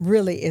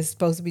really is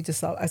supposed to be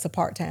just as a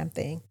part-time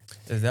thing.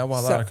 Is that why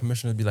a lot of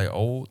commissioners be like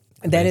old?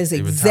 That is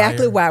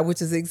exactly why,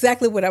 which is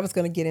exactly what I was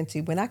going to get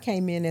into. When I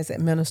came in as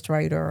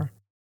administrator,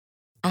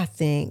 I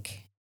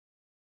think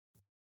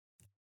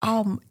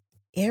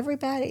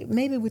everybody,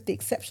 maybe with the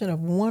exception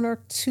of 1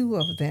 or 2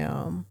 of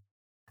them,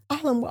 all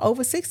of them were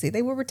over 60.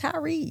 They were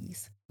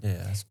retirees.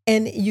 Yeah.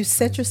 And you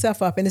set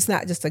yourself up, and it's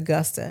not just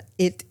Augusta.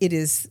 It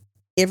is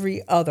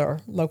every other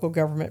local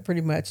government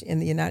pretty much in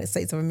the United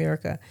States of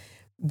America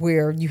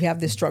where you have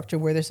this structure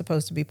where they're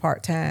supposed to be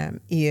part-time.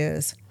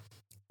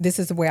 This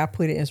is the way I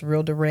put it, it's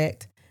real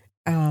direct.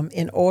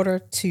 In order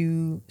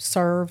to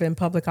serve in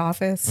public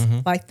office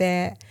like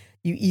that,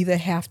 you either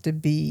have to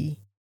be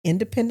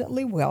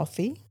independently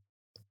wealthy,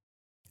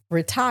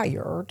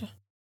 retired,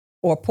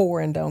 or poor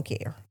and don't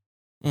care.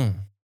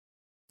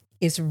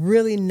 It's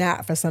really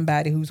not for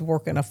somebody who's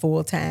working a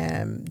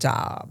full-time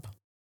job.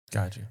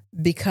 Gotcha.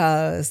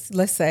 Because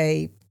let's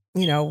say,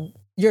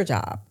 your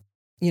job,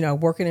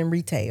 working in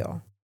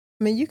retail.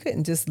 I mean, you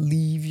couldn't just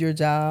leave your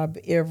job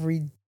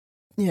every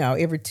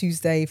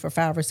Tuesday for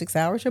 5 or 6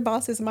 hours. Your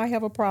bosses might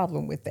have a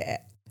problem with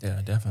that.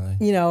 Yeah,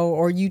 definitely.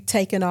 Or you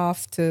taking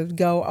off to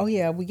go, oh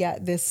yeah, we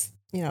got this,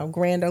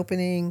 grand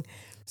opening.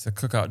 It's a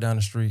cookout down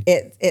the street.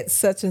 At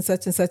such and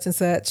such and such and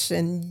such.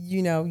 And,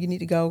 you need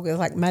to go.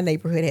 Like my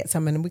neighborhood had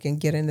something, and we can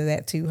get into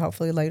that too,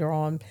 hopefully later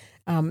on.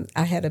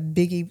 I had a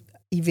big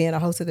event. I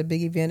hosted a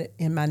big event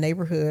in my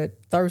neighborhood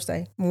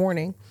Thursday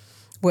morning.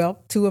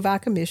 Well, 2 of our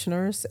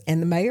commissioners and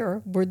the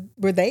mayor were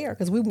there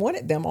because we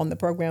wanted them on the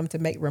program to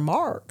make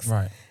remarks.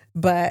 Right.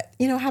 But,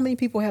 how many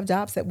people have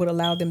jobs that would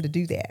allow them to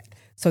do that?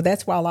 So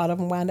that's why a lot of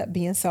them wind up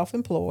being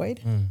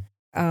self-employed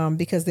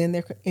because then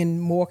they're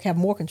have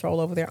more control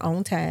over their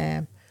own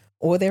time,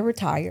 or they're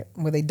retired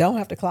where they don't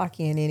have to clock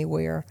in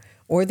anywhere,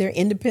 or they're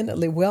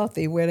independently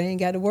wealthy where they ain't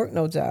got to work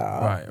no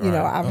job. Right.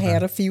 I've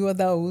had a few of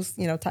those,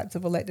 types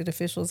of elected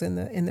officials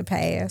in the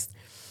past.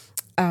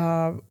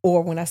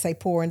 Or when I say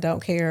poor and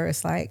don't care,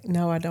 it's like,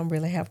 no, I don't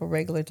really have a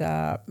regular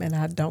job, and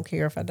I don't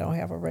care if I don't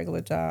have a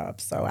regular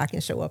job, so I can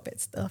show up at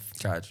stuff.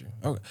 Got you.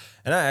 Okay.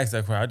 And I asked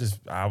that question.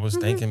 I was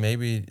thinking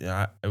maybe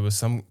it was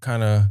some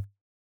kind of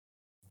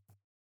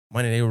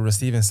money they were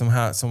receiving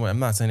somehow. Somewhere. I'm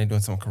not saying they're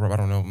doing something corrupt. I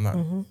don't know. I'm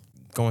not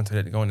going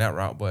that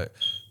route, but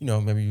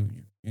maybe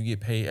you get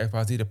paid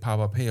XYZ to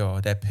pop up here,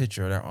 or that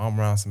picture, or that arm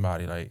around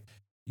somebody. Like,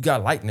 you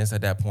got likeness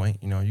at that point.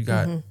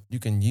 You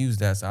can use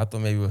that. So I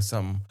thought maybe it was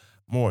something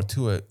more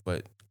to it,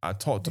 but I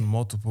talked to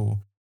multiple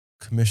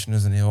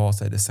commissioners and they all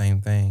said the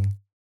same thing.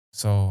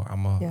 So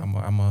Yeah.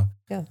 I'm a.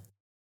 Yeah.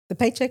 The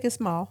paycheck is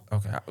small.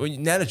 Okay. Well,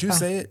 now that you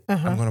say it,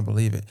 Uh-huh. I'm gonna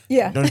believe it.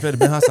 Yeah. Don't expect to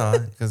be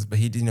Hassan but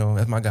he,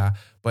 that's my guy.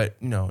 But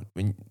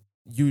when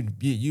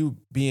you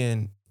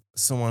being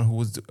someone who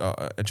was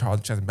in charge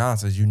of checks and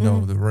balances,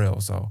 the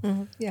real. So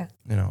Yeah.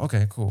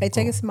 okay, cool.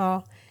 Paycheck cool. is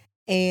small,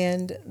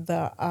 and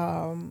the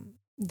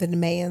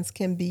demands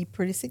can be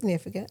pretty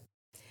significant.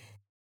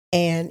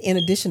 And in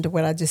addition to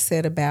what I just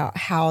said about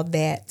how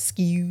that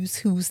skews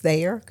who's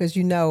there, because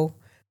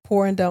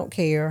poor and don't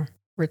care,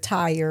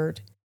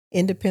 retired,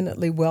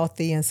 independently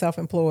wealthy, and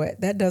self-employed,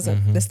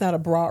 that's not a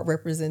broad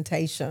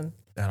representation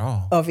at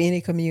all of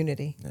any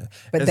community. Yeah.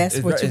 But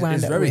that's what you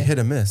wind up with. It's very hit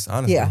or miss,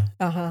 honestly.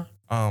 Yeah.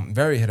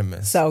 Very hit or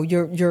miss. So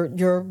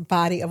your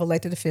body of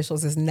elected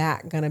officials is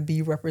not going to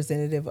be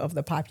representative of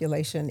the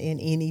population in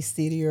any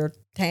city or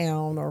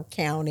town or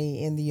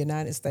county in the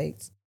United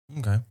States.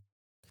 Okay.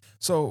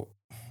 So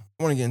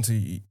I want to get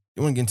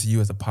into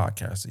you as a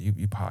podcaster.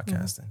 You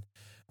podcasting.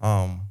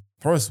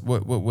 First,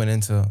 what went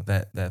into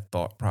that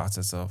thought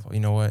process of, you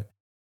know what,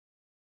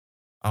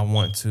 I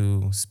want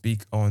to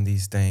speak on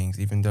these things,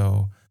 even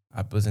though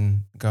I was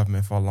in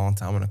government for a long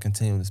time. I want to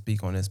continue to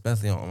speak on it,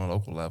 especially on a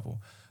local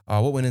level.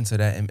 What went into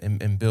that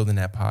in building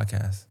that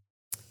podcast?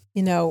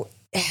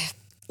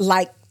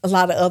 Like a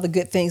lot of other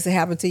good things that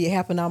happen to you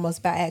happen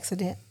almost by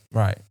accident.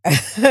 Right.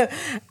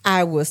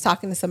 I was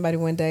talking to somebody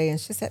one day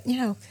and she said,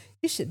 you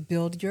should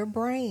build your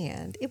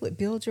brand. It would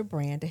build your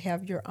brand to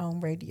have your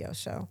own radio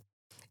show.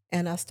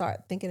 And I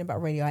start thinking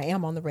about radio. I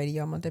am on the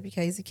radio. I'm on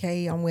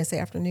WKZK on Wednesday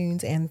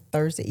afternoons and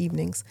Thursday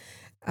evenings.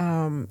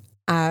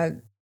 I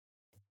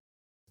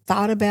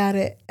thought about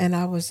it and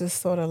I was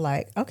just sort of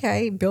like,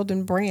 okay,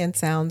 building brand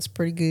sounds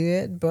pretty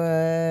good,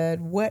 but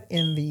what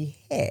in the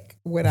heck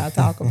would I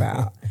talk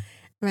about?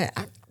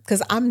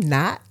 Because I'm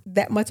not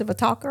that much of a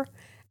talker.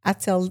 I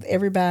tell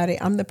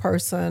everybody I'm the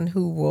person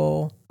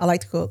I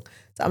like to cook.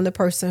 So I'm the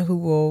person who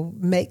will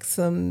make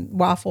some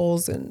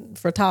waffles and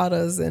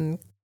frittatas and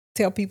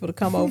tell people to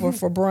come over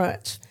for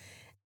brunch.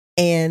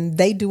 And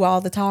they do all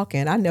the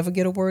talking. I never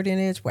get a word in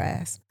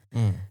edgewise.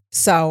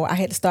 So I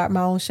had to start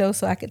my own show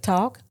so I could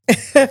talk.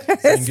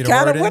 It's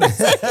kind of what I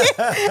say.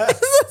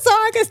 So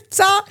I could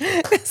talk.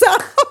 Because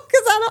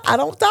I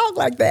don't talk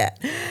like that.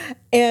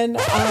 And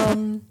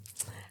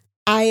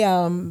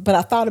but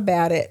I thought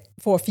about it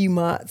for a few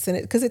months, and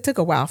because it took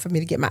a while for me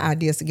to get my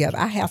ideas together.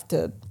 I have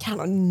to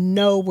kind of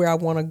know where I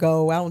want to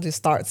go. I don't just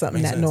start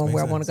something not knowing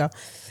where I want to go.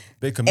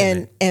 Big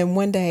commitment. And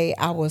one day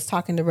I was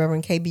talking to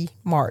Reverend KB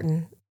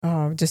Martin,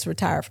 just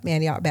retired from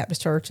Antioch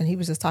Baptist Church, and he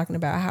was just talking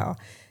about how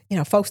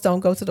folks don't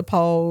go to the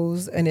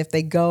polls, and if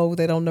they go,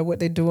 they don't know what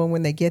they're doing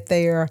when they get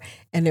there.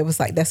 And it was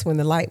like that's when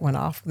the light went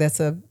off. There's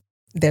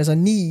a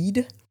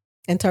need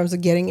in terms of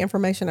getting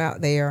information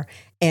out there,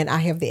 and I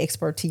have the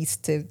expertise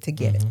to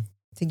get it,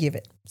 to give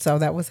it. So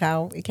that was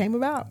how it came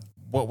about.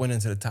 What went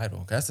into the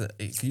title?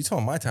 You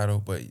told my title,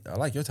 but I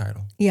like your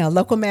title. Yeah,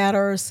 Local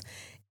Matters.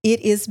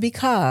 It is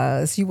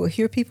because you will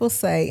hear people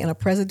say in a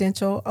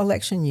presidential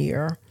election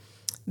year,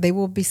 they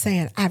will be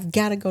saying, I've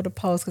got to go to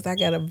polls because I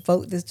got to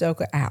vote this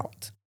joker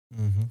out.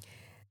 Mm-hmm.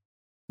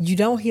 You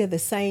don't hear the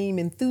same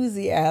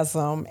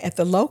enthusiasm at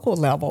the local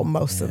level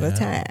most of the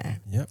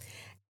time. Yep.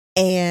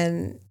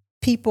 And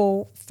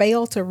people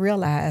fail to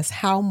realize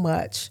how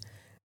much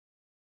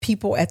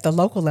people at the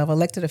local level,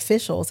 elected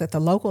officials at the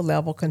local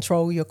level,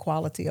 control your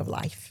quality of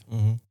life.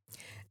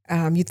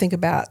 Mm-hmm. You think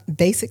about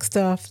basic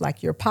stuff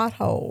like your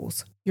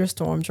potholes, your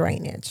storm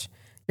drainage,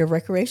 your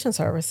recreation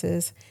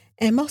services,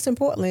 and most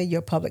importantly,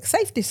 your public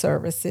safety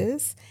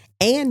services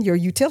and your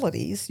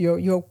utilities,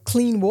 your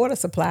clean water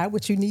supply,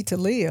 which you need to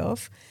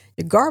live,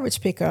 your garbage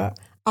pickup.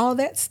 All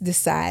that's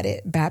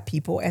decided by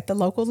people at the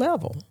local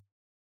level.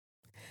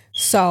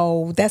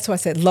 So that's why I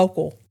said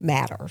local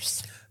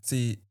matters.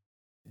 See,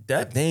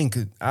 that thing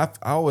I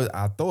thought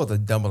it was a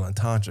double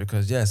entendre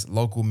because yes,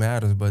 local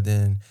matters, but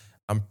then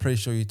I'm pretty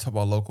sure you talk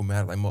about local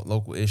matter, like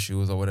local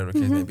issues or whatever the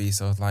case may be.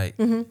 So it's like,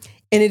 and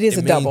it is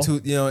a double.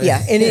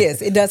 Yeah, it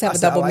is. It does have a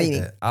double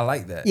meaning. I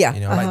like that. Yeah,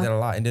 I like that a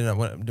lot. And then I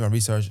went doing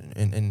research,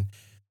 and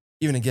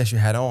even the guest you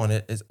had on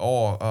it is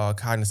all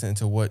cognizant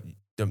to what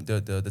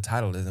the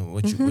title is and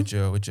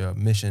what your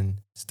mission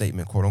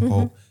statement, quote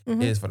unquote,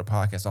 is for the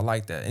podcast. So I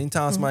like that.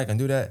 Anytime somebody can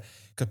do that,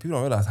 because people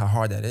don't realize how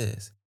hard that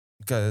is.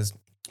 Because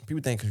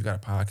people think because you got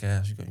a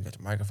podcast, you got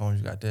your microphone,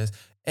 you got this.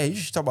 Hey, you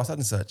should talk about such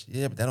and such.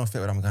 Yeah, but that don't fit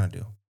what I'm gonna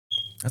do.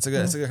 That's a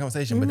good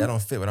conversation, but that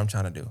don't fit what I'm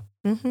trying to do.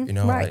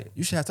 Right. Like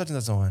you should have such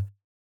and such on.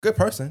 Good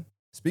person,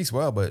 speaks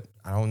well, but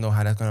I don't know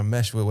how that's gonna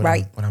mesh with what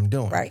I'm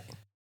doing. Right.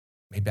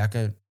 Maybe I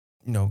could,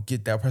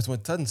 get that person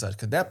with such and such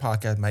because that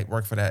podcast might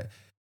work for that.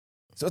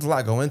 So there's a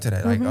lot go into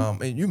that. Like,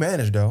 and you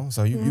manage though,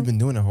 so you've been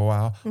doing it for a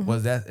while.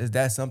 Is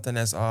that something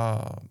that's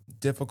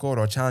difficult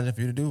or challenging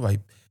for you to do? Like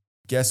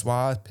guest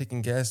wise,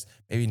 picking guests,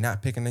 maybe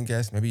not picking a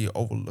guest, maybe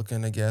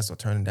overlooking a guest or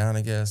turning down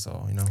a guest,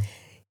 or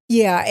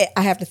Yeah,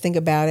 I have to think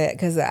about it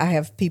because I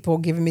have people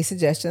giving me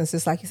suggestions.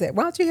 Just like you said,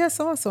 why don't you have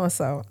so and so and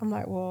so? I'm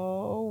like,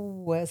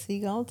 well, what's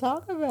he gonna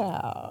talk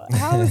about?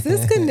 How is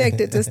this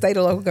connected to state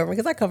or local government?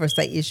 Because I cover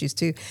state issues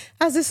too.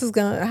 How's this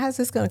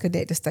gonna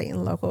connect to state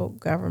and local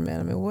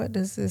government? I mean, what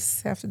does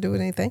this have to do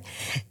with anything?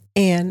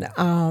 And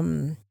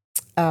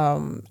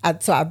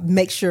so I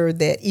make sure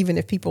that even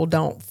if people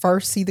don't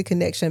first see the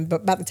connection,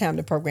 but by the time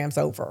the program's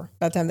over,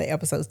 by the time the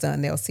episode's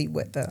done, they'll see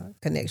what the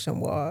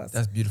connection was.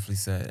 That's beautifully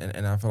said,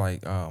 and I feel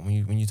like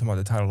when you talk about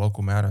the title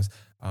 "Local Matters,"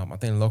 I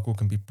think local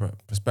can be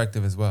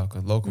perspective as well,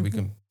 because local we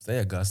can say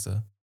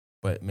Augusta,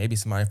 but maybe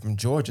somebody from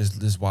Georgia is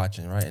just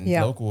watching, right? And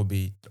local will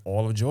be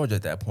all of Georgia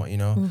at that point, you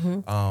know. If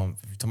you're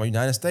talking about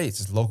United States,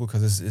 it's local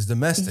because it's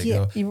domestic.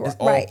 Yeah, it's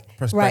right,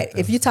 all right.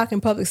 If you're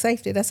talking public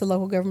safety, that's a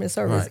local government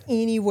service Right.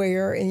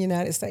 anywhere in the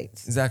United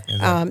States. Exactly.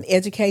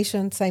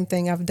 Education, same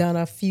thing. I've done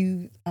a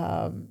few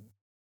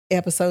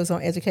episodes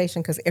on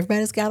education because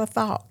everybody's got a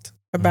thought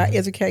about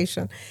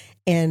education.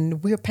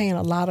 And we're paying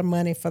a lot of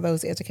money for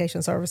those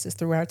education services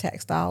through our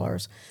tax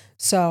dollars.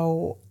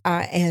 So,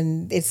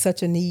 and it's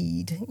such a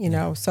need, you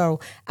know. So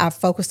I've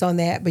focused on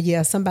that. But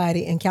yeah,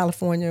 somebody in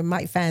California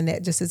might find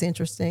that just as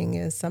interesting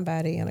as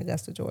somebody in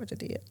Augusta, Georgia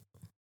did.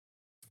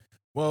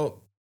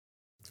 Well,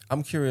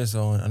 I'm curious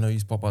on, I know you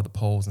spoke about the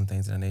polls and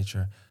things of that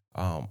nature.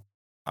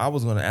 I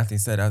was going to, after you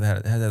said, I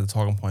had a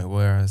talking point,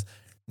 whereas,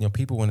 you know,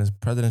 people, when it's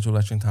presidential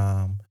election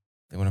time,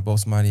 they want to vote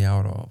somebody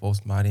out or vote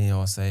somebody in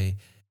or say,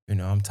 you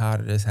know, I'm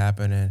tired of this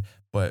happening.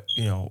 But,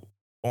 you know,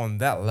 on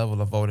that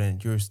level of voting,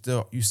 you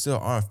still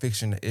aren't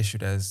fixing the issue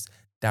that's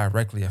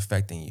directly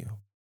affecting you,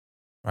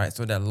 right?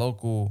 So that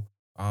local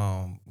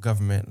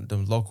government, the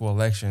local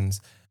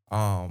elections,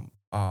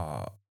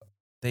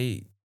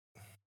 they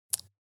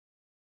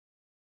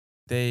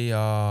it's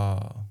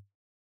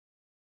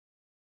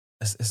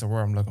a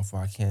word I'm looking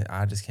for.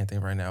 I just can't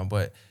think right now.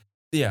 But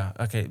yeah,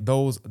 okay,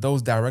 those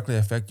directly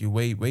affect you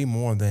way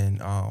more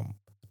than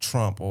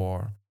Trump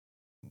or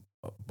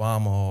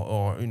Obama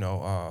or you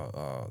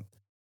know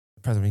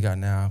the president we got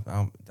now.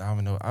 I don't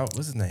even know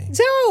what's his name.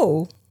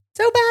 Joe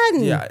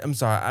Biden. Yeah, I'm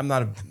sorry. I'm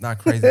not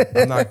crazy.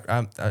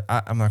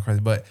 I'm not crazy.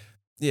 But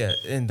yeah,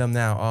 in them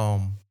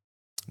now,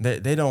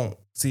 they don't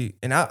see.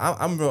 And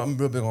I'm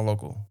real big on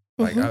local.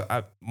 Like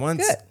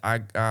once Good.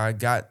 I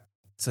got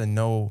to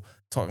know,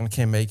 talking to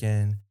Kim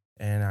Macon,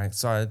 and I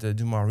started to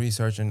do my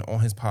research and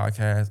on his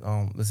podcast,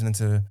 listening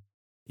to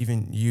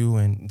even you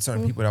and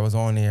certain people that was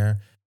on there,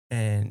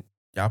 and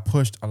y'all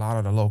pushed a lot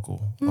of the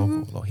local.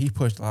 He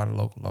pushed a lot of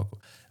local.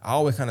 I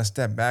always kind of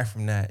step back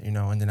from that, you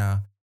know, and then I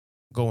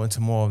go into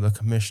more of the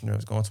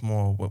commissioners, go into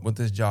more of what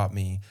this job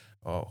mean,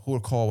 who to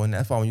call. And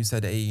that's why when you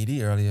said the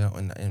AED earlier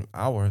in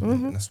ours,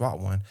 in the SWAT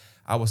one,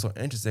 I was so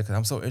interested because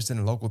I'm so interested in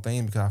the local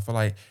thing because I feel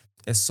like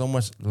it's so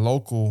much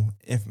local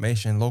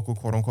information, local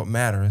quote unquote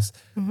matters,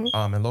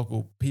 and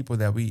local people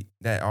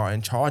that are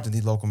in charge of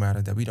these local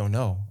matters that we don't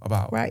know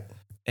about. Right.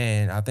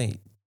 And I think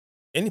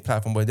any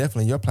platform, but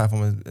definitely your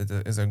platform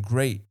is a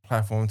great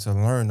platform to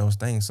learn those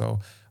things. So,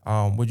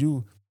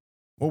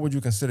 what would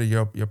you consider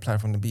your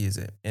platform to be? Is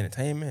it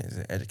entertainment? Is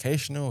it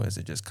educational? Is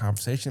it just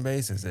conversation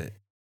based?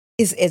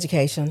 It's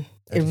education.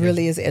 It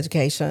really is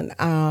education.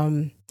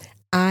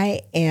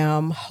 I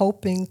am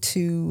hoping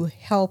to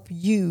help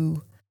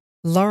you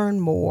learn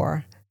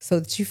more so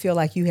that you feel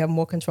like you have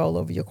more control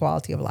over your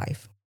quality of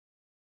life.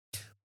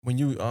 When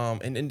you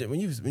and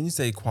when you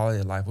say quality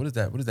of life, what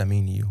does that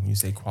mean to you when you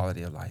say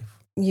quality of life?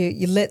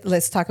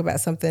 Let's talk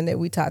about something that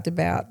we talked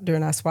about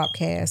during our swap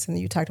cast, and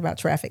you talked about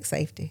traffic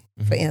safety,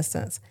 for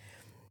instance.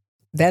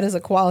 That is a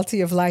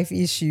quality of life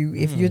issue.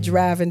 If you're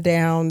driving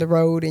down the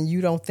road and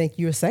you don't think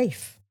you're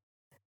safe,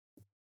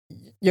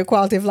 your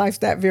quality of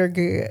life's not very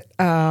good.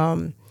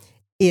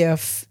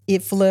 If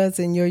it floods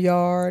in your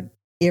yard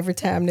every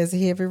time there's a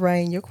heavy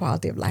rain, your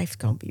quality of life's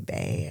gonna be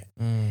bad.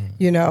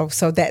 You know,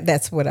 so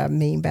that's what I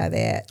mean by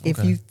that. Okay.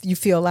 If you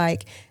feel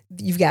like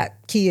you've got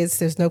kids,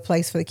 there's no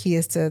place for the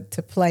kids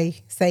to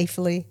play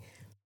safely,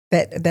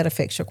 that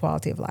affects your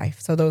quality of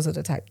life. So those are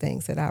the type of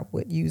things that I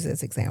would use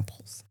as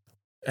examples.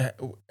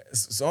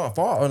 So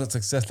far on the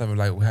success level,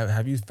 like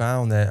have you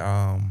found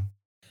that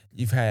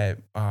you've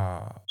had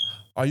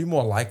are you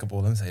more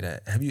likable? Let me say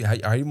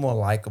that. Are you more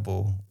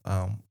likable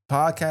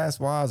podcast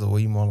wise, or are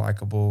you more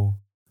likable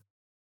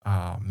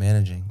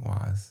managing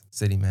wise,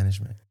 city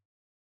management?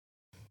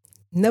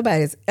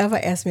 Nobody's ever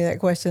asked me that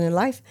question in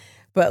life,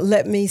 but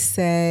let me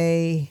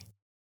say,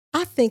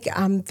 I think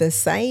I'm the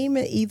same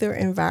in either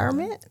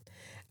environment.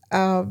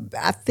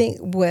 I think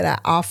what I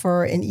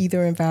offer in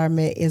either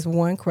environment is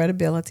one,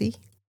 credibility.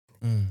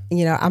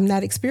 You know, I'm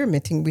not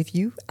experimenting with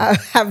you.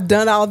 I've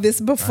done all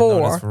this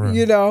before,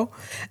 you know,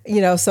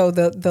 so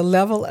the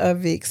level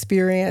of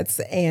experience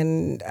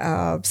and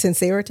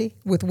sincerity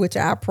with which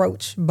I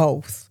approach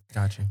both,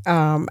 Gotcha.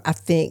 I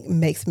think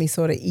makes me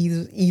sort of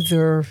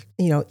either,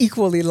 you know,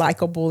 equally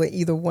likable in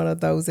either one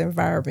of those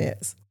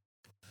environments.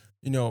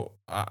 You know,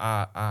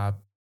 I've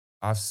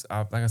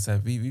like I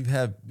said, we've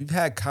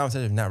had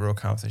conversations, not real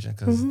conversations,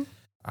 because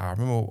I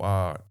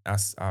remember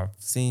I've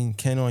seen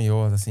Ken on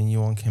yours, I've seen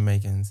you on Kim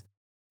Macon's,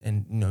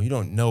 and you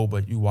don't know,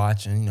 but you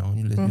watching,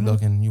 you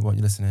looking, you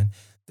listening.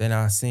 Then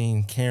I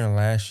seen Karen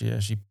last year.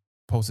 She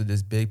posted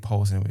this big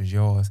post and it was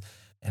yours.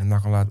 And I'm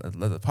not gonna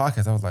lie, the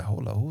podcast, I was like,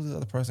 hold up, who's the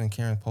other person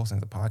Karen posting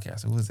the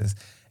podcast? Who is this?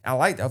 I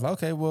liked it. I was like,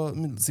 okay, well, let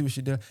me see what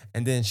she did.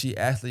 And then she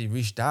actually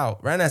reached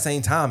out right at that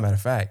same time, matter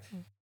of fact.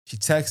 She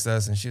texted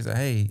us and she was like,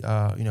 hey,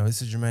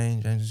 this is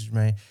Jermaine, James, this is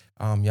Jermaine.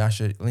 Y'all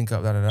should link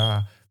up, da da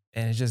da.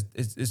 And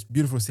it's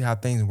beautiful to see how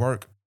things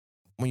work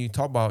when you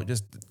talk about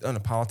just on the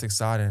politics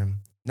side and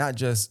not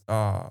just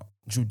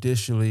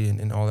judicially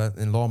and all that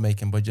in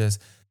lawmaking, but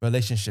just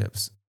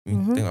relationships.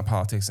 When you think about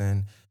politics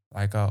and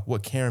like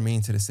what Karen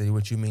means to the city,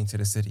 what you mean to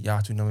the city. Y'all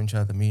two know each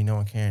other, me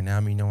knowing Karen, now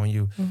me knowing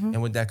you,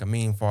 and what that could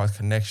mean as far as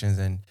connections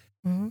and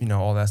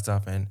all that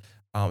stuff. And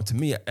to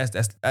me, that's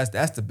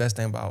the best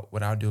thing about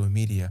what I do in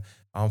media.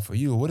 For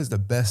you, what is the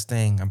best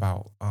thing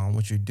about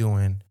what you're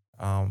doing,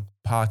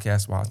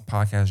 podcast-wise,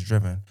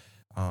 podcast-driven,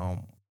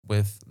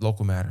 with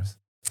local matters?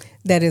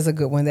 That is a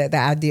good one, that the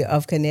idea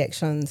of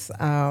connections,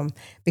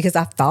 because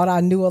I thought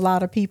I knew a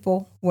lot of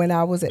people when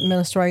I was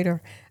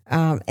administrator.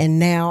 And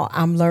now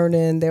I'm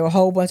learning there were a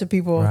whole bunch of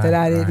people that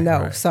I didn't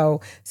know. Right. So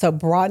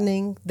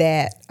broadening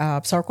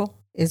that circle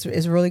is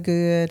really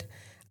good.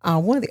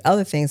 One of the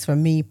other things for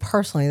me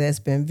personally that's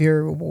been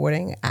very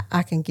rewarding,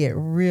 I can get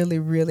really,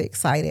 really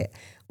excited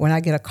when I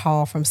get a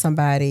call from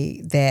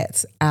somebody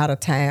that's out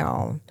of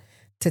town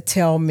to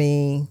tell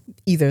me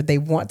either they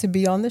want to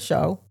be on the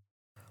show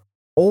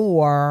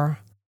or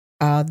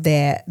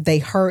that they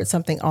heard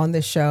something on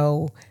the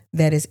show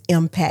that is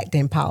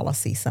impacting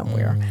policy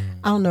somewhere.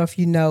 I don't know if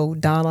you know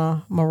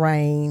Donna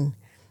Moraine.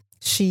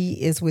 She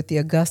is with the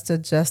Augusta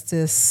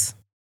Justice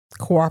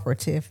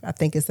Cooperative, I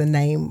think is the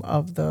name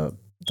of the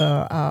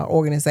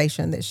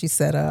organization that she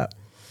set up.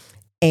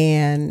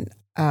 And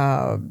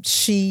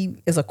she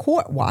is a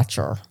court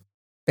watcher,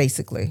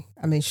 basically.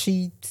 I mean,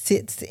 she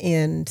sits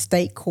in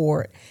state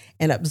court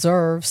and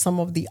observes some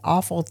of the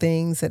awful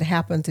things that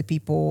happen to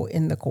people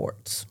in the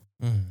courts.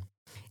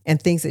 And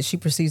things that she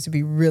perceives to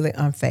be really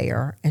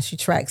unfair. And she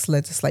tracks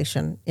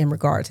legislation in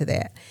regard to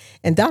that.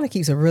 And Donna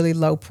keeps a really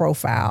low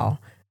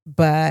profile,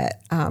 but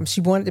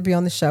she wanted to be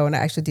on the show. And I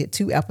actually did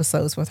 2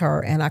 episodes with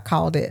her. And I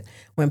called it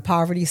When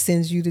Poverty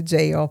Sends You to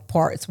Jail,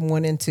 Parts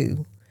 1 and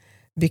 2.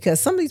 Because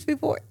some of these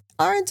people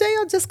are in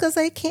jail just because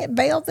they can't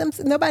bail them.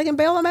 Nobody can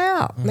bail them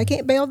out. They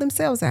can't bail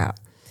themselves out.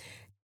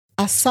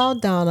 I saw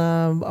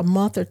Donna a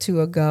month or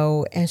 2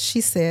 ago, and she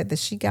said that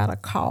she got a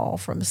call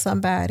from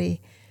somebody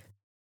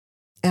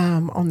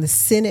on the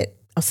Senate,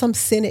 or some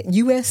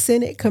U.S.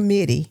 Senate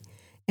committee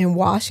in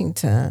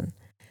Washington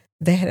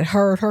that had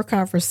heard her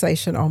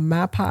conversation on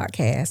my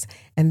podcast,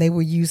 and they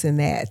were using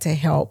that to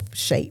help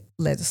shape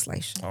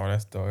legislation. Oh,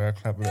 that's dope. I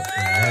clap it up.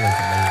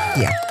 That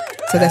is amazing.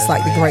 Yeah. So that's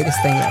like the greatest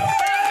thing ever.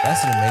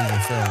 That's an amazing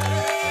feeling.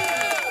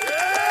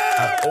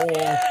 Out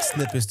all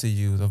snippets to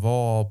use of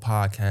all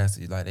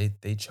podcasts,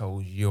 like they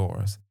chose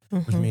yours,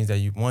 which means that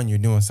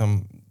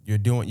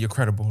you're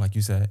credible, like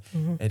you said,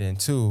 and then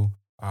 2,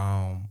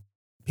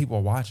 people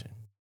are watching.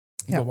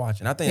 People are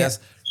watching. I think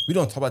we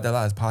don't talk about that a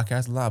lot as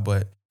podcasts a lot,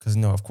 but because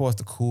of course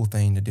the cool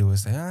thing to do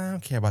is say, I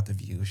don't care about the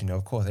views.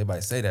 Of course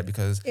everybody say that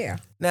because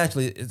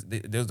naturally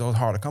those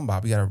hard to come by.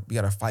 We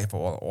gotta fight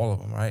for all of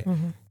them, right?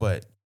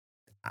 But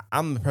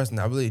I'm the person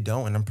that I really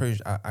don't, and I'm pretty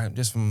sure I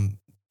just from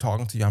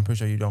talking to you, I'm pretty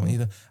sure you don't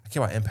either. I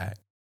care about impact.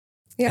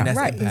 Yeah,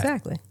 right. Impact.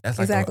 Exactly. That's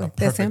like a perfect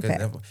that's impact.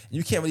 example.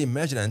 You can't really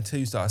measure that until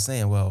you start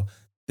saying, well,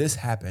 this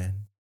happened,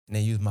 and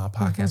they use my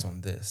podcast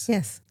on this.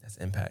 Yes. That's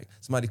impact.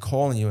 Somebody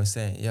calling you and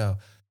saying, yo,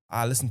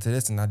 I listened to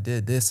this and I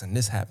did this and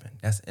this happened.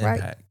 That's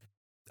impact. Right.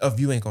 A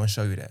view ain't going to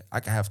show you that. I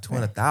can have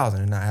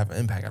 200,000 and not have an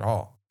impact at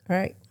all.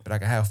 Right. But I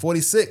can have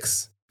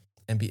 46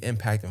 and be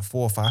impacting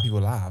 4 or 5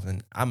 people's lives,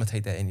 and I'm going to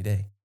take that any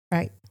day.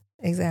 Right.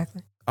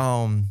 Exactly.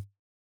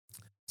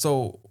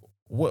 So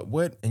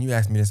what, and you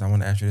asked me this, I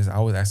want to ask you this. I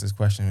always ask this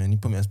question, and you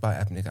put me on the spot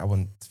after I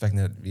wasn't expecting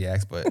it to be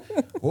asked, but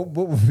what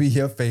would be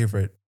your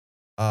favorite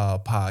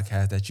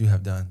podcast that you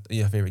have done,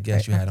 your favorite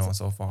guest you had on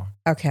so far?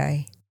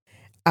 Okay.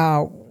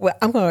 Well,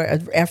 I'm going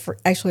to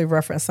actually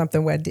reference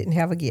something where I didn't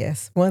have a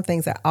guest. One of the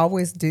things I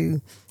always do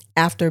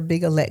after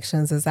big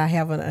elections is I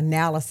have an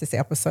analysis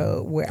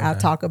episode where I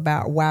talk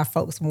about why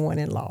folks won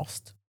and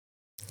lost.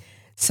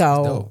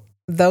 So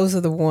those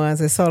are the ones.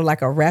 It's sort of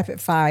like a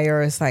rapid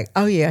fire. It's like,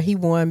 oh yeah, he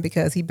won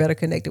because he better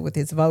connected with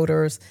his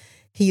voters.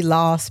 He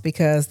lost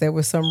because there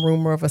was some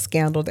rumor of a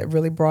scandal that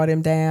really brought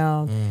him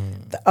down.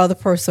 The other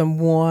person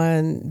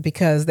won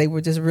because they were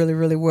just really,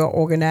 really well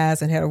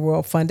organized and had a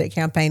well-funded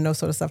campaign, those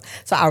sort of stuff.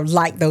 So I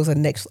like those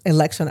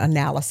election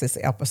analysis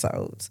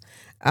episodes,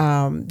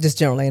 just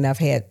generally. And I've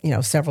had,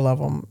 several of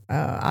them,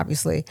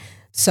 obviously.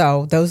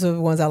 So those are the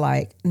ones I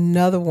like.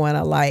 Another one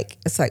I like,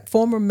 it's like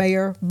former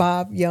Mayor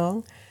Bob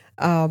Young.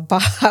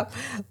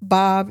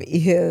 Bob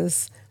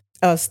is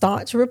a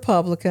staunch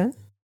Republican.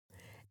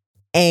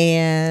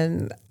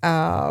 And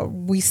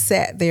we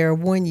sat there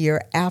one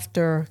year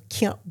after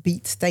Kemp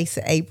beat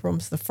Stacey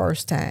Abrams the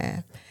first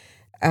time.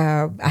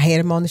 I had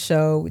him on the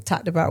show. We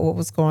talked about what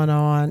was going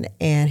on.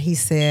 And he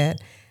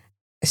said,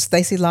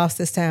 Stacey lost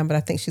this time, but I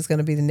think she's going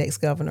to be the next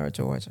governor of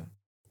Georgia.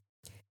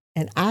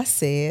 And I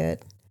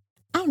said,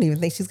 I don't even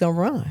think she's going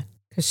to run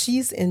because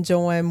she's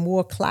enjoying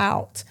more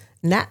clout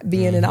not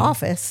being in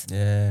office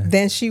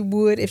than she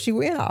would if she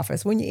were in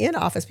office. When you're in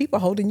office, people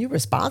are holding you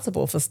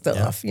responsible for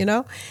stuff, you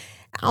know?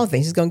 I don't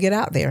think she's going to get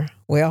out there.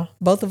 Well,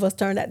 both of us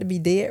turned out to be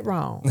dead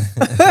wrong.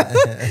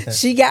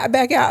 She got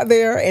back out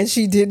there and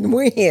she didn't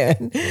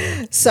win.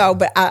 So,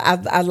 but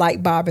I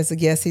like Bob as a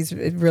guest. He's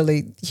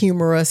really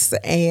humorous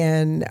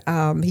and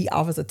he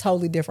offers a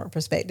totally different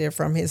perspective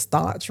from his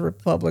staunch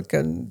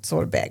Republican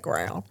sort of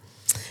background.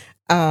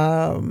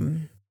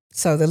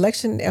 So the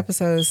election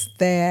episodes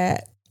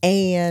that,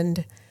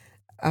 and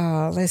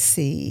let's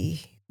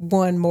see,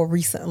 one more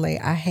recently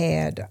I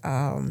had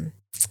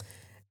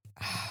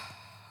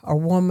a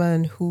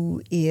woman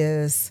who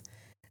is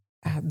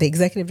the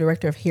executive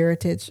director of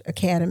Heritage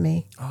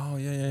Academy. Oh,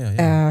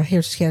 yeah.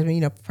 Heritage Academy,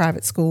 you know,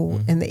 private school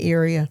in the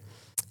area.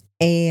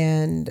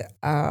 And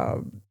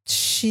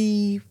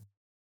she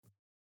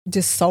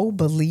just so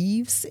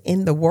believes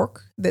in the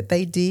work that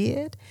they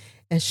did.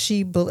 And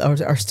she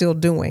are still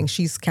doing.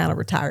 She's kind of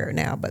retired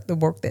now, but the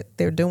work that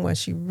they're doing,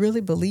 she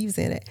really believes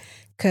in it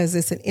because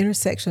it's an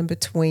intersection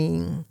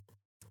between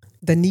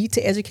the need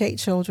to educate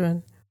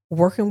children,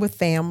 working with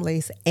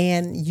families,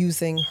 and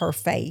using her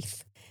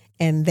faith.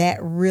 And that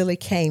really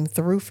came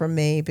through for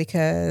me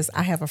because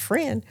I have a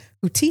friend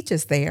who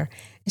teaches there.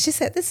 And she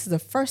said, this is the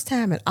first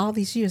time in all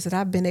these years that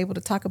I've been able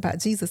to talk about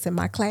Jesus in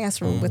my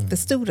classroom with the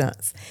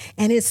students.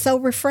 And it's so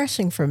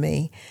refreshing for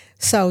me.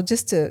 So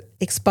just to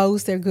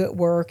expose their good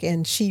work.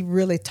 And she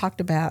really talked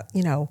about,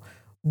 you know,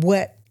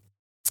 what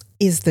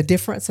is the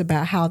difference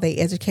about how they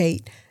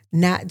educate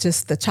not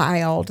just the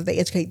child, they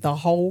educate the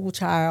whole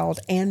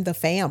child and the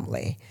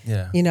family.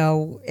 Yeah. You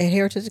know, at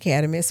Heritage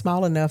Academy, it's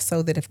small enough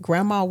so that if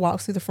grandma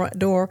walks through the front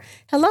door,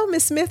 hello,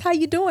 Miss Smith, how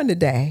you doing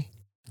today?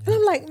 And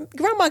I'm like,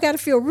 grandma got to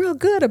feel real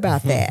good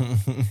about that.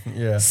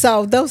 Yeah.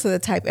 So those are the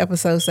type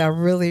episodes I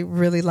really,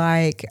 really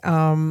like.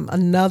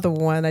 Another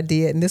one I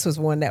did, and this was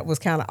one that was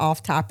kind of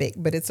off topic,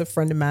 but it's a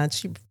friend of mine.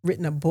 She's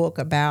written a book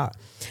about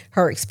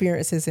her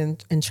experiences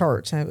in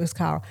church. And it was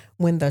called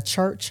When the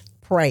Church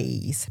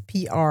Prays,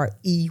 Preys.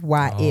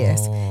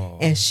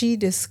 And she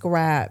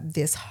described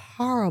this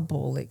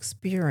horrible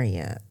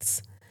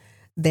experience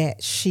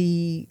that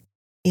she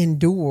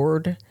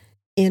endured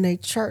in a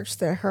church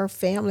that her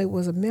family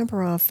was a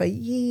member of for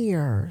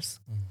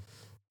years.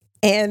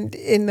 And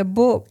in the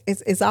book,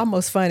 it's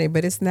almost funny,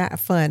 but it's not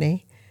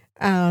funny.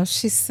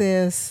 She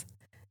says,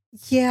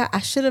 yeah, I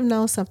should have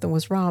known something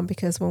was wrong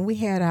because when we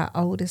had our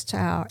oldest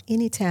child,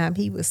 anytime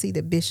he would see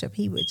the bishop,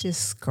 he would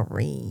just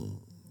scream.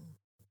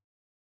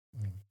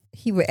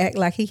 He would act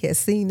like he had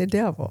seen the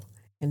devil.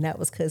 And that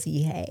was because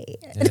he had,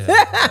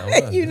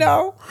 you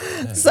know?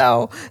 Yeah.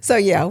 So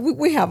yeah,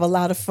 we have a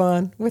lot of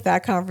fun with our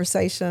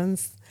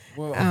conversations.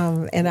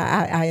 Well, and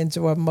I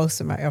enjoy most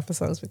of my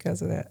episodes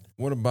because of that.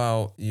 What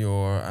about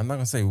your, I'm not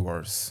going to say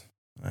worse,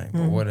 right?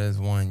 But what is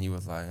one you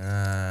was like,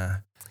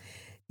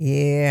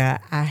 Yeah,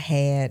 I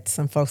had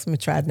some folks, I'm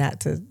tried not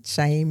to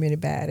shame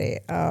anybody.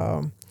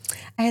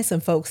 I had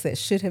some folks that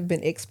should have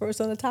been experts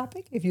on the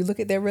topic. If you look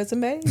at their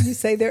resume, you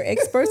say they're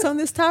experts on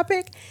this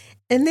topic.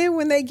 And then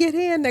when they get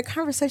in, their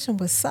conversation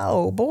was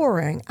so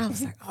boring. I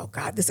was like, oh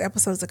God, this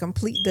episode's a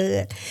complete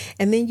dud.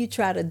 And then you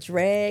try to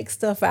drag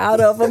stuff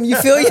out of them. You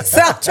feel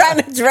yourself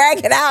trying to drag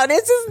it out.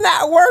 It's just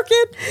not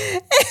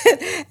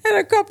working. And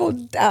a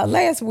couple,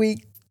 last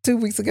week, 2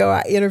 weeks ago,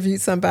 I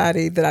interviewed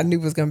somebody that I knew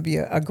was going to be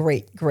a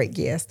great, great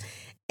guest.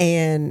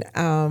 And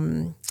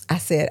I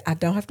said, I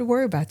don't have to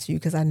worry about you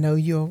because I know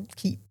you'll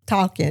keep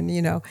talking,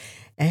 you know.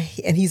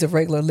 And he's a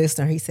regular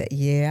listener. He said,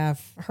 yeah,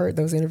 I've heard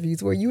those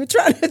interviews where you were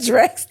trying to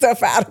drag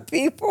stuff out of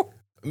people.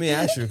 Let me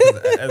ask you,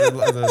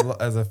 because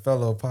as a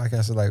fellow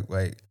podcaster, like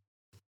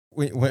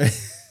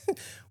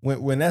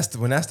when that's the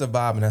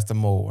vibe and that's the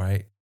mode,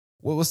 right?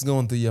 What's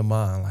going through your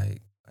mind?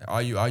 Like,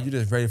 are you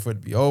just ready for it to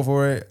be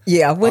over it?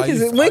 Yeah, when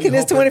can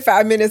this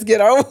 25 minutes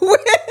get over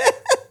with?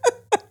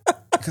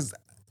 Because,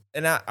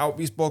 and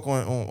we spoke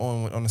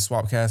on the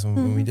Swapcast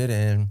when we did it,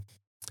 and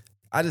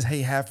I just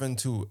hate having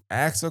to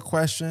ask a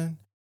question,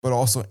 but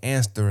also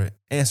answer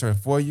it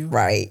for you.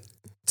 Right.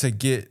 To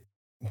get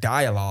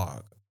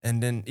dialogue.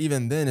 And then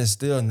even then it's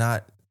still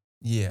not,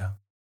 yeah.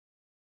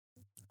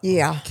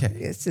 Yeah. Okay.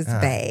 It's just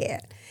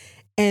bad.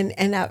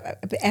 And I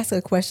asked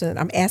a question,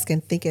 I'm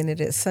asking thinking it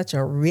is such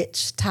a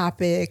rich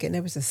topic and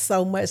there was just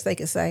so much they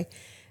could say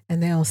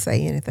and they don't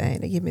say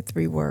anything. They give me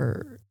 3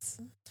 words.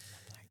 I'm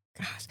like,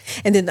 gosh.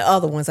 And then the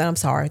other ones, I'm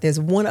sorry, there's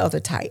one other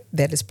type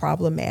that is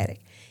problematic.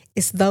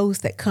 It's those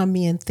that come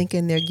in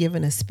thinking they're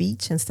giving a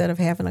speech instead of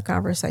having a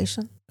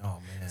conversation. Oh,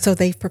 man. So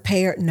they've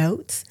prepared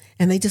notes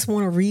and they just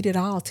want to read it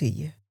all to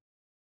you.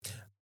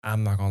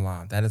 I'm not going to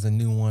lie. That is a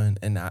new one.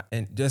 And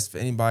just for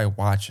anybody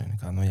watching,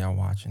 because I know y'all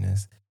watching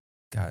this,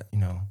 got,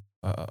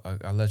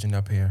 a legend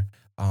up here.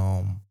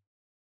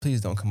 Please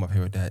don't come up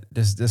here with that.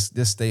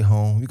 Just stay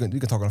home. You can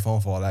talk on the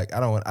phone for all that. I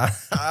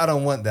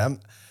don't want that.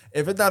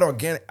 If it's not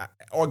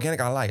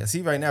organic, I like it.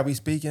 See, right now we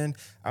speaking.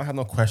 I don't have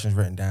no questions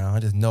written down. I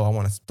just know I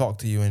want to talk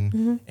to you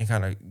and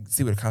kind of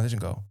see where the conversation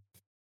go.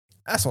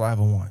 That's all I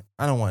ever want.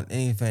 I don't want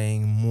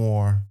anything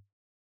more.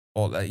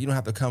 Or like, you don't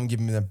have to come give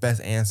me the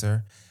best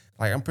answer.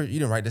 Like I'm pretty. You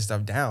didn't write this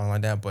stuff down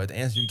like that, but the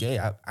answer you gave,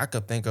 I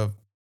could think of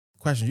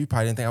questions you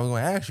probably didn't think I was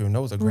going to ask you, and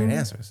those are great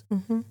answers.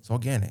 It's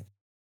organic.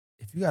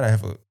 If you gotta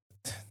have a,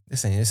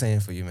 this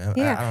ain't for you, man.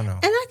 Yeah. I don't know.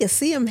 And I can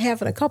see them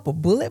having a couple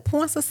bullet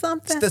points or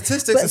something.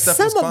 Statistics and stuff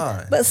is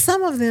fine. But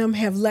some of them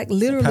have like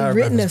literally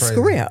written a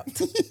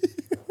script.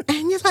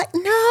 And you're like,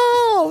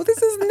 no,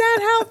 this is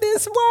not how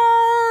this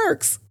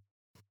works.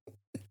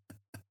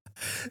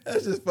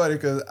 That's just funny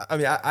because I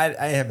mean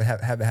I haven't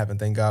happened,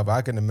 thank God, but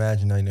I can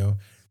imagine, you know,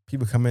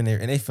 people come in there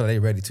and they feel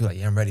they're ready too. Like,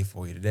 yeah, I'm ready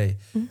for you today.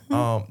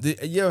 Do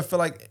you ever feel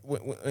like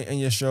in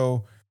your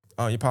show,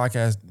 your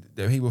podcast,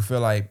 that people feel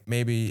like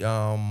maybe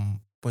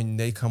when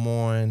they come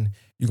on,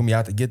 you're gonna be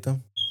out to get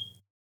them?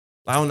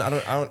 I haven't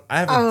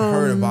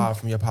heard a vibe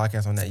from your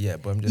podcast on that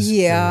yet, but I'm just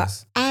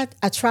curious.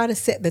 I try to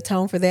set the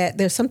tone for that.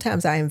 There's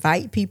sometimes I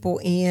invite people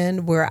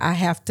in where I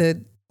have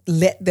to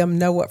let them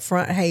know up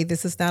front, hey,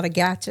 this is not a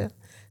gotcha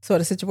sort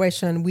of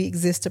situation. We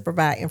exist to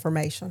provide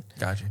information.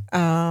 Gotcha.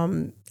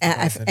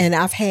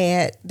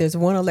 There's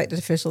one elected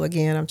official,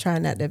 again, I'm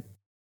trying not to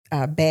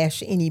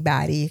bash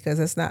anybody because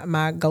that's not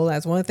my goal.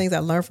 That's one of the things I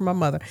learned from my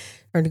mother.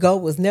 Her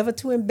goal was never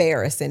to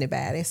embarrass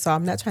anybody. So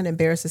I'm not trying to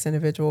embarrass this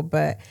individual,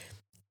 but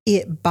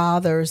it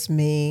bothers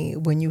me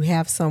when you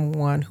have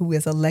someone who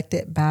is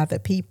elected by the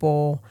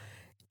people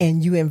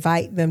and you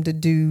invite them to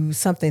do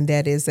something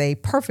that is a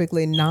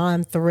perfectly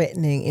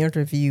non-threatening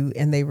interview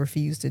and they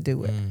refuse to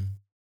do it.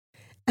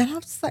 And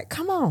I'm just like,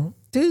 come on,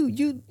 dude,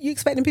 you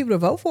expecting people to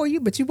vote for you,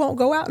 but you won't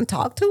go out and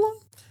talk to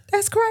them?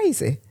 That's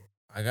crazy.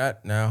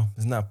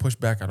 It's not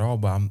pushback at all,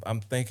 but I'm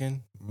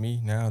thinking, me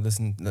now,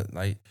 listen,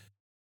 like,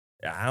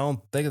 I don't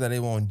think that they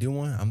won't do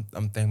one.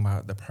 I'm thinking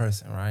about the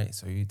person, right?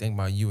 So you think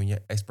about you and your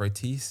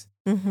expertise.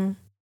 I'm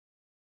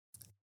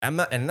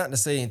not to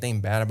say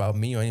anything bad about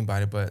me or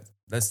anybody, but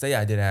let's say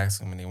I did ask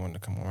them and they wanted to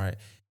come on, right?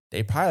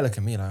 They probably look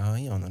at me like, oh,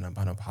 you don't know nothing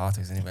about no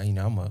politics anyway. You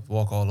know, I'm gonna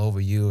walk all over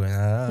you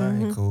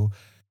and ain't cool.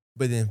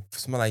 But then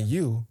someone like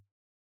you,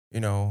 you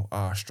know,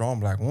 a strong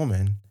Black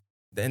woman,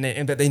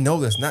 and that they know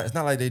this. It's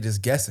not like they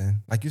just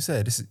guessing. Like you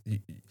said, this is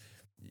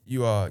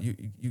your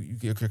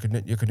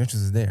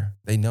credentials is there.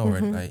 They know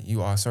already. Like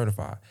you are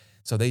certified,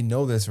 so they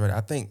know this already.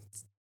 I think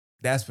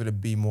that's what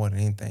it'd be more than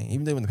anything.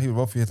 Even though when the people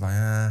vote for you, it's like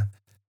I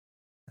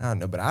don't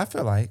know. But I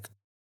feel like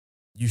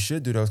you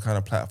should do those kind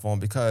of platforms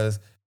because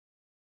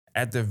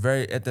at the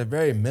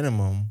very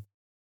minimum,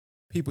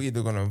 people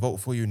either gonna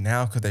vote for you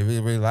now because they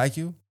really really like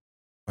you,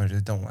 or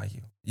just don't like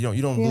you.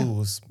 You don't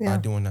lose by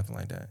doing nothing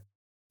like that.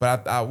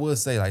 But I will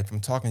say, like, from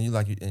talking to you,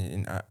 like,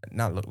 and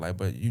not look like,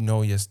 but you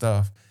know your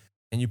stuff,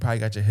 and you probably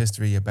got your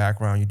history, your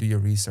background, you do your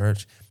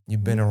research,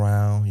 you've been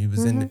around, you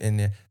was in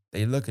there.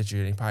 They look at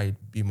you, they probably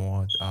be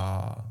more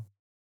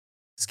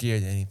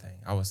scared than anything,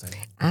 I would say.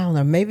 I don't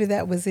know, maybe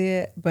that was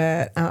it,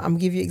 but I'm gonna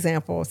give you an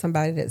example of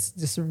somebody that's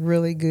just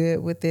really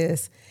good with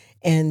this,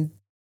 and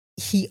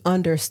he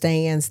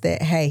understands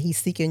that, hey, he's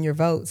seeking your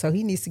vote, so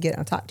he needs to get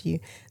and talk to you.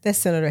 That's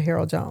Senator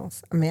Harold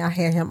Jones. I mean, I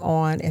had him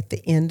on at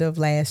the end of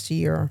last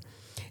year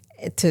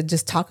to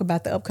just talk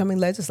about the upcoming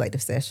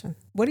legislative session.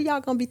 What are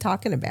y'all going to be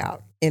talking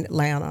about in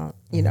Atlanta,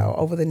 you know,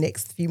 over the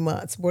next few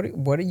months? What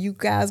are you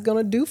guys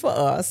going to do for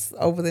us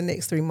over the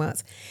next 3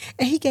 months?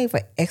 And he gave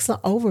an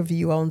excellent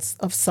overview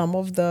of some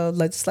of the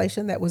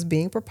legislation that was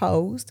being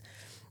proposed.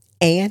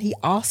 And he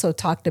also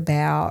talked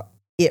about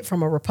it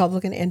from a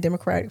Republican and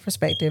Democratic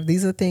perspective.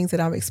 These are the things that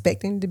I'm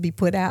expecting to be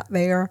put out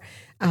there.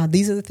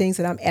 These are the things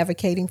that I'm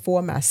advocating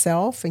for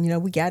myself. And, you know,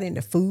 we got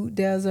into food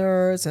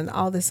deserts and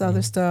all this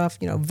other stuff,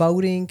 you know,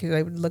 voting, because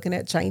they were looking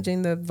at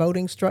changing the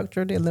voting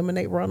structure to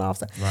eliminate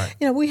runoffs. Right.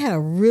 You know, we had a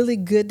really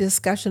good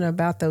discussion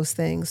about those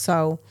things.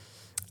 So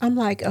I'm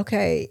like,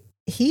 okay,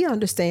 he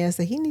understands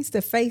that he needs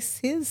to face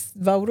his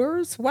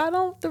voters. Why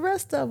don't the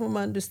rest of them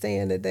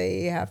understand that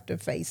they have to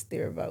face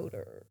their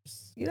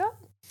voters, you know?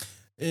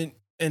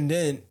 And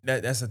then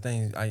that's the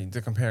thing,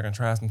 to compare and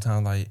contrast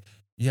sometimes, like,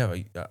 you have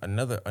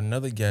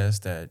another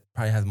guest that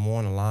probably has more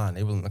on the line.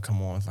 They willing to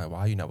come on. It's like, why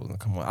are you not willing to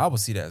come on? I would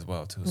see that as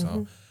well too.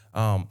 So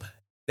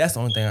that's the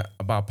only thing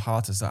about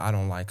politics that I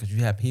don't like, because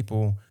you have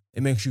people,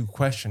 it makes you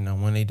question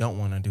them when they don't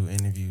want to do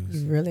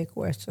interviews. You really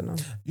question them.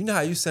 You know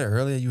how you said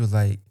earlier, you was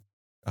like,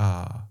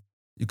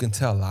 you can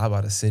tell a lot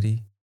about a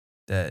city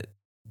that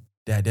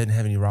didn't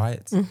have any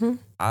riots.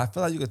 I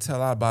feel like you could tell a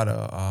lot about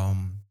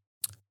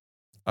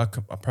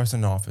a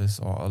person in office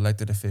or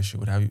elected official,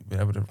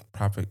 whatever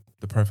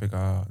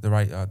the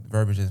right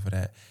verbiage is for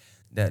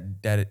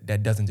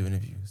that doesn't do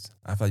interviews.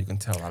 I feel like you can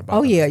tell a lot about.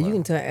 Oh yeah, you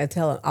can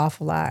tell an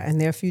awful lot,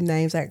 and there are a few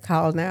names I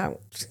call now.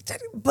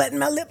 Button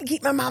my lip and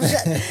keep my mouth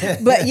shut.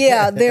 But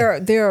yeah, that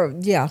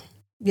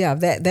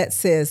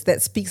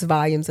speaks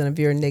volumes in a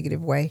very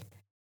negative way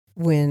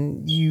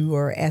when you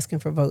are asking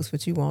for votes,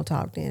 but you won't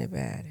talk to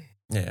anybody.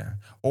 Yeah.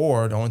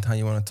 Or the only time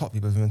you want to talk to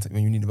people is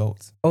when you need the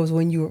votes. Or is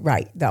when you're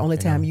right. The only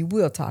time you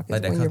will talk is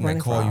Like that when you're cousin that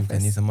running for call you office. because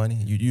they need some money.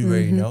 You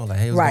already know. Like,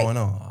 hey, what's going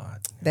on? Oh,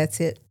 That's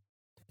it.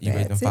 you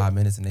wait them 5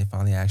 minutes and they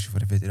finally ask you for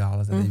the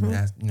 $50 and they even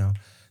ask,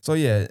 So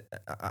yeah,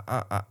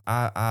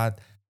 I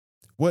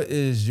what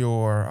is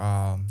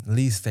your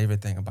least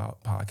favorite thing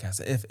about podcasts,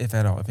 if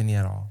at all, if any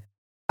at all?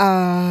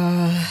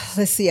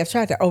 Let's see. I've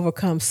tried to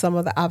overcome some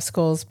of the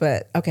obstacles,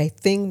 but okay.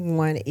 Thing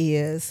one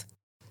is,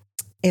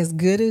 as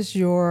good as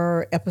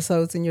your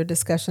episodes and your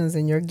discussions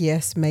and your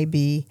guests may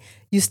be,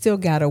 you still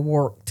got to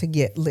work to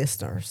get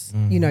listeners.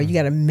 You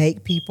got to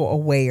make people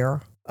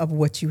aware of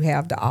what you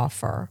have to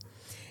offer.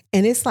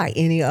 And it's like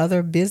any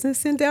other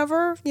business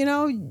endeavor,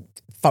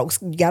 folks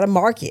got to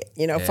market,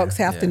 folks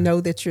have to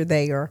know that you're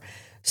there.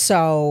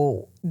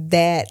 So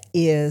that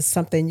is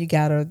something you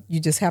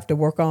just have to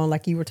work on.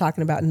 Like you were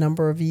talking about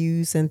number of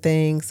views and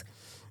things.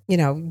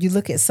 You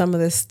look at some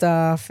of this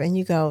stuff and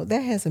you go,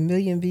 that has 1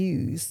 million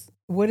views.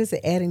 What is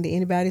it adding to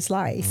anybody's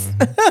life?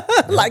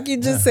 Like you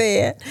just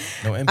said.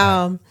 No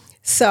impact.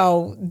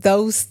 So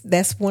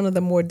that's one of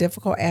the more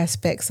difficult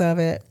aspects of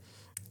it.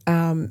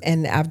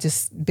 And I've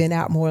just been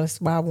out more.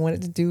 That's why I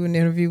wanted to do an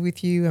interview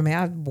with you. I mean,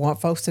 I want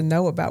folks to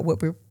know about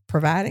what we're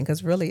providing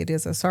because really it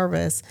is a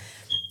service,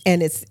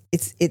 and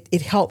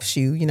it helps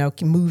you.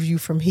 Can move you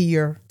from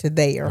here to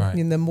there. Right,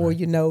 And the more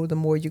you know, the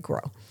more you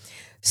grow.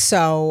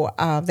 So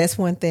that's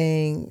one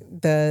thing.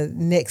 The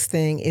next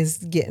thing is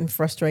getting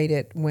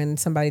frustrated when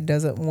somebody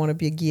doesn't want to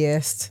be a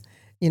guest.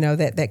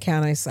 That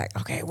kind of is like,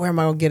 okay, where am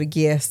I going to get a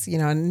guest?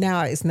 And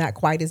now it's not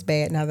quite as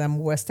bad now that I'm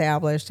more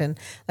established. And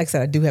like I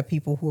said, I do have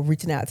people who are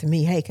reaching out to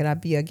me, hey, can I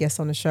be a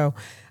guest on the show?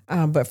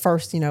 But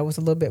first, it was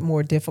a little bit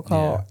more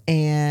difficult. Yeah.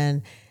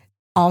 And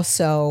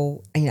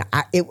also,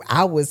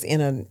 I was in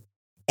an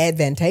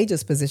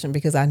advantageous position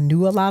because I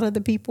knew a lot of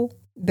the people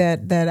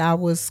that I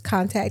was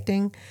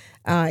contacting.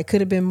 It could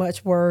have been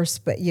much worse,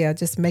 but yeah,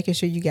 just making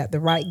sure you got the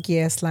right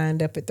guests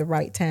lined up at the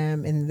right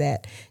time and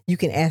that you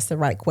can ask the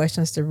right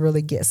questions to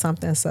really get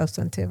something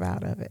substantive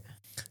out of it.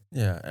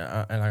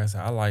 Yeah, and like I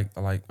said, I like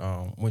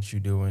what you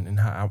do and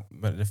how.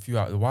 But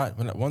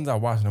the ones I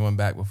watched and I went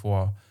back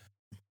before.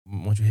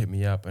 Once you hit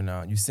me up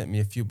and you sent me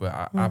a few, but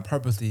I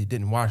purposely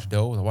didn't watch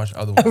those. I watched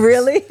other ones.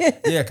 Really?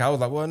 Yeah, cause I was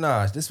like, well,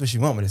 nah, this is what you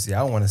want me to see. I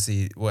don't want to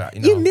see what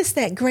You missed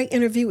that great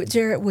interview with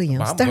Jared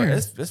Williams. But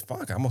it's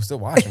fun. I'm still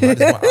watching.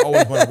 I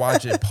always want to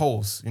watch it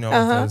post,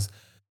 because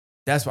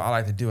that's what I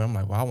like to do. And I'm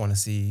like, well, I want to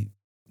see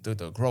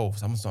the growth.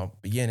 So I'm gonna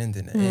start beginning,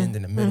 then the end,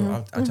 then the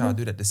middle. I try to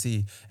do that to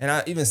see. And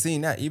I even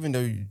seen that, even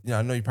though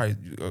I know you're probably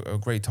a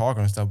great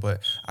talker and stuff,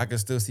 but I can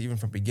still see even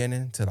from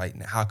beginning to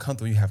like how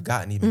comfortable you have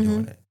gotten even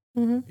doing it.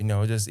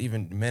 Just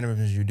even the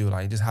mannerisms you do,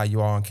 like just how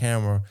you are on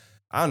camera.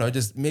 I don't know,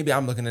 just maybe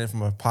I'm looking at it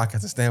from a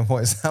podcasting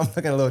standpoint, so I'm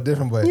looking a little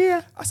different. But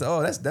yeah. I said,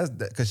 oh, that's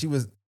because you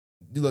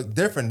look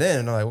different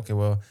then. And I'm like, okay,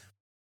 well,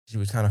 she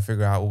was trying to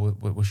figure out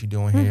what she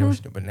doing here,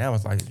 but now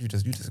it's like you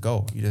just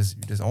go, you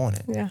just on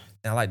it. Yeah.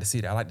 And I like to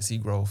see that. I like to see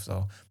growth.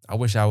 So I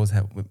wish I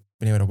have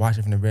been able to watch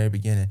it from the very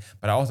beginning.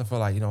 But I also feel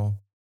like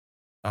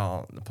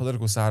the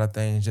political side of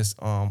things, just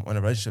on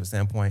a relationship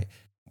standpoint.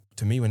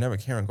 To me, whenever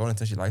Karen goes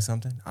until she likes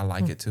something, I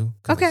like it too.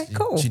 Okay,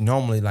 cool. She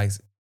normally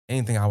likes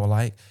anything I would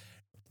like.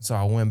 So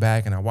I went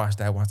back and I watched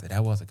that one. I said,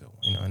 that was a good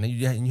one. And then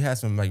you had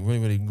some like really,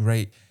 really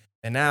great.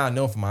 And now I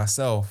know for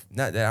myself,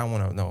 not that I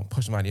want to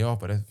push somebody off,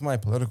 but if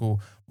somebody political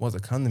was to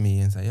come to me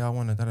and say, yo, I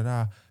want to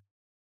da-da-da,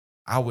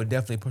 I would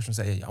definitely push them and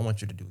say, hey, I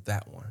want you to do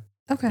that one.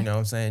 Okay. You know what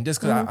I'm saying?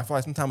 Just because I feel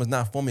like sometimes it's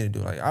not for me to do.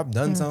 Like I've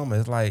done some, but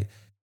it's like,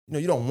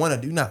 you don't want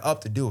to do, you're not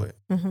up to do it.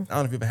 I don't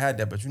know if you ever had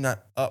that, but you're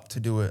not up to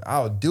do it.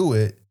 I'll do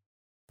it.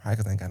 Probably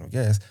because I ain't got no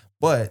gas.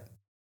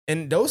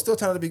 And those still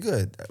turn out to be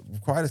good.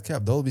 Quiet as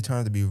kept, those be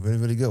turning out to be really,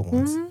 really good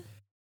ones.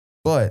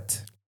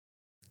 But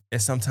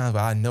it's sometimes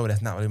where I know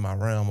that's not really my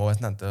realm or it's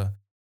not the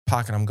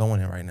pocket I'm going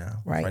in right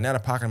now. Right now, the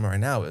pocket I'm in right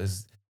now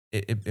is,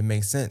 it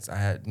makes sense. I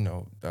had,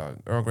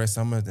 Earl Grey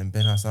Summers, then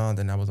Ben Hassan,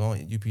 then I was on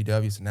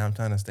UPW, so now I'm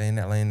trying to stay in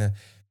that lane to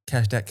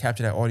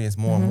capture that audience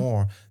more and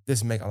more.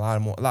 This make a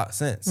lot of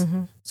sense.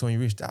 So when you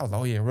reached out, I was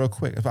like, oh yeah, real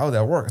quick. If I was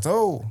at work, it's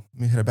let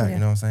me hit it back, you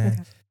know what I'm saying?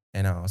 Okay.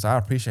 And so I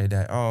appreciate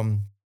that.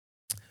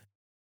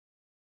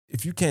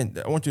 If you can,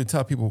 I want you to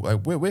tell people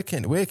like where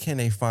can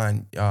they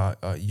find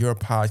your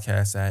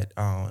podcast at,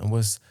 and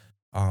what's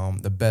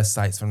the best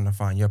sites for them to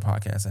find your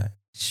podcast at?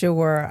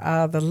 Sure,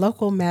 the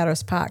Local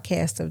Matters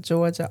Podcast of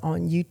Georgia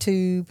on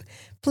YouTube.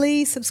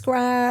 Please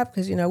subscribe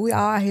because we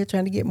all out here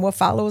trying to get more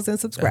followers and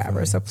subscribers.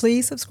 Definitely. So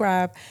please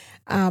subscribe.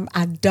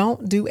 I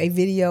don't do a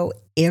video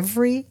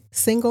every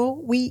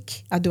single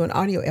week. I do an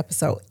audio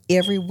episode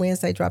every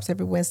Wednesday, drops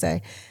every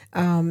Wednesday.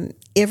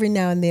 Every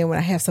now and then when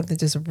I have something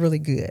just really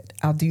good,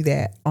 I'll do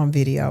that on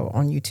video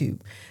on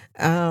YouTube.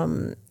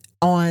 On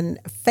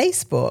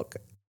Facebook,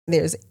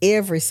 there's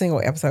every single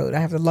episode. I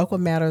have the Local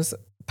Matters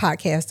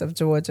Podcast of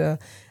Georgia.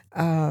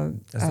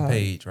 That's the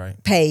page,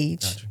 right?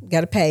 Page.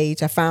 Got a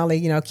page. I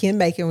finally, Ken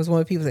Macon was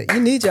one of the people that you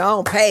need your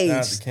own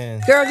page.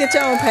 Girl, get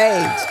your own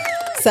page.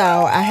 So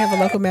I have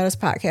a Local Matters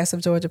Podcast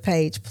of Georgia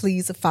page.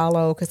 Please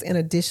follow, because in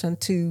addition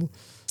to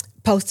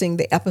posting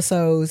the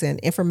episodes and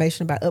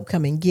information about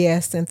upcoming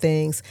guests and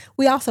things.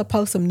 We also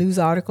post some news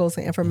articles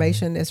and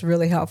information that's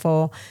really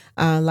helpful.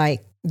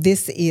 Like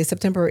this is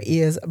September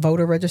is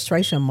voter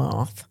registration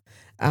month.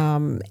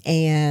 And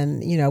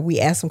we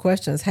ask some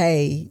questions.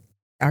 Hey,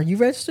 are you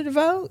registered to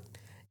vote?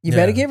 You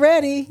better get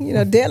ready.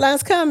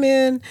 Deadline's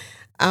coming.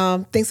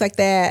 Things like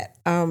that.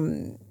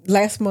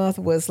 Last month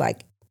was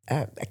like,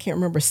 I can't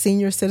remember,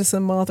 Senior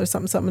Citizen Month or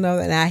something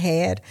other. And I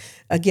had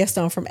a guest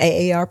on from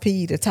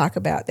AARP to talk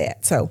about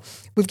that. So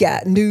we've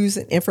got news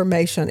and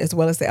information as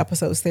well as the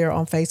episodes there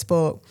on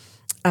Facebook.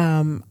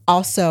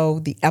 Also,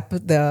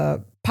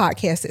 the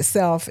podcast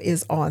itself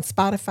is on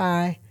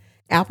Spotify,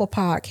 Apple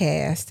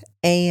Podcast,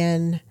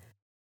 and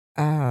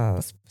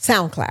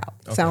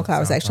SoundCloud. Okay,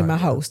 SoundCloud is actually my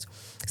host.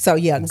 So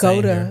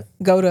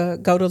go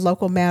to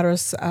Local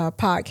Matters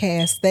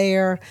podcast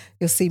there.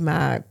 You'll see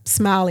my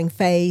smiling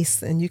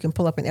face, and you can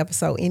pull up an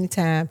episode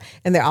anytime.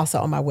 And they're also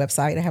on my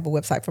website. I have a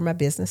website for my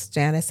business,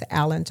 Janice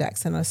Allen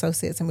Jackson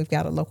Associates, and we've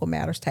got a Local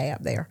Matters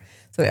tab there.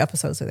 So the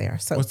episodes are there.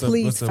 So what's the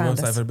find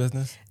website us. for the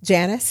business?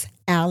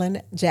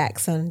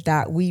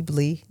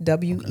 JaniceAllenJackson.weebly,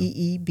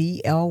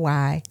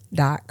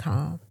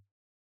 WEEBLY.com.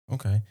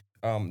 Okay.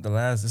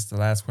 This is the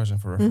last question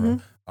for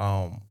referral.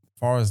 As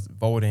far as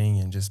voting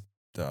and just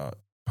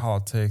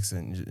politics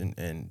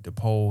and the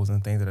polls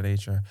and things of that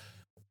nature,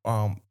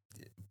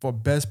 for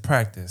best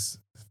practice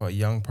for a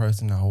young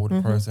person, a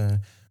older person,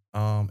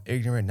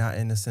 ignorant, not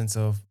in the sense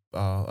of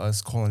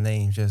us calling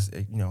names, just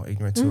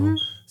ignorant to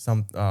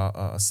some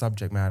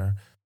subject matter.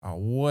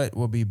 What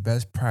would be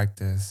best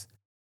practice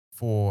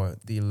for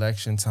the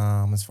election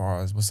time, as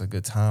far as what's a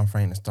good time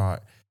frame to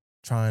start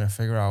trying to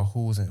figure out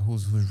who's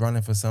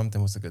running for something?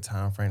 What's a good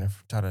time frame to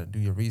try to do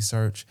your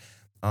research,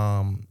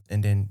 and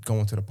then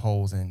going to the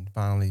polls and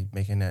finally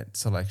making that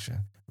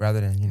selection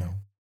rather than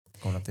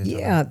going up there.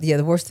 Yeah.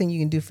 The worst thing you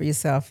can do for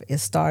yourself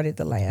is start at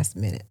the last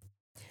minute.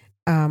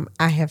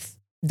 I have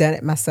done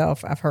it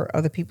myself. I've heard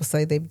other people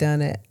say they've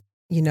done it.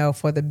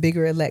 For the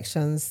bigger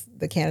elections,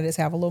 the candidates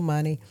have a little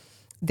money.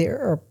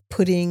 They're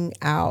putting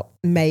out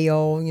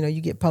mail.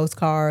 You get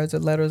postcards or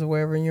letters or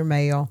whatever in your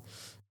mail.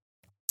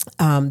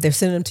 They're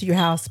sending them to your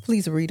house.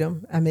 Please read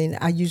them. I mean,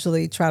 I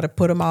usually try to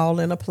put them all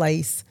in a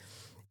place.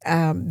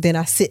 Then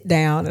I sit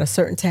down at a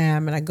certain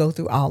time and I go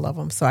through all of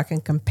them so I can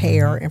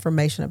compare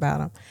information about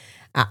them.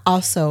 I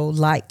also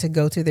like to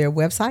go to their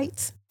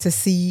websites to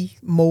see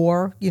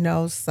more.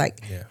 It's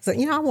like,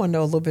 I want to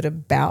know a little bit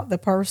about the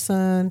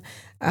person.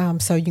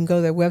 So you can go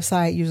to their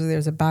website. Usually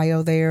there's a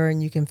bio there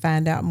and you can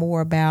find out more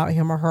about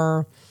him or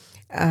her.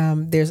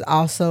 There's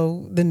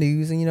also the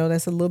news, and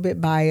that's a little bit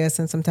biased,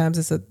 and sometimes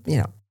it's a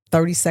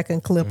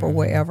 30-second clip or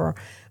whatever.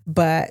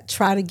 But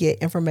try to get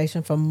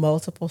information from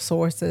multiple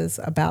sources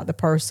about the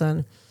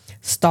person.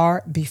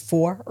 Start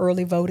before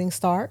early voting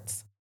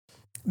starts,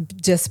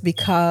 just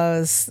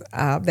because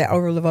that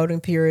early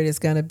voting period is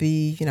going to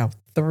be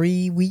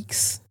 3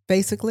 weeks,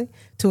 basically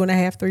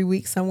 2.5, 3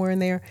 weeks, somewhere in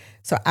there.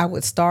 So I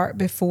would start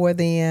before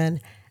then.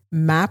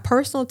 My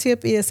personal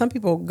tip is some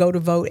people go to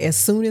vote as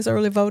soon as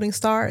early voting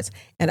starts,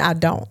 and I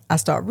don't. I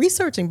start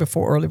researching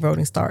before early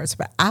voting starts,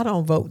 but I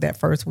don't vote that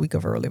first week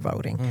of early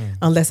voting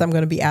unless I'm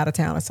going to be out of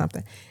town or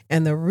something.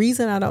 And the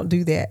reason I don't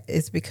do that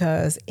is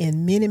because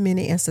in many,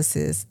 many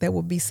instances, there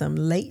will be some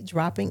late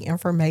dropping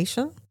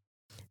information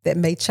that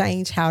may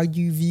change how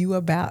you view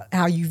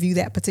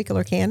that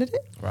particular candidate.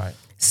 Right.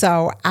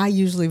 So I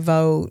usually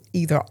vote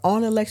either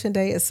on election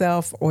day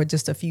itself or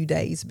just a few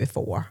days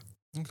before.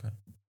 Okay.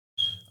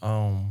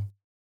 I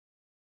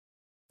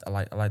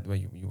like the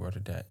way you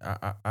worded that.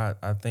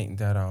 I think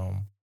that a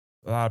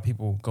lot of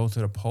people go to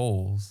the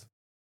polls,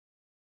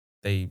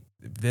 they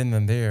then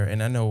and there,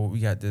 and I know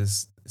we got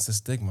this. It's a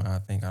stigma. I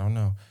think, I don't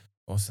know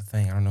what's the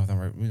thing. I don't know if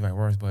I'm using the right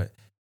words, but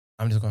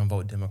I'm just going to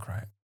vote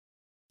Democrat.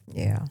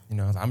 Yeah.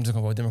 I'm just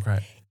going to vote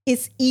Democrat.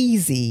 It's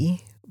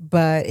easy,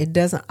 but it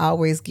doesn't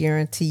always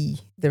guarantee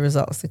the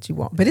results that you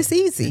want. But it's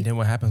easy. And then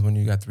what happens when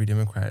you got 3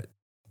 Democrat?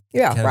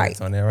 Yeah, right.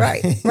 On there,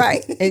 right. And,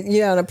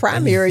 the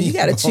primary, you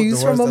got to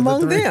choose from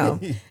among them.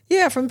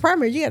 Yeah, from the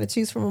primary, you got to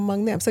choose from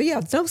among them. So,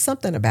 know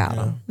something about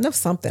them. Know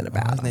something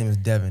about them. His name is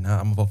Devin. I'm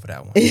going to vote for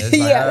that one.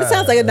 It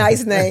sounds like a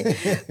nice name.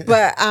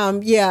 But,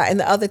 and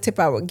the other tip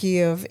I would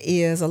give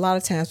is a lot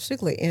of times,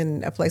 particularly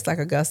in a place like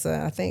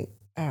Augusta, I think,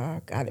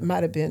 it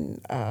might have been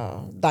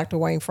Dr.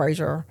 Wayne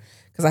Frazier,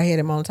 because I had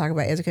him on to talk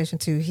about education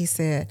too. He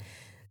said,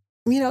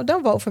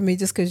 don't vote for me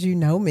just because you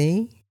know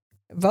me.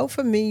 Vote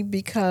for me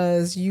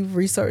because you've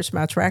researched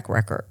my track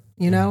record.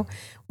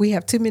 We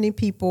have too many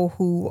people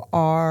who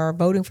are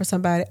voting for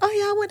somebody. Oh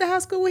yeah, I went to high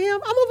school with him.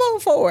 I'm gonna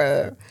vote for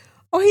him.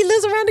 Or he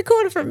lives around the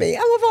corner from me.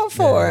 I'm gonna vote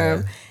for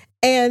him.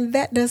 And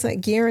that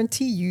doesn't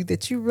guarantee you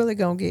that you're really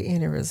gonna get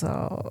any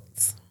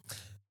results.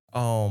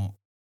 If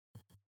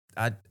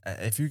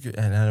you could,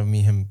 and I don't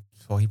meet him.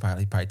 So he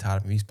probably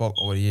tired of me. We spoke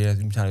over the years.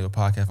 We've been trying to do a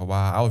podcast for a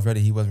while. I was ready.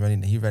 He wasn't ready.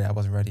 He ready. I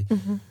wasn't ready.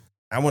 Mm-hmm.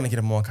 I want to get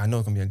him on because I know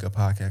it's gonna be a good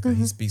podcast because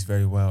he speaks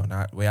very well. And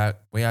the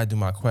way I do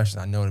my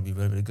questions, I know it'll be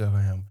really, really good for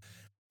him.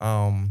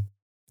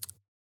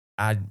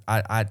 I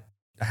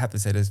I have to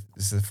say this.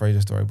 This is a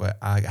Fraser story, but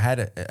I had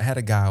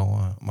a guy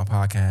on my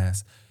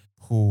podcast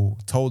who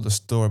told the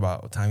story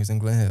about the time he was in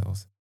Glen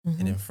Hills,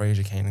 and then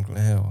Fraser came to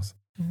Glen Hills,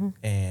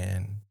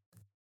 and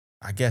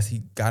I guess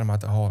he got him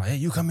out the hole. Like, hey,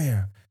 you come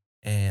here,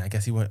 and I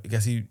guess he went. I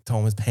guess he told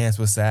him his pants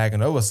was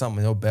sagging. Or it was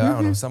something. No belt. I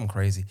don't know, something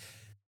crazy.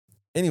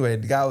 Anyway,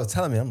 the guy was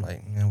telling me. I'm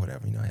like,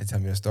 whatever. He had to tell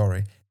me a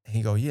story. And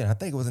he go, yeah, I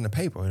think it was in the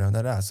paper.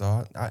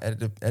 So I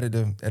edited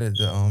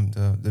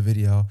the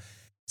video.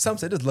 Some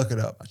said, just look it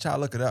up. I tried to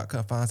look it up,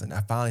 couldn't find something.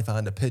 I finally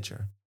found the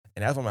picture.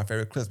 And that's one of my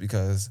favorite clips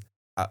because,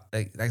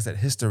 like I said,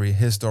 his story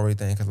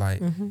thing. Because,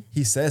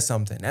 he says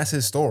something. That's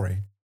his story.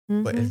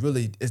 But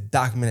it's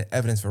documented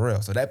evidence for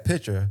real. So that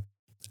picture,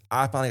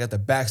 I finally got the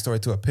backstory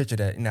to a picture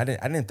that, I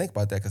didn't think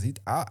about that because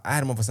I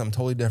had him on for something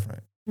totally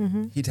different.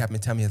 He'd have me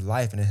tell me his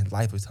life, and then his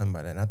life was telling me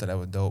about that. And I thought that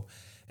was dope.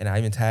 And I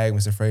even tagged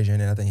Mr. Fraser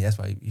in it. I think that's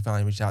why he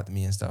finally reached out to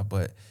me and stuff.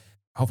 But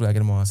hopefully I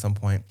get him on at some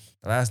point.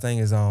 The last thing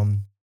is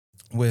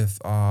with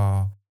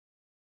the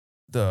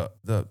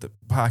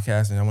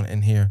podcast, and I want to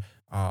end here.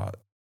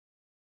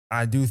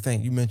 I do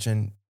think you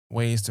mentioned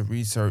ways to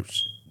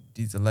research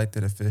these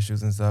elected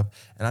officials and stuff,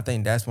 and I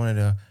think that's one of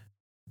the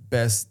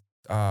best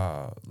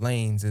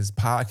lanes is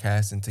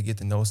podcasting to get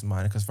to know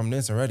somebody. Because from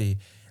this already,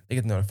 they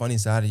get to know the funny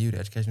side of you, the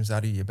educational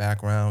side of you, your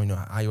background,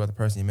 how you are the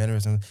person, your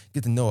mannerisms.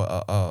 Get to know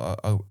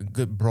a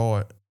good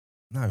broad,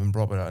 not even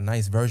broad, but a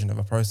nice version of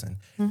a person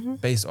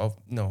based off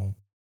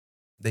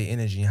their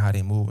energy and how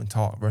they move and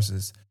talk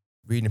versus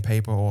reading the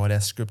paper or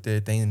that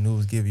scripted thing the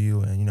news give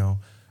you. And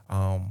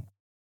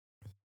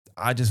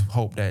I just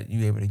hope that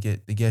you're able to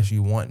get the guests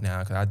you want now,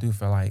 because I do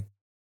feel like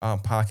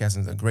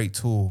podcasting is a great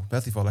tool,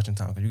 especially for election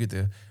time, because you get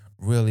to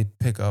really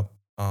pick up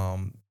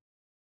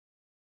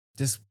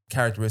just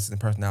characteristics and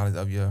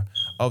personalities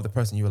of the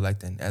person you're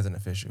electing as an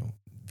official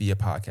via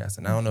podcast.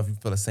 And I don't know if you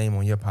feel the same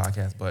on your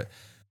podcast, but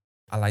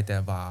I like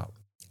that vibe.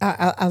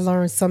 I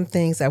learned some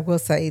things. I will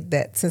say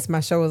that since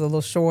my show is a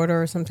little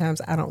shorter, sometimes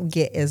I don't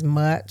get as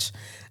much.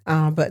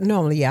 But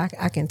normally, I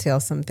can tell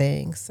some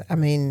things. I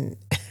mean,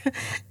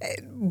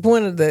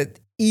 one of the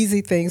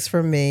easy things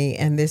for me,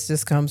 and this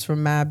just comes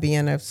from my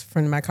being a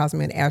friend of mine calls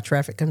me an air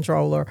traffic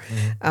controller,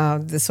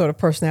 the sort of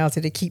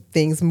personality to keep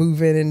things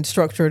moving and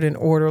structured and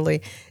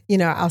orderly.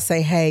 I'll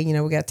say, hey,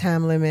 we got a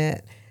time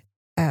limit.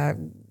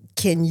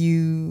 Can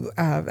you,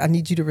 I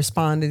need you to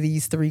respond to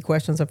these 3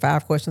 questions or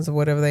 5 questions or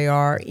whatever they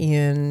are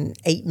in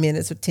 8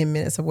 minutes or 10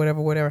 minutes or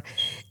whatever.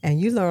 And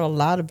you learn a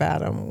lot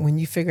about them when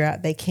you figure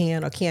out they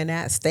can or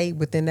cannot stay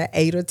within that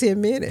 8 or 10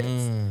 minutes.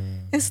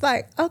 It's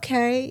like,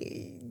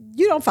 okay,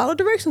 you don't follow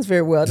directions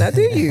very well now,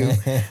 do you?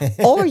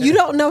 Or you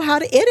don't know how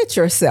to edit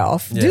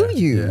yourself, do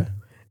you?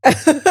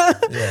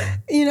 Yeah.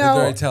 It's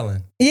very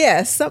telling.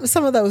 Yes,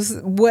 some of those,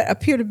 what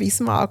appear to be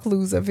small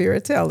clues are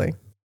very telling.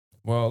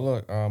 Well,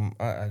 look,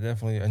 I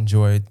definitely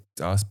enjoyed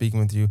speaking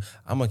with you.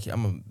 I'm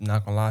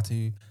not gonna lie to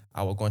you.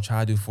 I was gonna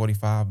try to do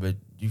 45, but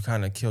you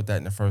kind of killed that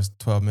in the first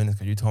 12 minutes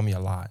because you told me a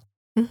lot,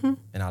 and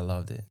I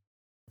loved it.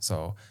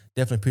 So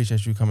definitely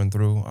appreciate you coming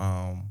through.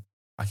 I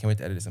can't wait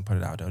to edit this and put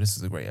it out, though. This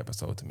is a great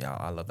episode to me.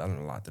 I loved it. I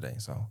learned a lot today.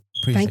 So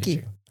appreciate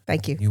you.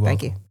 Thank you. You're welcome.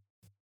 Thank you.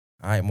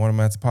 All right, Morning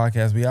Master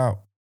Podcast. We out.